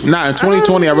my truth. Nah, in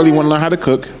 2020, I really want to learn how to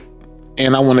cook,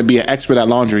 and I want to be an expert at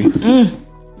laundry.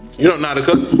 You don't know how to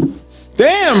cook?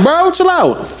 Damn, bro, chill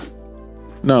out.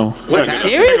 No,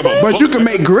 Seriously? But you can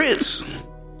make grits.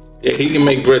 Yeah, he can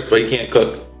make grits, but he can't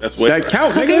cook. That's what. that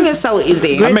counts. Cooking Nigga. is so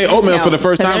easy. I made oatmeal for the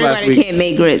first time last Everybody week. can't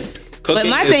make grits. But Cooking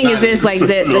my is thing not is this, like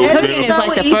the easy. cooking is So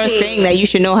like the first easy. thing that you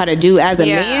should know how to do as a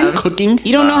Yeah. man. Cooking?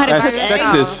 You don't know how to That's cook eggs.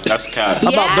 sexist. That's cat. How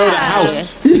about build a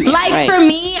house? Like Right. for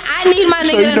me, I need my So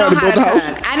nigga you to know know how to how build to a house?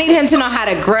 cook. I need him to know how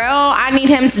to grill. I need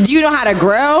him to. Do you know how to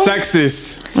grill?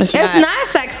 Sexist. It's not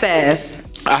sexist.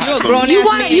 I had You're a some- grown You ass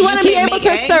want man, to. You want to be can't able make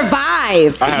to eggs?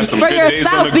 survive I had some for good days on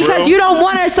yourself the because grill. you don't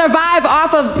want to survive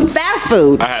off of fast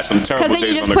food. I had some terrible Because then days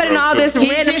you just on the putting grill, all too. this He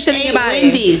random just shit in ate your body.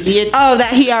 Wendy's. Oh,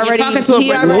 that he already. talking to a he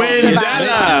brick already wall.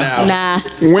 survived. Nah.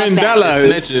 Wendella.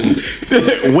 Snitching. He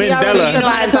already Wendella.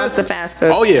 survived off the fast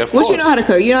food. Oh yeah, of What course. you know how to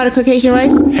cook? You know how to cook Haitian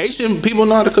rice? Haitian people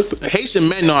know how to cook. Haitian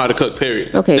men know how to cook.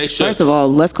 Period. Okay. They should. First of all,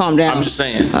 let's calm down. I'm just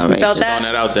saying. All right. Felt Just that?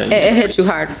 throwing that out there. It hit you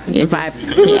hard. Yeah,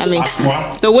 Vibe. yeah, I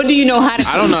mean, so what do you know how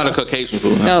to? I don't know how to cook Haitian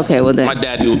food. Okay, well then. My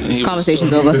dad, he This was-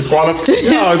 conversation's over.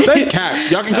 Yo, say cat.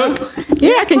 Y'all can cook?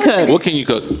 Yeah, I can cook. What can you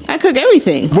cook? I cook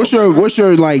everything. What's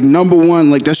your like number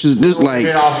one? Like that's just this like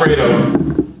Alfredo.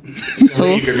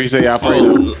 If you say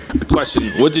Alfredo. Question: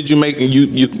 what did you make?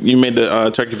 You made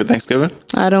the turkey for Thanksgiving?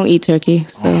 I don't eat turkey.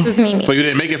 So So you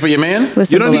didn't make it for your man?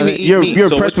 listen, You don't even beloved. eat You're meat. you're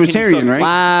so what can you Presbyterian, cook? right?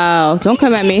 Wow! Don't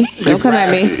come at me. Don't come at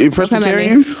me. You're Don't come at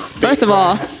me. Presbyterian? First of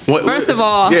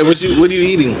all, Yeah. What are you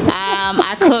eating?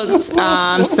 I cooked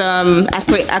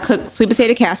I cooked sweet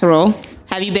potato casserole.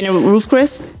 Have you been to Roof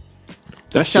Chris?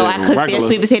 That So shit I cooked their regular.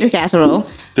 sweet potato casserole.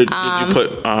 Did you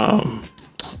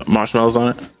put marshmallows on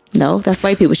it? No, that's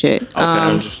white people shit. Okay,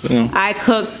 I'm just, you know. I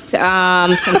cooked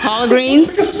some collard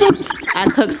greens. I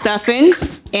cooked stuffing,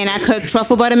 and I cooked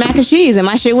truffle butter mac and cheese, and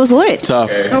my shit was lit.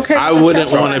 Tough. Okay. I wouldn't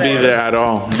want to be there at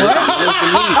all.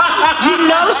 You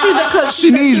know she's a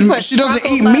cook. She doesn't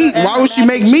eat meat. Why would she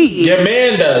make meat? Your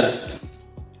man does.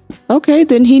 Okay,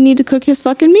 then he need to cook his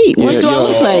fucking meat. What Yeah, do I yo.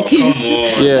 look like? Come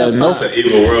on. Yeah, no- That's an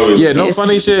evil world. Yeah, no Yes.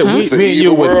 funny shit. Huh? Me It's an and you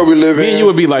evil would. world we live Me and in. you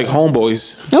would be like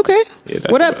homeboys. Okay. That's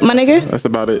What up, my nigga? That's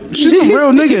about it. She's a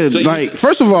real nigga. Like,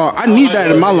 first of all, I need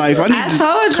that in my life. I need I to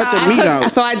told cut y'all. the meat out.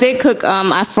 So I did cook.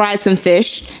 I fried some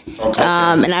fish,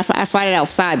 and I fried it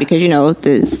outside because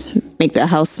this make the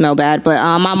house smell bad. But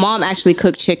my mom actually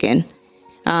cooked chicken,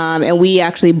 and we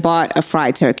actually bought a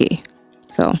fried turkey.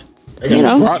 So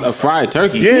Brought a fried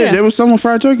turkey. Yeah, they were selling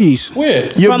fried turkeys. Where?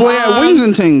 Your From, boy had wings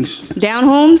and things. down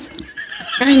homes.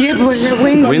 Yeah, boy, your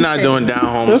wings. We're not doing down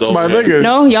homes That's over my here. nigga.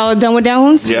 No, y'all are done with down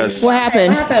homes. Yes. What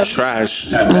happened? Trash.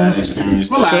 Bad experience.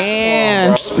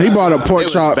 Damn. He bought a pork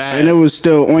was chop bad. and it was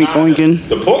still oinking.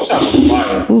 The pork chop was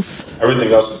fire. Oof.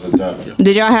 Everything else is done.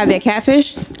 Did y'all have that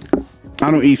catfish?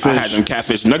 I don't eat I had fish. them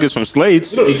catfish nuggets from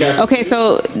Slade's. Okay,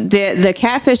 so the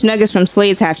catfish nuggets from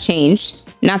Slade's have changed.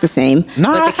 Not the same.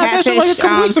 Nah, but I the had that shit like a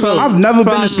couple weeks ago. I've never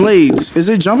been to Slade's. Is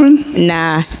it jumping?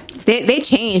 Nah, they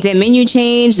changed. Their menu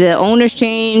changed. The owners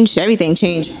changed. Everything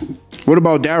changed. What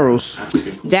about Darrow's?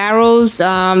 Darrow's,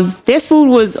 their food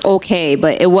was okay,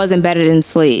 but it wasn't better than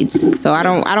Slade's. So I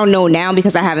don't know now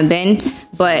because I haven't been.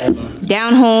 But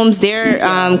Down Homes, their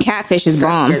catfish is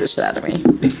bomb. Scared the shit out of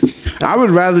me. I would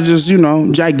rather just,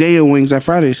 Jack Daniel wings at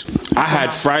Fridays. I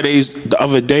had Fridays the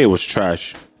other day. It was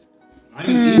trash.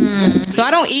 So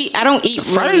I don't eat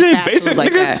Fridays really ain't fast basic, food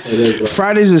like nigga. that.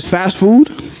 Fridays is fast food?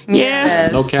 Yeah.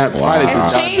 No cap. Fridays.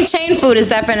 It's chain food is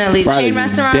definitely Fridays chain is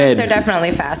restaurants. dead. They're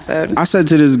definitely fast food. I said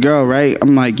to this girl, right?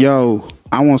 I'm like, yo,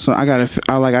 I want some. I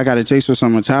gotta taste for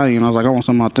some Italian. I was like, I want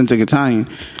some authentic Italian.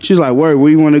 She's like, word, where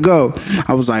you want to go?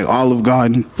 I was like, Olive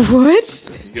Garden.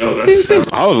 What?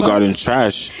 Olive Garden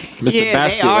trash. Mr. Yeah,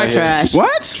 Basket they are right here. trash.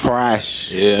 What?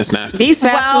 Trash. Yeah, it's nasty. These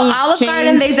fast Well, food Olive chains,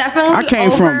 Garden, they definitely I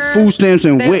came from food stamps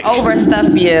and they WIC.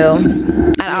 overstuff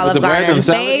you at Olive the bread Garden.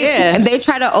 themselves? They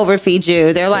try to overfeed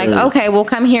you. They're like, okay, we'll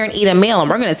come here and eat a meal, and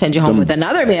we're going to send you home with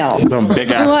another meal. Them big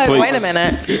ass Like, plates. wait a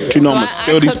minute. You know So I'm I gonna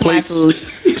steal these cook my plates.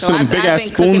 food. Some I've big been ass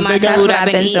cooking spoons my they got. food. That's what I've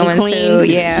been I've been eating doing clean.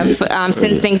 too, yeah.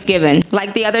 Since Thanksgiving.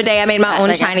 Like the other day, I made my own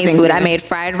Like Chinese Thanksgiving. food. I made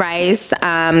fried rice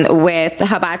with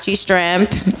hibachi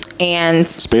shrimp and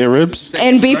Spare ribs.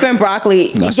 beef and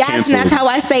broccoli. That's yes, and canceled. that's how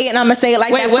I say it, and I'm gonna say it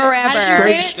like Wait, that what? How did you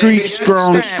forever. say Straight it? street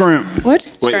strong Shrimp. scrimp. What?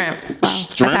 Shrimp.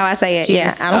 That's how I say it.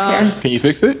 Jesus. Yeah, I don't care. Can you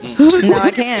fix it? No,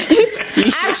 I can't.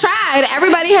 I've tried.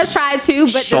 Everybody has tried to,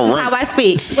 but this is Shrimp. how I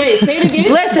speak. Wait, say it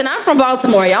again. Listen, I'm from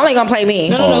Baltimore. Y'all ain't gonna play me.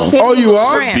 No, say it Oh, you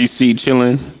are? Shrimp. DC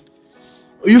chilling.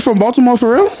 You from Baltimore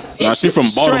for real? Nah, she from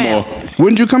Baltimore.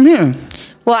 When did you come here?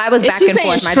 Well, I was Is back she and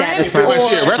saying forth. My dad is shrimp from. or-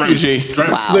 She a refugee.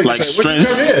 Like strength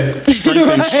and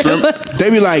shrimp. They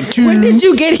be like two. When did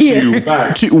you get here?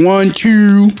 Two, 1,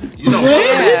 2.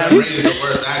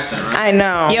 I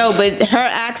know. Yo, but her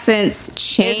accents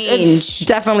It's change.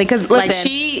 definitely because Like,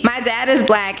 listen, my dad is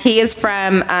black. He's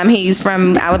from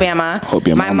Alabama. Hope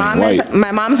your my mom mom ain't is white.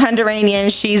 my mom's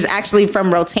Honduranian. She's actually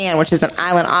from Rotan, which is an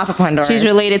island off of Honduras. She's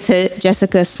related to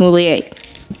Jessica Smollett.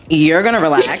 You're gonna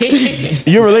relax.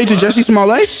 You related to Jesse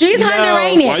Smollett? She's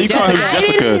Honduranian. Why you calling her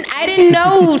Jessica? I didn't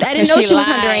know She she was lied.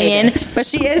 Honduranian, but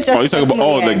she is Jessica. Oh, you talking about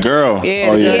Smollett. the girl? Yeah,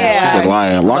 Oh yeah, yeah. she's a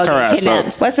liar. Lock her ass up.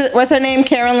 Kidnapped. What's her name?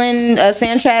 Carolyn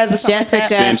Sanchez. Or something like Jessica that?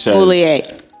 Sanchez.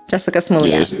 Smollett. Jessica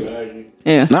Smollett.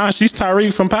 Yeah, Nah, she's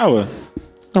Tyreek from Power.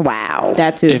 Wow.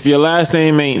 that too. If your last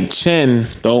name ain't Chen,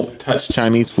 don't touch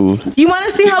Chinese food. Do you want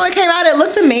to see how it came out? It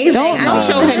looked amazing. Don't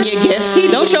show him your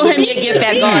gift. Don't show him your gift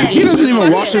at He Garden. doesn't even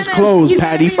wash his clothes,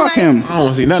 Patty. Fuck him. I don't want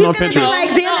to see nothing on He's gonna be Pinterest. like,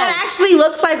 damn, that actually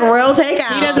looks like real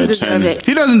takeout. He doesn't Said deserve Chen. it.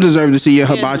 He doesn't deserve to see your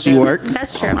hibachi work.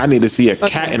 That's true. I need to see a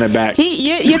cat in the back.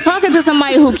 You're talking to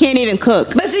somebody who can't even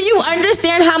cook. But do you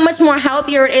understand how much more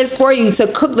healthier it is for you to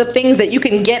cook the things that you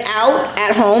can get out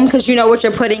at home because you know what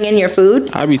you're putting in your food?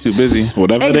 I be too busy.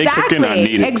 Whatever they cooking, I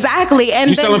need it. Exactly.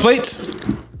 And You then, selling plates?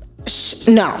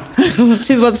 No.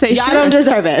 She's about to say, Y'all don't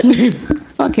deserve it.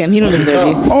 Fuck him. He don't deserve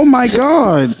you. Oh my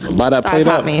God. Buy that God plate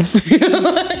taught up. me.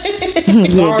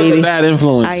 Yeah, baby. Bad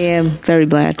influence. I am very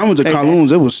bad. I went to Very bad.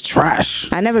 Kowloon's. It was trash.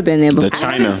 I never been there The before.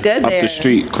 China it's good up there. the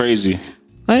street, crazy.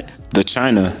 What? The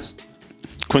China,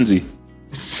 Quincy,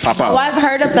 pop out. Oh, I've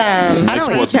heard of them. I don't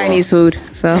eat sports bar. Chinese food,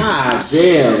 so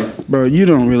Bro, you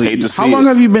don't really Hate to eat. see How long it.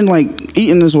 have you been like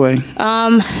eating this way?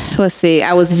 let's see.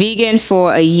 I was vegan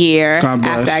for a year God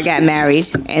bless. after I got married,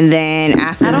 and then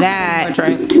after I don't that,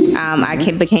 drink. I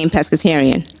became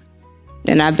pescatarian.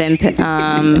 And I've been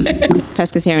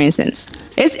pescatarian since.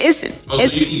 It's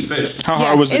eat fish. How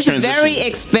hard was the it's transition? very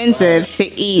expensive to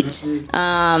eat.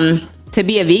 To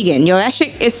be a vegan, yo, that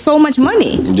shit is so much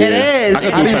money. It is. I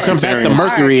could How do do you combat the pescatarian.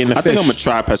 mercury in the I think I'm fish?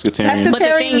 gonna try pescatarian. But the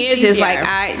thing is like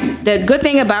the good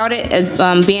thing about it,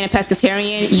 being a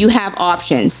pescatarian, you have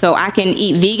options. So I can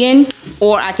eat vegan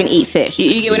or I can eat fish.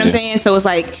 You get what I'm saying? So it's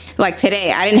like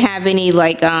today, I didn't have any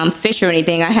fish or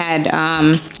anything. I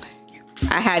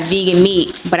had vegan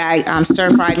meat, but I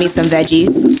stir fried me some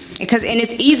veggies and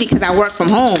it's easy because I work from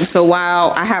home. So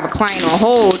while I have a client on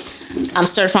hold, I'm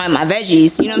stir frying my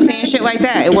veggies. You know what I'm saying? Shit like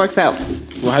that. It works out.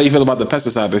 Well, how do you feel about the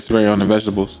pesticide they spray on the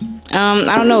vegetables?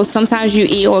 I don't know. Sometimes you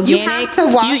eat organic. have to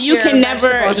wash you your can never.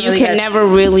 vegetables You really can good. never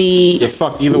really. You're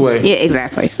fucked either way. Yeah,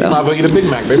 exactly. Might So as well eat a Big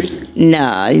Mac, baby.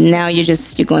 no, now you're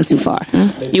going too far. Huh?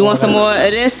 You want some more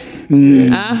of this? Huh? I Get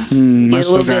a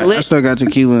still, little bit got, I lit. still got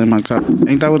tequila in my cup.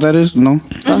 Ain't that what that is? No.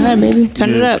 Go ahead, baby.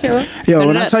 Turn it up. Yo, Turn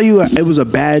when it I up. tell you it was a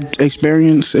bad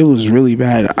experience, it was really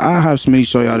bad. I'll have Smitty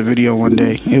show y'all the video one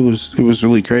day. It was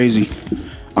really crazy.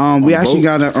 We actually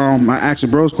got a my Ask the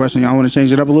Bros question. Y'all want to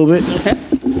change it up a little bit? Okay.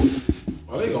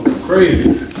 Oh, they gonna go crazy.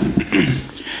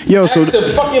 Yo, so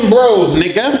the fucking bros,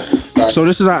 nigga. So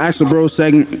this is our Ask the Bros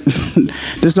segment.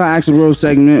 This is our Ask the Bros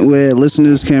segment where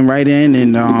listeners can write in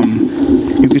and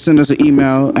you can send us an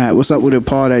email at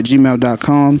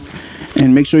whatsupwithitpod@gmail.com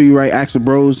and make sure you write Ask the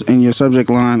Bros in your subject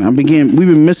line. We've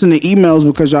been missing the emails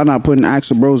because y'all not putting Ask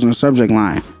the Bros in the subject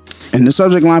line. In the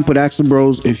subject line, put Ask the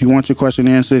Bros if you want your question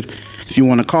answered, if you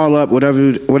want to call up,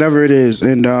 whatever it is.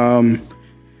 And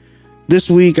this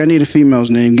week I need a female's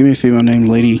name. Give me a female name,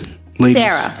 ladies.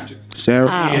 Sarah.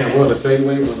 Yeah, what a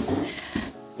segue.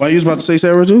 Why you was about to say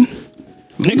Sarah too?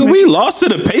 Nigga, we lost to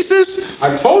the Pacers?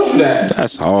 I told you that.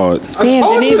 That's hard. Damn,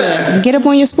 told you Geneva, that. get up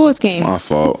on your sports game. My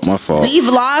fault. We've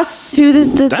lost to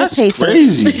the That's Pacers.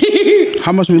 crazy.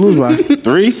 How much we lose by?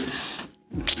 3?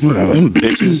 Whatever. Them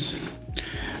bitches.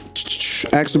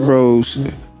 Ask the Bros.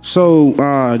 So,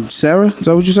 Sarah, is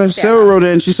that what you said? Sarah wrote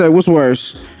in. She said, "What's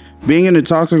worse, being in a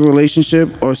toxic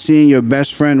relationship or seeing your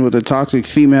best friend with a toxic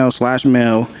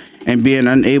female/male and being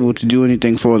unable to do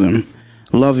anything for them?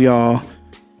 Love y'all,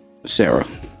 Sarah."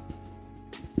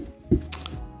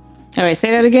 All right,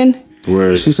 say that again.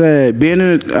 Word. She said, "Being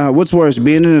in what's worse,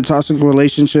 being in a toxic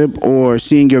relationship or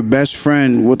seeing your best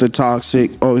friend with a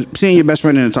toxic, or seeing your best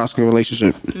friend in a toxic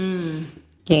relationship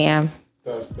Yeah.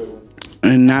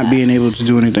 and not being able to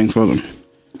do anything for them."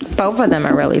 Both of them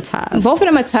are really tough. Both of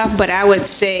them are tough, but I would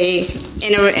say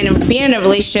being in a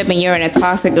relationship and you're in a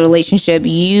toxic relationship,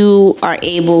 you are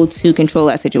able to control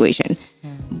that situation.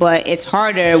 But it's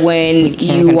harder when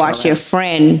you watch your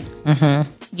friend,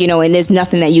 you know, and there's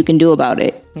nothing that you can do about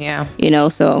it. Yeah. You know,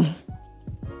 so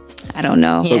I don't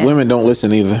know. Yeah. But women don't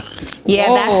listen either. Yeah,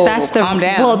 Whoa, that's the calm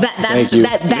down. well that Thank you.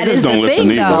 that Niggas is don't the listen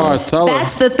thing either. though. Oh, tell her.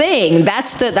 That's the thing.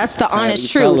 That's the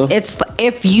honest you tell truth. her. It's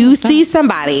if you see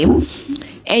somebody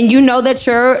and you know that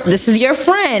this is your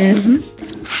friend,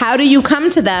 how do you come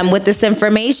to them with this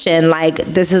information? Like,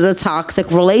 this is a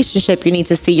toxic relationship. You need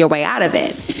to see your way out of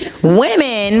it.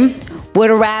 Women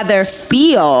would rather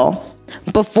feel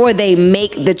before they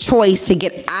make the choice to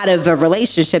get out of a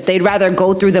relationship. They'd rather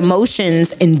go through the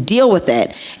motions and deal with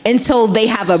it until they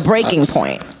have a breaking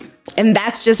point. And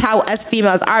that's just how us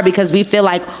females are, because we feel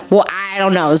like, well, I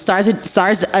don't know. Stars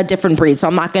a different breed, so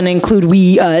I'm not going to include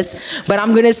we, us. But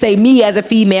I'm going to say me as a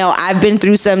female, I've been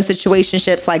through some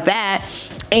situationships like that.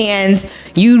 And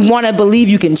you want to believe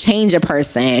you can change a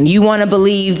person. You want to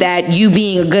believe that you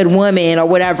being a good woman or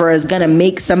whatever is going to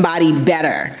make somebody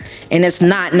better. And it's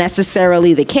not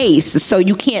necessarily the case. So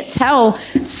you can't tell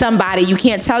somebody, you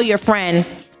can't tell your friend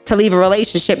to leave a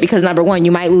relationship because, number one,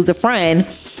 you might lose a friend.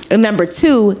 And number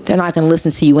two, they're not going to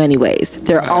listen to you anyways.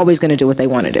 They're always going to do what they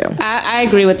want to do. I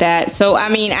agree with that. So, I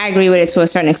mean, I agree with it to a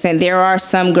certain extent. There are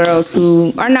some girls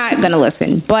who are not going to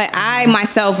listen. But I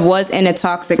myself was in a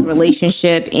toxic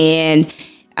relationship, and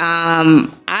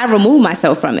I removed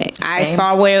myself from it. I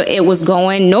saw where it was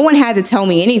going. No one had to tell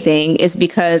me anything. It's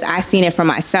because I seen it for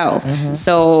myself.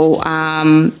 So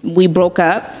we broke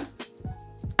up.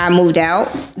 I moved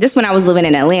out. This when I was living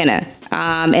in Atlanta.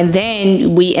 And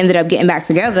then we ended up getting back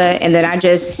together. And then I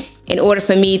just in order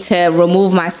for me to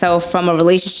remove myself from a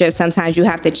relationship, sometimes you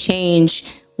have to change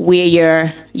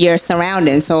where your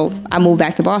surroundings. So I moved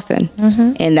back to Boston,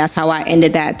 and that's how I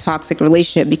ended that toxic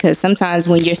relationship. Because sometimes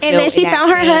when you're still And then she in that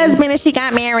found her same- husband and she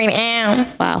got married.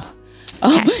 Wow.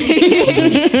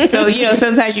 So, you know,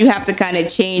 sometimes you have to kind of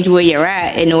change where you're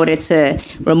at in order to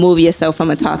remove yourself from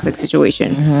a toxic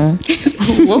situation.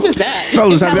 What was that?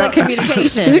 Fellas, Sound like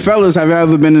communication. Fellas, have you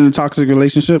ever been in a toxic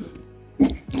relationship?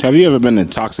 Have you ever been a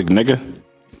toxic nigga?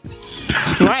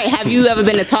 Right. Have you ever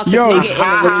been a toxic Yo, nigga in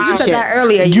a You said relationship? that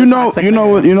earlier. You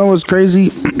know what's crazy?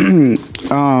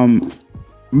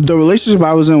 The relationship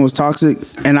I was in was toxic,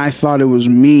 and I thought it was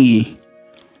me,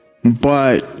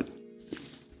 but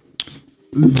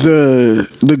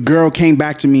the girl came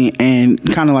back to me and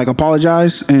kind of like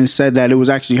apologized and said that it was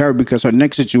actually her because her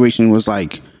next situation was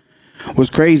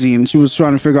crazy, and she was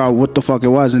trying to figure out what the fuck it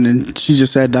was, and then she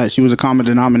just said that she was a common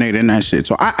denominator in that shit.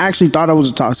 So I actually thought I was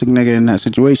a toxic nigga in that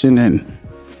situation, and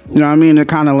you know what I mean? It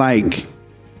kind of like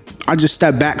I just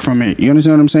stepped back from it. You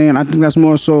understand what I'm saying? I think that's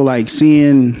more so like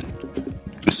seeing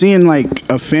like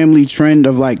a family trend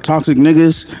of like toxic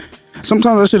niggas.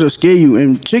 Sometimes that shit'll scare you,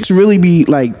 and chicks really be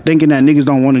like thinking that niggas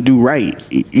don't want to do right.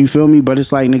 You feel me? But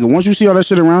it's like, nigga, once you see all that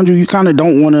shit around you, you kind of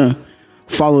don't want to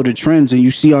follow the trends, and you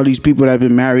see all these people that have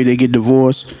been married, they get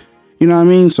divorced. You know what I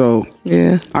mean? So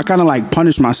Yeah. I kind of like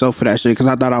punished myself for that shit because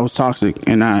I thought I was toxic,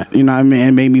 and you know what I mean?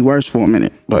 It made me worse for a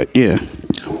minute. But yeah.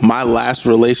 My last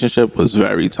relationship was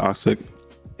very toxic,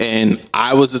 and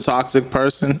I was a toxic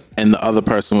person, and the other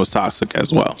person was toxic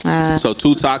as well. So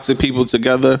two toxic people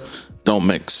together don't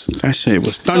mix. That shit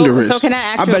was thunderous. So can I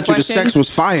ask you a bet you the question? sex was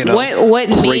fire though. What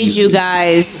made Crazy. you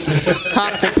guys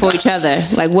toxic for each other?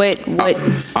 Like what?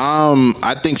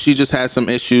 I think she just had some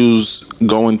issues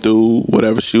going through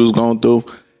whatever she was going through,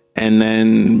 and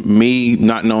then me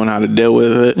not knowing how to deal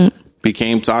with it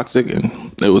became toxic,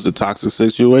 and it was a toxic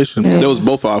situation. It was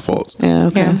both our faults. Yeah.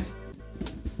 Okay.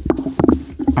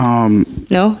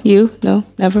 No, no,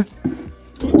 never.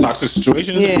 Toxic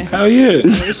situations? Yeah. Hell yeah.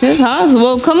 Huh?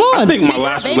 Well, come on. I think my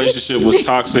last relationship was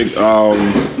toxic.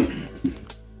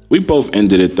 We both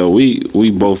ended it though.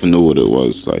 We both knew what it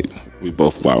was. Like we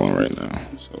both wilding right now,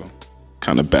 so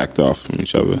kind of backed off from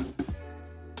each other.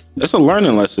 It's a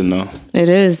learning lesson though. It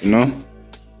is. You know,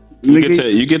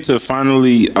 you get to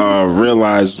finally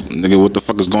realize, nigga, what the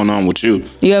fuck is going on with you.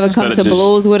 You ever come Instead to of just-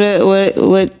 blows with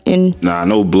it? Nah,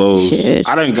 no blows. Shit.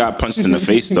 I done got punched in the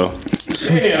face though.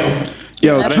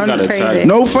 Yo, I done got crazy. attacked.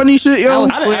 no funny shit, yo. I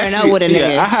was I done squaring up actually- with a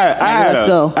nigga. Yeah,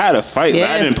 I had a fight, but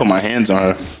I Yeah. didn't put my hands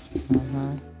on her.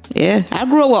 Yeah, I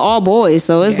grew up with all boys,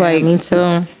 so it's like me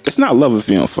too. It's not love if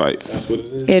you don't fight.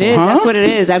 it is. That's what it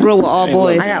is. I grew up with all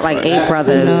boys. I got like 8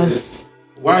 brothers.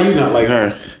 Why are you not like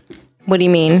her? What do you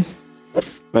mean?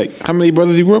 Like, how many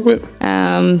brothers you grew up with?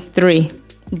 3,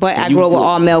 but I grew up with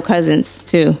all male cousins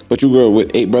too. But you grew up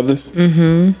with 8 brothers?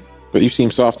 Mm-hmm. But you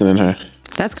seem softer than her.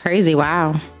 That's crazy.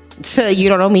 Wow. So you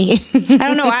don't know me. I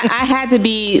don't know. I had to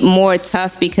be more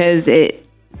tough because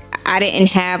I didn't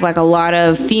have like a lot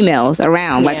of females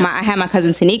around. Like Yeah. I had my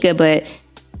cousin Tanika, but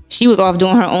she was off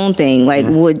doing her own thing. Like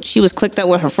she was clicked up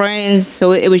with her friends,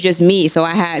 so it was just me. So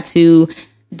I had to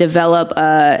develop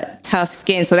a tough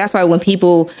skin. So that's why when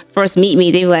people first meet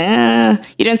me, they were like, you know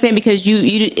what I'm saying? Because you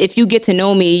if you get to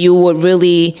know me, you would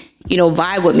really,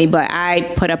 vibe with me. But I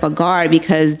put up a guard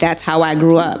because that's how I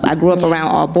grew up. I grew up around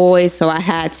all boys, so I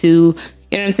had to, you know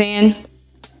what I'm saying?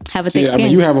 Have a thick Yeah, I skin.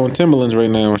 mean, you have on Timberlands right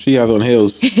now. She has on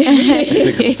heels.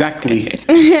 That's exactly.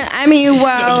 I mean,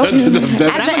 well, at the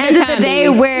That's end of the day,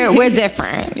 we're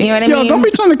different. You know what I Yo, mean? don't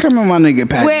be trying to come in my nigga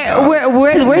pack.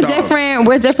 We're different.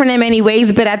 We're different in many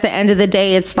ways, but at the end of the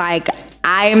day, it's like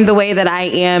I am the way that I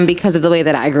am because of the way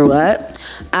that I grew up.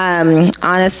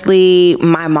 Honestly,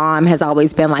 my mom has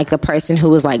always been like the person who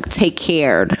was like take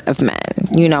care of men.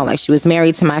 Like she was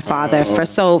married to my father for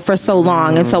so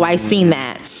long, and so I seen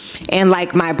that. And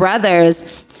like my brothers,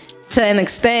 to an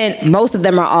extent, most of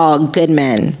them are all good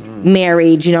men,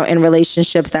 married, in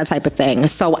relationships, that type of thing.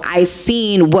 So I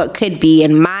seen what could be,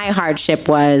 and my hardship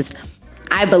was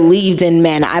I believed in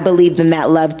men. I believed in that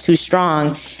love too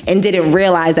strong and didn't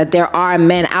realize that there are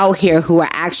men out here who are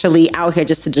actually out here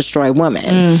just to destroy women.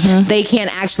 Mm-hmm. They can't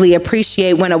actually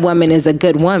appreciate when a woman is a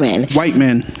good woman. White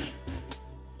men.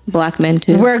 Black men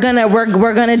too. We're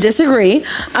gonna disagree.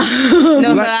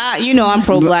 No, so I'm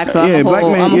pro-black, so yeah, I'm black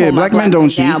men. Black men don't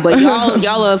cheat. But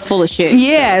y'all are full of shit.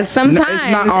 Yeah, sometimes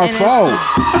It's not our and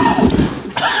fault.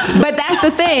 But that's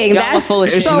the thing. Y'all are full of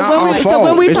shit. It's not our So fault.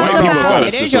 when we It's talk not our about fault.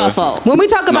 It is your fault. when we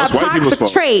talk about That's white people's toxic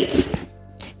fault. traits,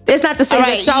 It's not to say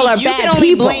that y'all are you bad can only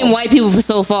people. blame white people for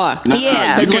so far.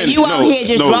 Yeah. Because when you out here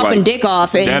just dropping like, dick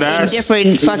off in deadass.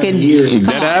 different fucking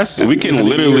Deadass, we can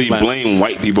literally blame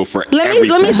white people for everything.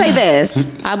 Let me say this.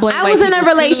 I blame I white was in a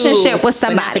people relationship too, with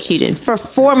but not somebody for cheating. for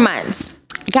 4 months.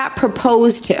 Got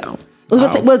proposed to.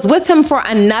 Was with him for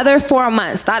another 4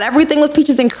 months. Thought everything was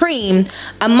peaches and cream.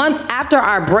 A month after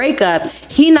our breakup,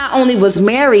 he not only was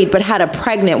married but had a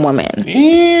pregnant woman.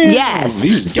 Yes.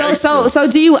 So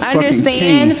do you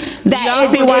understand that? Y'all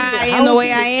see why I am the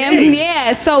way I am?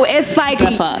 Yeah. So it's like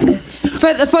The fuck?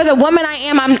 for the woman I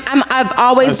am, I've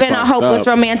always been a hopeless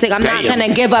romantic. I'm not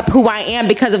gonna give up who I am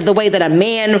because of the way that a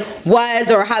man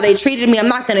was or how they treated me. I'm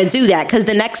not gonna do that because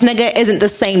the next nigga isn't the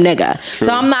same nigga. True.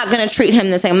 So I'm not gonna treat him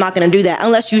the same. I'm not gonna do that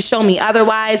unless you show me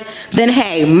otherwise. Then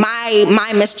hey,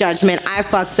 my misjudgment. I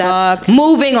fucked up.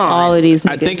 Moving on. All of these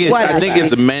niggas. I think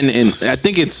it's men, and I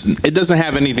think it doesn't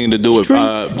have anything to do with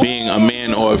being a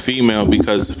man or a female,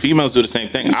 because females do the same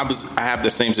thing. I have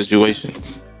the same situation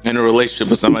in a relationship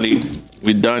with somebody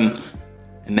we done,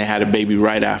 and they had a baby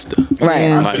right after.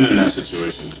 Right. I've been in that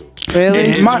situation too. Really?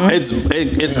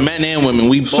 It's men and women.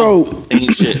 We both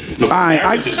ain't shit. To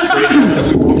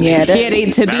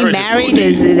be married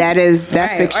that's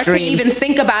Right. extreme. Or to even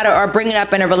think about it or bring it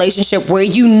up in a relationship where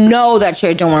you know that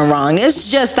you're doing wrong. It's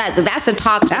just that's a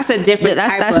toxic. That's a different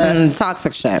That's some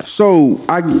toxic shit. So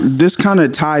this kind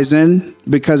of ties in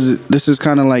because this is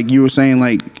kind of like you were saying,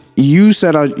 like you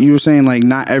were saying like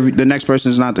not the next person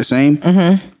is not the same.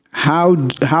 Mm-hmm.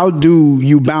 How do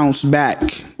you bounce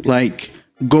back? Like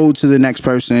go to the next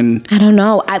person? I don't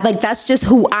know. That's just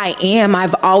who I am.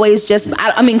 I've always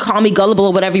I mean, call me gullible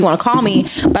or whatever you want to call me,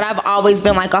 but I've always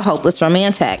been like a hopeless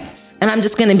romantic, and I'm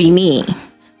just gonna be me.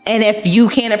 And if you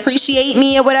can't appreciate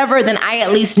me or whatever, then I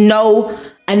at least know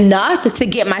enough to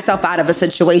get myself out of a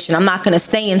situation. I'm not gonna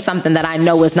stay in something that I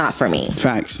know is not for me.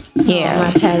 Facts.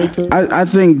 Yeah. I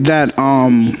think that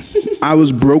I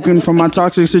was broken from my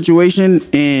toxic situation,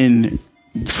 and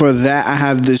for that I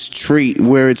have this trait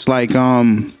where it's like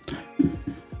I'm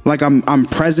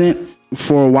present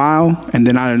for a while, and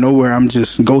then out of nowhere I'm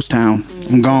just ghost town.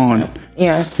 I'm gone.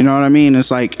 Yeah. You know what I mean?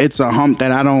 It's like it's a hump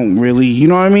that I don't really, you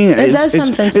know what I mean?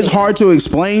 It's hard to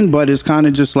explain, but it's kind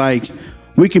of just like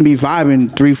we can be vibing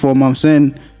 3-4 months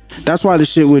in. That's why the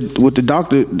shit with the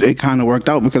doctor, it kind of worked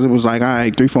out, because it was like, all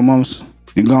right, 3-4 months,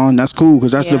 you're gone. That's cool,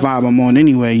 because that's the vibe I'm on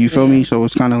anyway. You feel me? So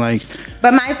it's kind of like.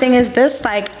 But my thing is this: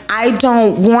 like, I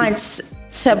don't want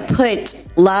to put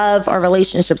love or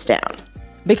relationships down,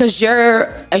 because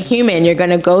you're a human. You're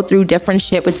gonna go through different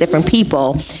shit with different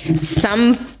people.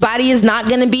 Somebody is not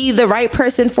gonna be the right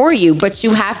person for you, but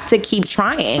you have to keep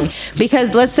trying,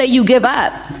 because let's say you give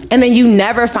up and then you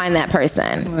never find that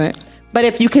person. Right. But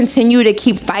if you continue to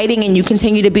keep fighting and you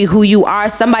continue to be who you are,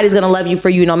 somebody's gonna love you for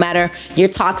you, no matter your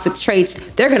toxic traits.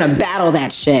 They're gonna battle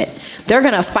that shit. They're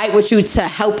gonna fight with you to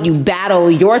help you battle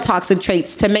your toxic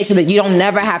traits, to make sure that you don't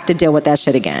never have to deal with that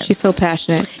shit again. She's so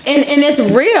passionate, and it's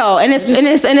real, and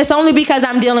it's only because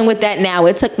I'm dealing with that now.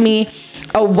 It took me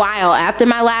a while. After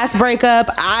my last breakup,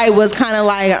 I was kind of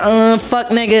like, fuck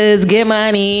niggas, get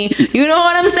money. You know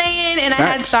what I'm saying? And I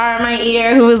had Star in my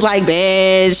ear who was like,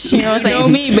 bitch. You know what I'm saying? know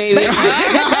me, baby.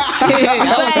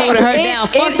 I was holding her down.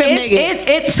 Fuck them niggas.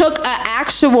 It took an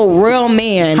actual real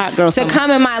man to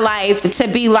come in my life to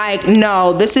be like,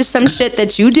 no, this is some shit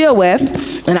that you deal with,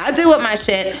 and I deal with my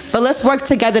shit, but let's work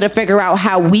together to figure out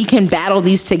how we can battle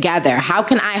these together. How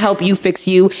can I help you fix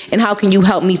you, and how can you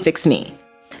help me fix me?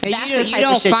 You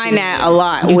don't find that a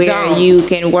lot, where you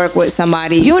can work with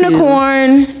somebody.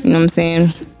 Unicorn. You know what I'm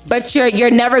saying? But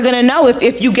you're never gonna know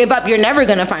if you give up. You're never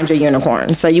gonna find your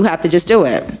unicorn. So you have to just do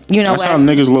it. You know that's how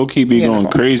niggas low key be going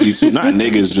crazy too. Not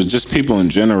niggas, but just people in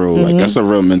general. Like that's a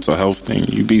real mental health thing.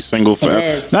 You be single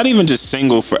forever. Not even just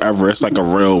single forever. It's like a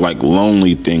real like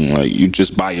lonely thing. Like you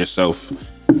just by yourself.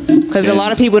 Because a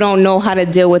lot of people don't know how to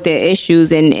deal with their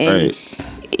issues, and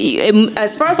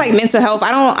as far as like mental health,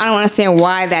 I don't understand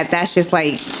why that's just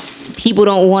like people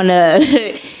don't want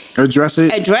to address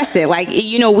it. Like,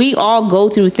 you know, we all go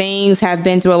through things, have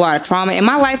been through a lot of trauma. In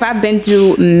my life, I've been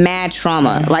through mad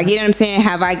trauma. Like, you know what I'm saying?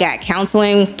 Have I got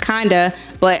counseling? Kinda.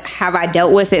 But have I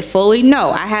dealt with it fully?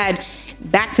 No. I had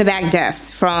back-to-back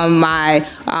deaths from my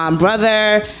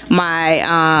brother,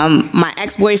 my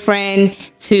ex-boyfriend,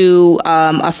 to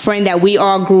a friend that we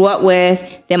all grew up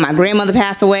with. Then my grandmother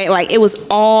passed away. Like, it was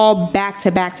all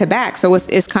back-to-back. So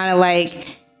it's kind of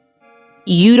like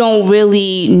you don't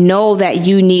really know that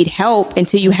you need help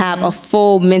until you have a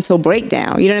full mental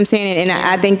breakdown. You know what I'm saying? And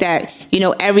I think that, you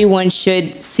know, everyone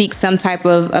should seek some type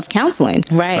of counseling.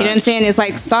 Right. You know what I'm saying? It's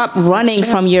like, stop running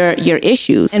from your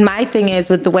issues. And my thing is,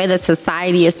 with the way that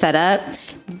society is set up,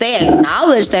 they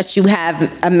acknowledge that you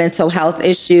have a mental health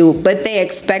issue, but they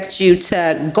expect you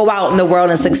to go out in the world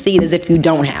and succeed as if you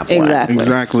don't have one.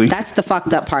 Exactly. That's the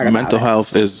fucked up part about Mental it.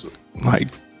 health is like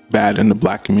bad in the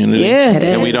Black community. Yeah, it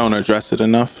and we is. don't address it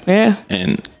enough. Yeah.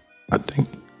 And I think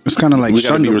It's kind of like we got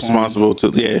to shunned be upon. responsible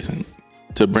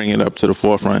to bring it up to the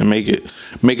forefront and make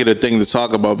it a thing to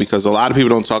talk about, because a lot of people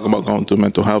don't talk about going through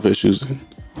mental health issues.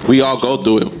 We all go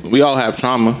through it. We all have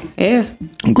trauma. Yeah.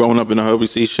 Growing up in the hood, we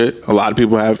see shit. A lot of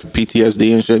people have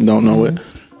PTSD and shit, don't know it.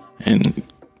 And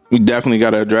we definitely got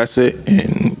to address it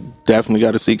and definitely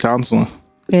got to seek counseling.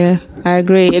 Yeah, I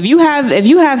agree. If you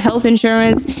have health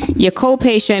insurance, your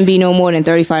copay shouldn't be no more than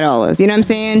 $35. You know what I'm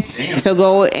saying? To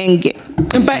go and get.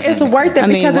 But it's worth it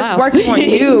because wow. it's working on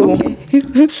you.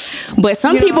 But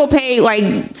some people pay like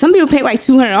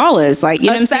 $200. Like, you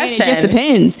know what I'm saying? It just session.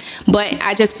 depends. But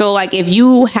I just feel like if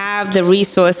you have the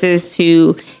resources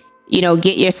to,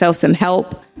 get yourself some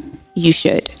help, you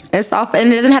should. It's off,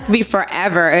 and it doesn't have to be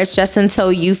forever. It's just until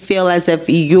you feel as if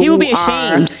you will be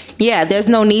are- ashamed. Yeah, there's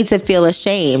no need to feel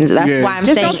ashamed. That's Yeah. why I'm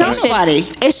Just saying don't tell nobody.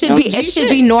 it should Don't be do it should shit.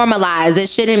 be normalized. It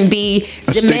shouldn't be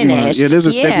A stigma. diminished. Yeah, there's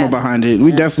a stigma behind it.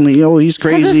 We definitely, he's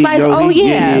crazy. it's like, yo, oh,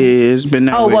 yeah. it's been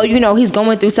that Oh, way. well, he's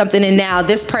going through something, and now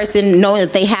this person, knowing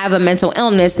that they have a mental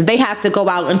illness, they have to go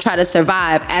out and try to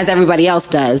survive as everybody else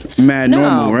does. Mad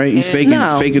normal, right? You faking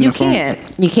you the phone. can't.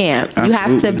 You can't. You have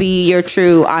to Absolutely. be your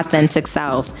true, authentic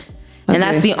self. And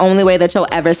that's the only way that you'll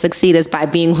ever succeed is by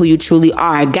being who you truly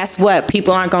are. Guess what?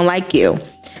 People aren't going to like you.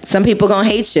 Some people going to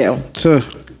hate you. So,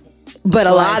 But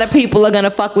a lot of people are going to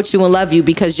fuck with you and love you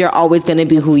because you're always going to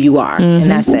be who you are. Mm-hmm.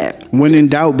 And that's it. when in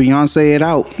doubt, Beyonce it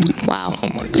out. Wow.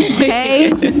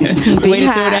 Okay? Way to throw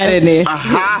that in there. We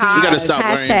got to stop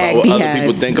worrying Hashtag about what other Beehive.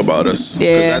 people think about us. Because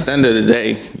Yeah. at the end of the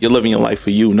day, you're living your life for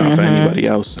you, not for anybody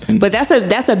else. And But that's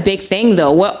a big thing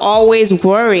though. We're always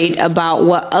worried about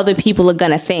what other people are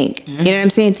gonna think. You know what I'm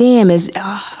saying? Damn,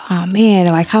 oh man,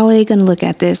 like how are they gonna look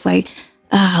at this? Like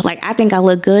I think I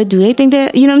look good. Do they think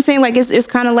that? You know what I'm saying? Like it's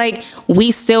kind of like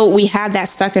we have that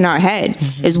stuck in our head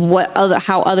is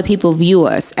how other people view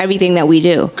us, everything that we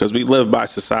do. because we live by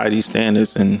society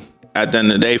standards, and at the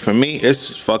end of the day, for me, it's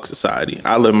just fuck society.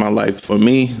 I live my life for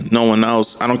me, no one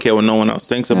else. I don't care what no one else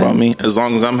thinks about me, as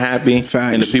long as I'm happy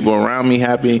Facts. and the people around me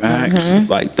happy. Facts.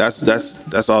 Like that's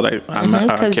all that I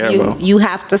Because care about. you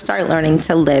have to start learning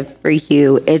to live for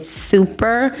you. It's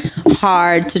super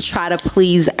hard to try to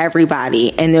please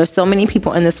everybody. And there's so many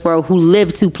people in this world who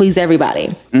live to please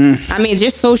everybody. I mean,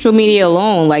 just social media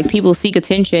alone, like people seek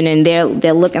attention and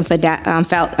they're looking for that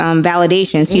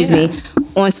validation. Excuse me,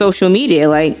 on social media.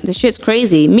 Like the shit's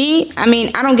crazy. Me, I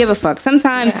mean, I don't give a fuck.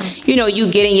 Sometimes, you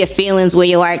get in your feelings where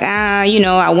you're like, I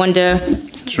wonder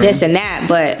this and that.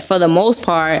 But for the most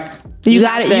part, you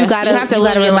have to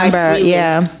live your life remember,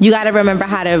 freely. you got to remember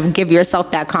how to give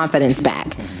yourself that confidence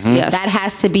back. Yes. That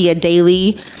has to be a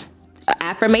daily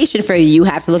affirmation for you. You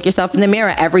have to look yourself in the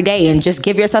mirror every day and just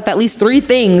give yourself at least 3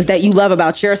 things that you love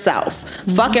about yourself.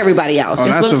 Fuck everybody else. Oh,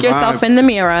 Just that's look a yourself vibe. in the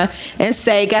mirror and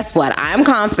say, guess what? I'm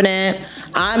confident,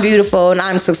 I'm beautiful, and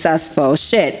I'm successful.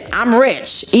 Shit, I'm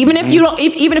rich. Even if you don't,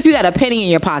 even if you got a penny in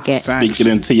your pocket, Facts. Speak it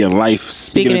into your life.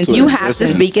 Speak it into you have to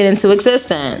existence. speak it into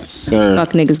existence. Sir. Fuck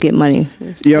niggas get money.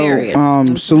 Yo,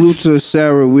 Period. salute to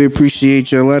Sarah. We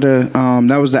appreciate your letter.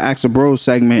 That was the Ask a Bro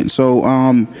segment. So,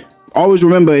 always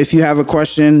remember, if you have a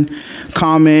question,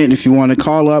 comment, if you want to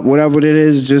call up, whatever it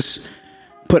is, just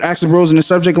put Ask a Bros in the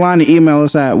subject line and email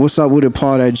us at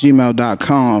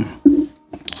whatsupwithitpod@gmail.com.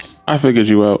 I figured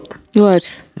you out. What?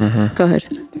 Go ahead.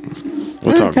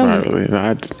 We'll talk tell me.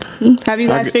 privately. Have you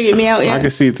guys figured me out I yet?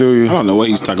 can see through you. I don't know what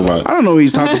he's talking about. I don't know what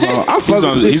he's talking about.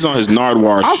 He's on his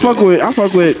Nardwar I shit.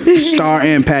 fuck with Star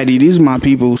and Patty. These are my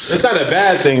peoples. It's not a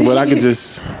bad thing, but I can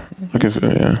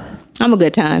feel, yeah. I'm a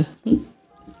good time.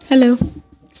 Hello.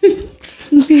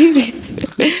 Yo,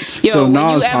 So when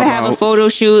Nas you ever pop have a out. photo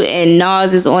shoot and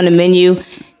Nas is on the menu,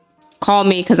 call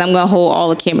me because I'm gonna hold all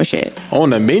the camera shit. On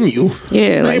the menu?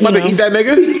 Yeah, You like, ain't about you to know. eat that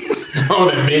nigga? On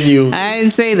the menu. I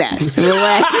didn't say that. But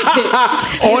what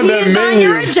I On the He is on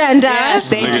your menu. agenda. Yes,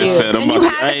 thank Nigga you. said, I'm And you about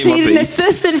to, I haven't ain't about seen to an eat.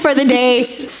 assistant for the day.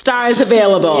 Star is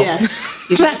available. Yes.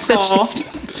 That's That's what all. she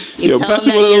You Yo, tell pass them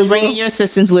me that one of you're those, bringing your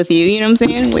assistants with you. You know what I'm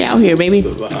saying? We out here, baby.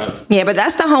 Yeah, but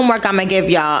that's the homework I'm gonna give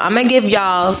y'all. I'm gonna give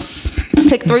y'all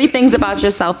pick 3 things about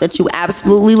yourself that you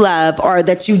absolutely love or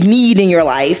that you need in your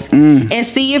life, and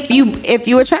see if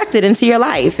you attract it into your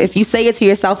life. If you say it to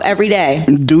yourself every day.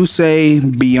 Duce,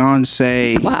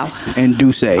 Beyonce, Wow. and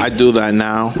Duce. I do that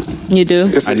now. You do?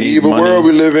 It's I an need evil money. world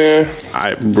we live in.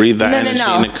 I breathe that No, energy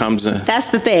no. and it comes in. That's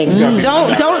the thing. Don't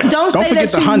say forget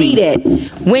that the you honey. need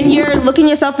it. When you're looking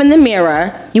yourself in the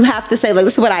mirror, you have to say, like,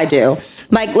 this is what I do.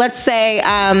 Like, let's say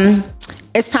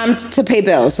it's time to pay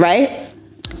bills, right?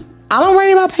 I don't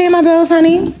worry about paying my bills,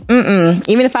 honey.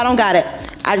 Even if I don't got it,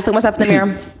 I just look myself in the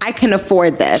mirror. I can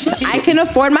afford this. I can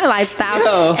afford my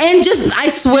lifestyle. And just, I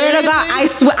swear to God,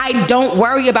 I don't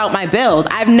worry about my bills.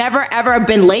 I've never ever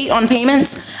been late on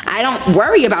payments. I don't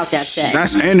worry about that shit.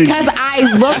 That's energy. Because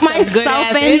I look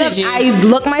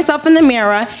myself in the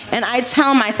mirror and I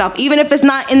tell myself, even if it's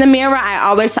not in the mirror,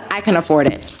 I can afford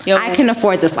it. I can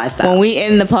afford this lifestyle. When we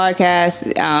end the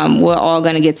podcast, we're all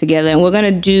gonna get together and we're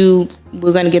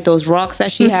gonna get those rocks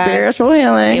that she has, spiritual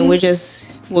healing, and we're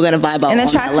gonna vibe out and on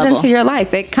attract that it level. into your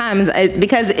life. It comes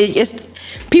because it's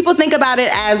people think about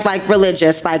it as like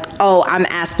religious, like, oh, I'm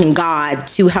asking God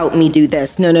to help me do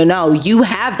this. No. You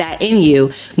have that in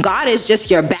you. God is just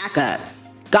your backup.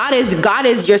 God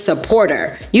is your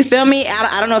supporter. You feel me?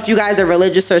 I don't know if you guys are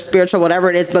religious or spiritual, whatever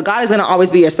it is, but God is going to always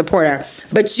be your supporter.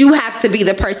 But you have to be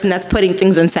the person that's putting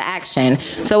things into action.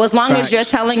 So as long as you're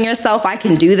telling yourself, I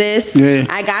can do this,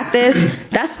 I got this,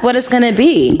 that's what it's going to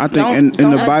be. I think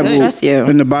in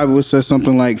the Bible it says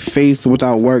something like faith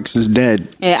without works is dead.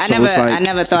 Yeah, I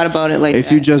never thought about it like if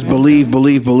that. you just believe,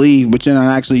 but you're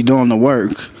not actually doing the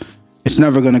work, it's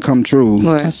never going to come true.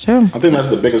 That's true. I think that's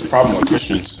the biggest problem with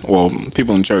Christians. Well,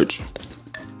 people in church.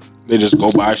 They just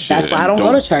go by shit. That's why I don't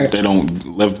go to church. They don't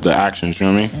live the actions, you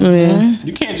know what I mean? Mm-hmm.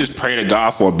 You can't just pray to God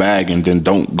for a bag and then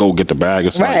don't go get the bag.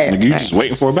 It's like, nigga, you just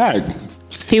waiting for a bag.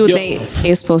 People think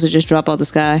it's supposed to just drop out the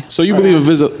sky. So you believe in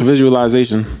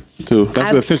visualization too?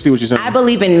 That's essentially what you're saying. I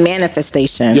believe in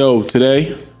manifestation. Yo,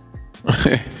 today,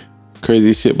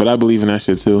 crazy shit, but I believe in that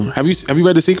shit too. Have you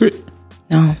read The Secret?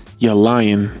 No. You're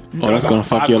lying. Oh, that's gonna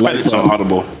fuck your life up.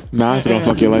 Audible. Nah, it's gonna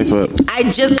fuck your life up.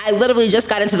 I literally just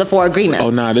got into the 4 agreements. Oh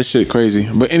nah, this shit crazy.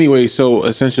 But anyway, so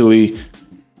essentially,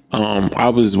 I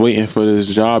was waiting for this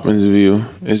job interview.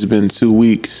 It's been 2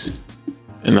 weeks,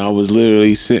 and I was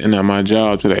literally sitting at my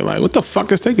job today, like, what the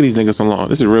fuck is taking these niggas so long?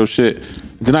 This is real shit.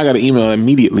 Then I got an email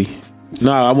immediately.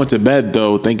 Nah, I went to bed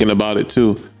though, thinking about it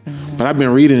too. But I've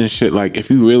been reading this shit. Like,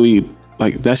 if you really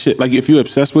like that shit, like if you're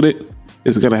obsessed with it,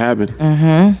 it's gonna happen.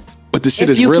 Mm-hmm. But the shit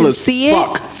is real as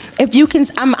fuck. If you can,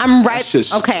 I'm right.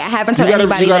 Okay, I haven't told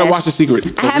anybody this. You gotta watch The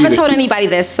Secret. I haven't told anybody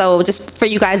this, so just for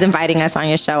you guys inviting us on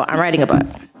your show, I'm writing a book.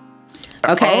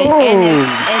 Okay, and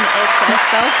it's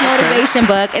a self-motivation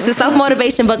book. It's a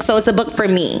self-motivation book, so it's a book for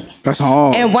me. That's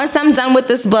hard. And once I'm done with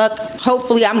this book,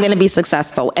 hopefully I'm going to be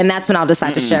successful, and that's when I'll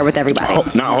decide to share with everybody.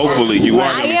 Not hopefully, you are.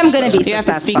 I am going to be successful. You have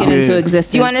to speak it into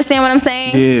existence. Do you understand what I'm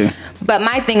saying? Yeah. But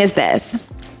my thing is this: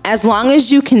 as long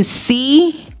as you can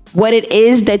see what it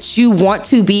is that you want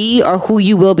to be or who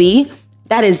you will be,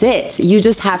 that is it. You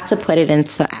just have to put it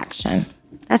into action.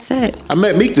 That's it. I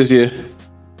met Meek this year.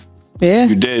 Yeah,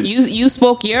 you did. You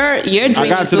spoke your dream. I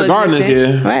got to the garden this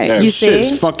year. Right. That you shit's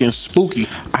see? fucking spooky.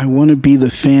 I want to be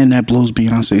the fan that blows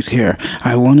Beyonce's hair.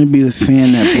 I want to be the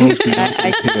fan that blows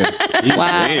Beyonce's hair.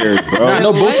 Wow. Weird, bro. Nah,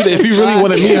 no bullshit. If you really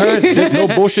want to meet her, there's no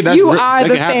bullshit. That's You that are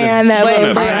the can fan happen. that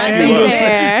blows Beyonce's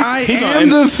hair. I am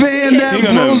the fan that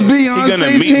blows Beyonce's He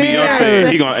gonna meet hair.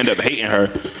 Beyonce. He gonna end up hating her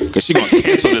because she gonna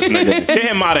cancel this nigga. Get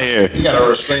him out of here. You got a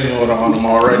restraining order on him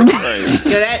already.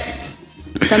 Right.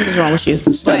 Something's wrong with you.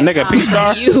 That nigga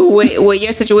P-Star. You with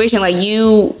your situation, like,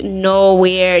 you know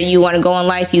where you want to go in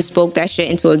life. You spoke that shit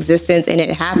into existence, and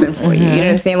it happened for you. You know what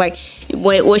I'm saying? Like,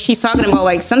 what she's talking about,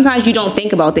 like, sometimes you don't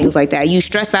think about things like that. You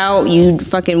stress out. You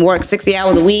fucking work 60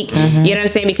 hours a week. You know what I'm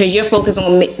saying? Because you're focused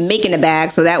on making a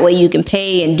bag, so that way you can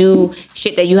pay and do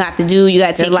shit that you have to do. You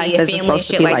got to take care of your family and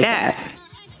shit like that.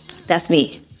 That's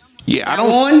me. Yeah, I Go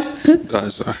don't. on. Go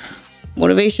ahead, sorry.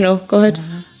 Motivational. Go ahead.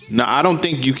 No, I don't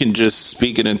think you can just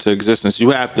speak it into existence.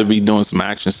 You have to be doing some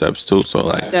action steps too. So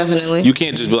like, Definitely. you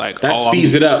can't just be like, That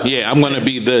speeds it up. Yeah, I'm gonna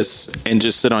be this and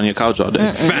just sit on your couch all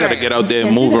day. You gotta get out there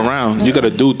and move around. You gotta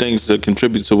do things to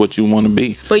contribute to what you want to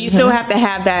be. But you still have to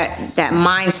have that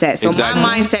mindset. So Exactly.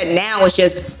 my mindset now is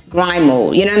just grind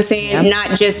mode. You know what I'm saying?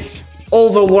 Not just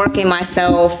overworking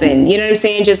myself and, you know what I'm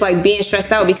saying, just like being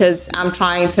stressed out because I'm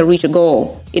trying to reach a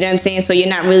goal. You know what I'm saying? So you're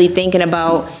not really thinking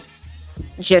about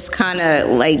just kind of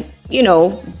like, you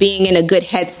know, being in a good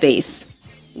headspace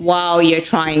while you're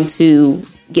trying to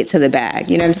get to the bag.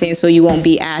 You know what I'm saying? So you won't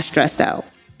be as stressed out.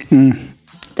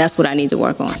 That's what I need to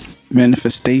work on.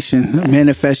 Manifestation.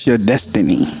 Manifest your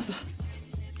destiny.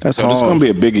 That's So hard. this is gonna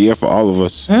be a big year for all of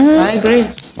us. I agree.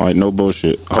 Like, no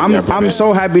bullshit. I'm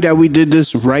so happy that we did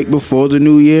this right before the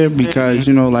new year because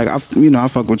you know, like I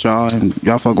fuck with y'all and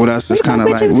y'all fuck with us. It's kind of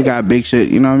like we got big shit,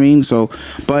 you know what I mean? So,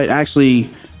 but actually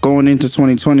going into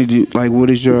 2020, what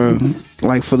is your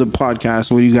for the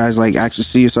podcast? What do you guys actually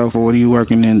see yourself, or what are you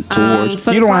working in towards?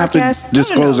 You don't have to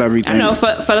disclose everything. I know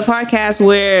for the podcast,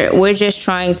 we're just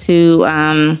trying to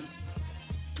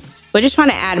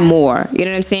add more. You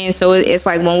know what I'm saying? So it's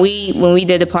like when we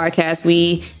did the podcast,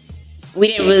 we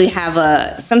didn't really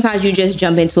have sometimes you just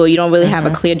jump into it. You don't really have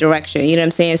a clear direction. You know what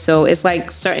I'm saying? So it's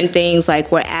like certain things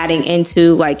we're adding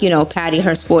into Patty,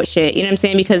 her sports shit. You know what I'm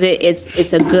saying? Because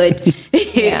it's a good,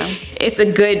 it's a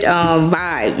good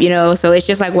vibe, So it's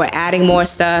just we're adding more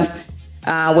stuff.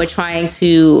 We're trying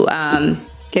to,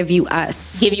 give you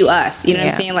us. You know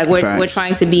what I'm saying? We're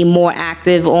trying to be more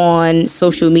active on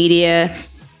social media.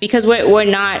 Because we're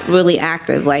not really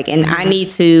active, and I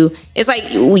need to. It's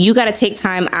you got to take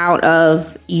time out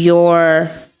of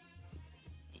your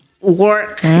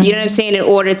work. You know what I'm saying, in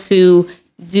order to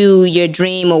do your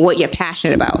dream or what you're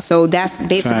passionate about. So that's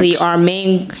basically our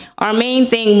main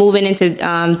thing moving into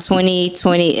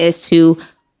 2020 is to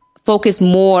focus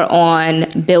more on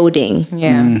building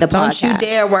the podcast. Don't you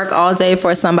dare work all day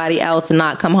for somebody else and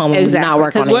not come home and not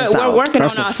work on it yourself. We're working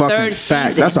That's on a our fucking third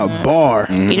fact. season. That's a bar.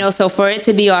 So for it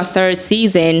to be our third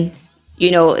season,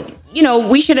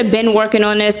 we should have been working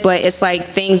on this, but it's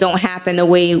things don't happen the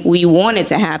way we want it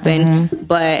to happen.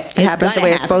 But it happens the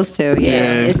way it's supposed to.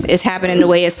 Yeah. It's happening the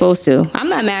way it's supposed to. I'm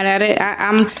not mad at it.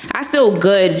 I feel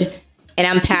good, and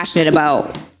I'm passionate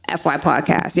about FY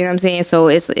Podcast. You know what I'm saying? So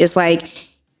it's like,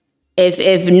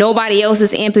 if nobody else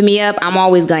is amping me up, I'm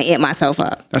always gonna amp myself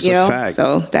up. That's a fact.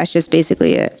 So that's just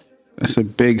basically it. That's a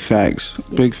big facts.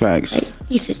 Big facts.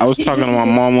 I was talking to my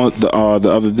mama the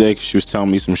other day because she was telling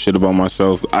me some shit about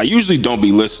myself. I usually don't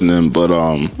be listening, but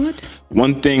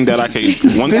one thing that I can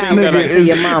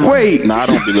your mama. Wait. Nah, I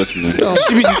don't be listening.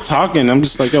 She be just talking. I'm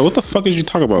just like, yo, what the fuck is you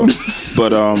talking about?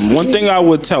 But one thing I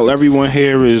would tell everyone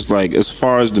here is as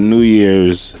far as the New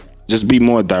Year's, just be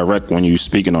more direct when you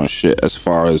speaking on shit. As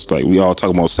far as we all talk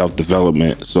about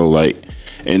self-development. So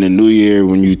in the new year,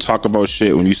 when you talk about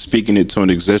shit, when you speaking it to an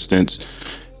existence,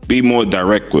 be more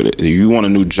direct with it. If you want a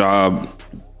new job,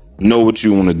 know what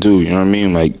you want to do. You know what I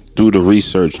mean? Do the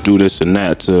research, do this and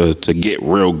that to get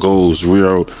real goals,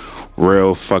 real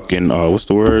fucking what's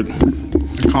the word?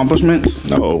 Accomplishments?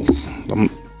 No,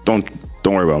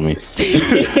 don't worry about me.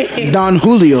 Don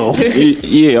Julio.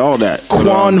 Yeah, all that.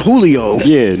 Juan Julio.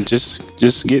 Yeah,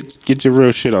 just get your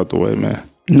real shit out the way, man.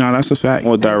 No, that's a fact.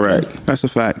 More direct. That's a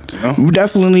fact.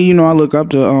 Definitely, I look up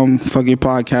to fuck your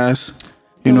podcast.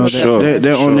 They're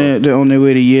on their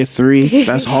way to year 3.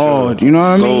 That's hard. You know what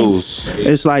I mean? Goals.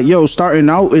 It's starting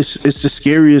out. It's the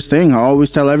scariest thing. I always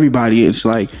tell everybody. It's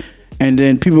and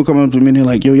then people come up to me and they're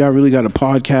like, "Yo, y'all really got a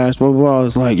podcast?" Blah blah blah.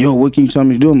 It's like, "Yo, what can you tell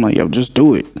me to do?" I'm like, "Yo, just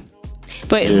do it."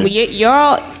 But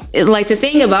y'all, the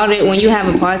thing about it, when you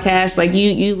have a podcast,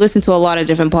 you listen to a lot of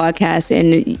different podcasts,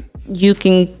 and you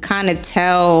can kind of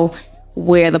tell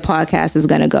where the podcast is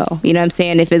going to go. You know what I'm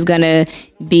saying? If it's going to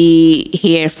be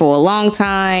here for a long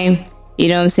time, you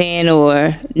know what I'm saying,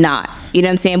 or not. You know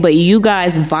what I'm saying? But you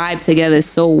guys vibe together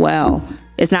so well.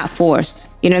 It's not forced.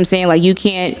 You know what I'm saying? You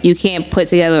can't put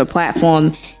together a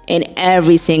platform and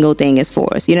every single thing is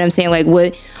forced. You know what I'm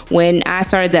saying? When I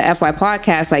started the FY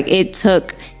Podcast, it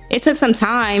took some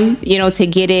time, to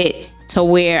get it to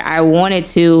where I wanted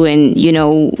to, and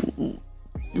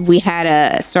we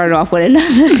had started off with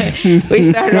another. We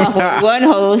started off with one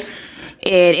host,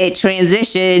 and it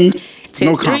transitioned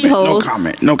to 3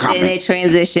 hosts. No comment. And it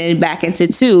transitioned back into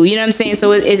 2. You know what I'm saying?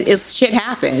 So it's shit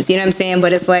happens. You know what I'm saying?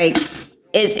 But it's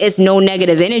it's no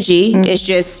negative energy. It's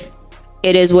just,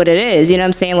 it is what it is. You know what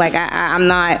I'm saying?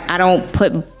 I don't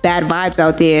put bad vibes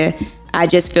out there. I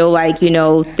just feel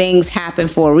things happen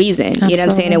for a reason. Absolutely. You know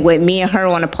what I'm saying? And with me and her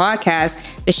on a podcast,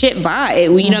 the shit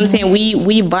vibe. You know what I'm saying?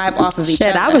 We vibe off of each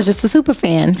other. I was just a super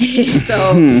fan.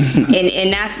 So,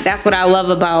 and that's what I love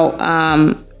about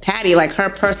Patty. Her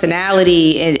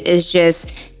personality is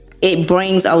just, it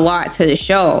brings a lot to the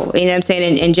show. You know what I'm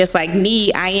saying? And just like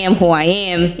me, I am who I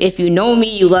am. If you know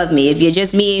me, you love me. If you're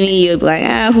just meeting me, you'll be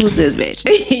like, who's this bitch?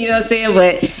 You know what I'm saying?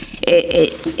 But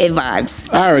it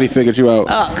vibes. I already figured you out.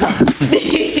 Oh, come on.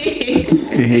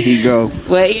 Here he go.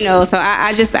 Well, so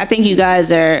I think you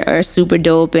guys are super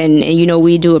dope, and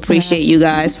we do appreciate you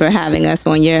guys for having us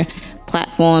on your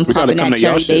platform. We gotta come to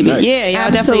y'all shit next. Yeah, y'all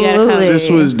definitely gotta come.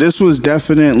 This was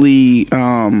definitely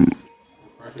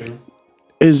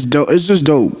it's dope. It's just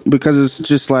dope because it's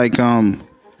just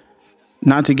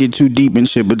not to get too deep in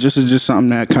shit, but just is just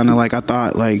something that kind of I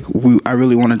thought I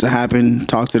really wanted to happen.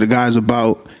 Talk to the guys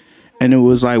about, and it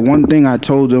was one thing I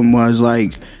told them was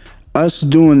us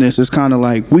doing this is kind of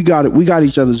we got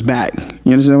each other's back.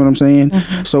 You understand what I'm saying?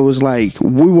 Mm-hmm. So it's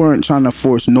we weren't trying to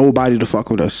force nobody to fuck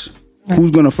with us.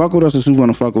 Who's gonna fuck with us is who's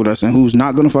gonna fuck with us, and who's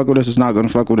not gonna fuck with us is not gonna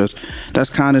fuck with us. That's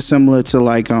kind of similar to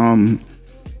like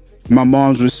my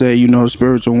moms would say, you know, the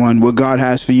spiritual one. What God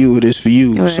has for you, it is for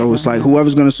you. Right. So it's like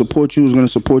whoever's gonna support you is gonna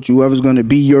support you. Whoever's gonna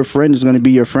be your friend is gonna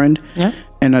be your friend. Yeah.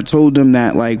 And I told them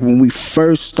that like when we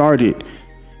first started,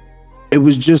 it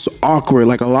was just awkward.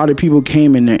 Like a lot of people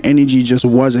came and their energy just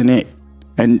wasn't it,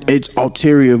 and it's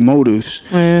ulterior motives.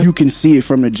 You can see it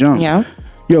from the jump. Yeah.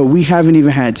 Yo, we haven't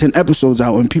even had 10 episodes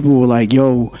out and people were like,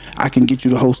 yo, I can get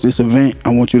you to host this event. I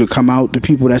want you to come out. The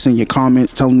people that's in your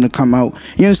comments, tell them to come out.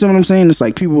 You understand what I'm saying? It's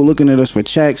like people were looking at us for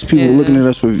checks. People were looking at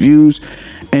us for views.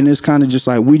 And it's kind of just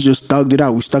like, we just thugged it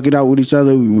out. We stuck it out with each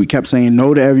other. We kept saying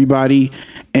no to everybody.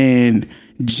 And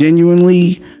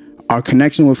genuinely, our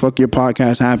connection with Fuck Your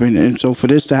Podcast happened. And so for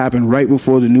this to happen right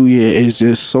before the new year is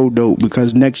just so dope,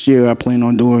 because next year I plan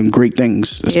on doing great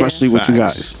things, especially with you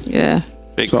guys. Yeah.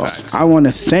 So I want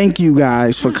to thank you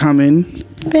guys for coming.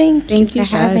 Thank you for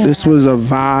having us. This was a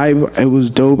vibe. It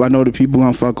was dope. I know the people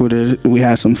gonna fuck with it. We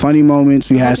had some funny moments.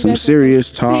 We had some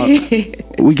serious talk.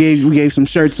 we gave some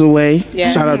shirts away.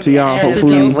 Yes. Shout out to y'all.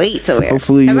 Hopefully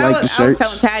you like the shirts. I was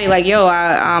telling Patty like, yo,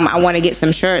 I want to get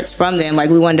some shirts from them. Like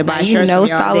we wanted to buy shirts. No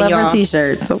Style Lover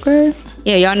t-shirts. Okay.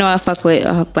 Yeah, y'all know I fuck with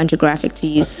a bunch of graphic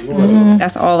tees.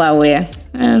 That's all I wear.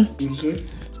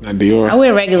 Not Dior. I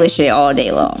wear regular shit all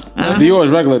day long. Dior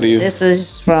is regular to you. This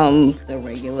is from the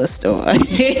regular store.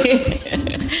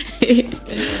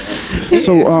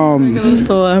 So, regular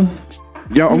store.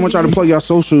 Y'all, I want y'all to plug y'all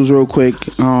socials real quick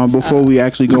before we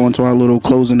actually go into our little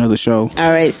closing of the show. All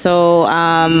right, so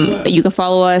you can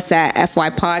follow us at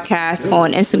FY Podcast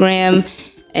on Instagram.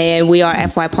 And we are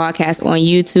FY Podcast on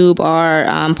YouTube. Our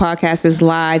podcast is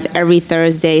live every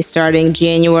Thursday starting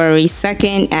January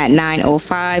 2nd at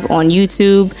 9:05 on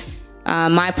YouTube.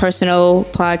 My personal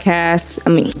Instagram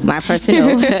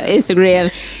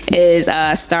is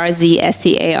Starzy,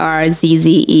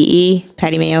 STARZZEE,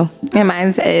 Patty Mayo. And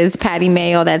mine is Patty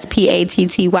Mayo. That's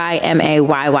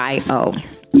PATTYMAYYYO.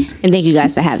 And thank you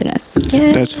guys for having us.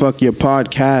 Yeah. That's Fuck Your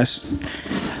Podcast.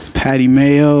 Patty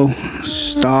Mayo,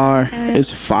 Star,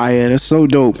 it's fire. That's so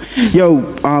dope. Yo,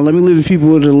 let me leave the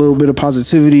people with a little bit of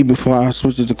positivity before I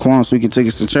switch it to Quan so we can take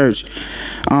us to church.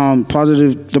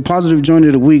 The positive joint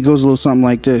of the week goes a little something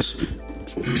like this.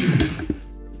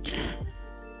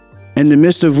 In the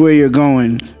midst of where you're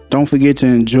going, don't forget to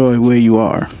enjoy where you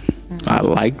are. I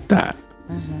like that.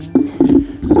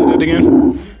 Say that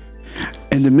again.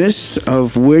 In the midst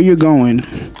of where you're going,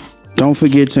 don't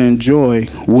forget to enjoy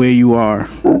where you are.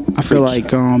 I feel like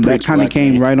that kind of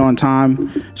came right on time,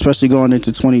 especially going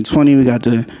into 2020. We got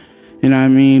to, you know what I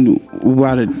mean?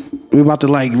 We're about to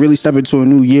like really step into a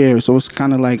new year. So it's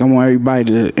kind of like I want everybody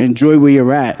to enjoy where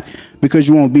you're at, because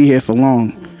you won't be here for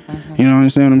long. You know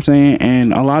what I'm saying?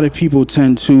 And a lot of people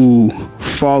tend to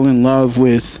fall in love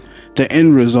with the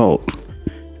end result.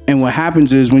 And what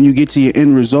happens is when you get to your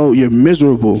end result, you're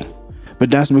miserable. But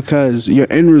that's because your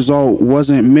end result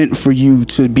wasn't meant for you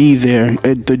to be there.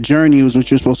 The journey was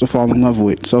what you're supposed to fall in love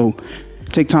with. So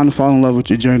take time to fall in love with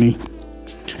your journey.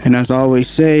 And as I always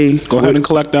say, go ahead and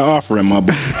collect that offering, my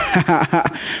boy.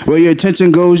 Where your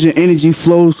attention goes, your energy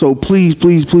flows. So please,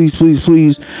 please, please, please,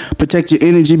 please protect your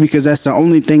energy, because that's the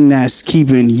only thing that's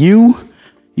keeping you.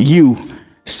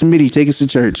 Smitty, take us to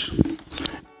church.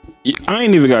 I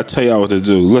ain't even got to tell y'all what to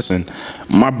do. Listen,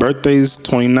 my birthday's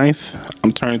 29th.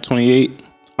 I'm turning 28.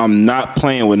 I'm not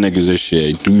playing with niggas this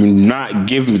year.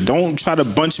 Don't try to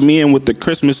bunch me in with the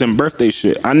Christmas and birthday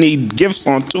shit. I need gifts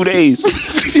on 2 days.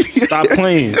 Stop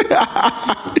playing.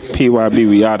 PYB,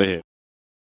 we out of here.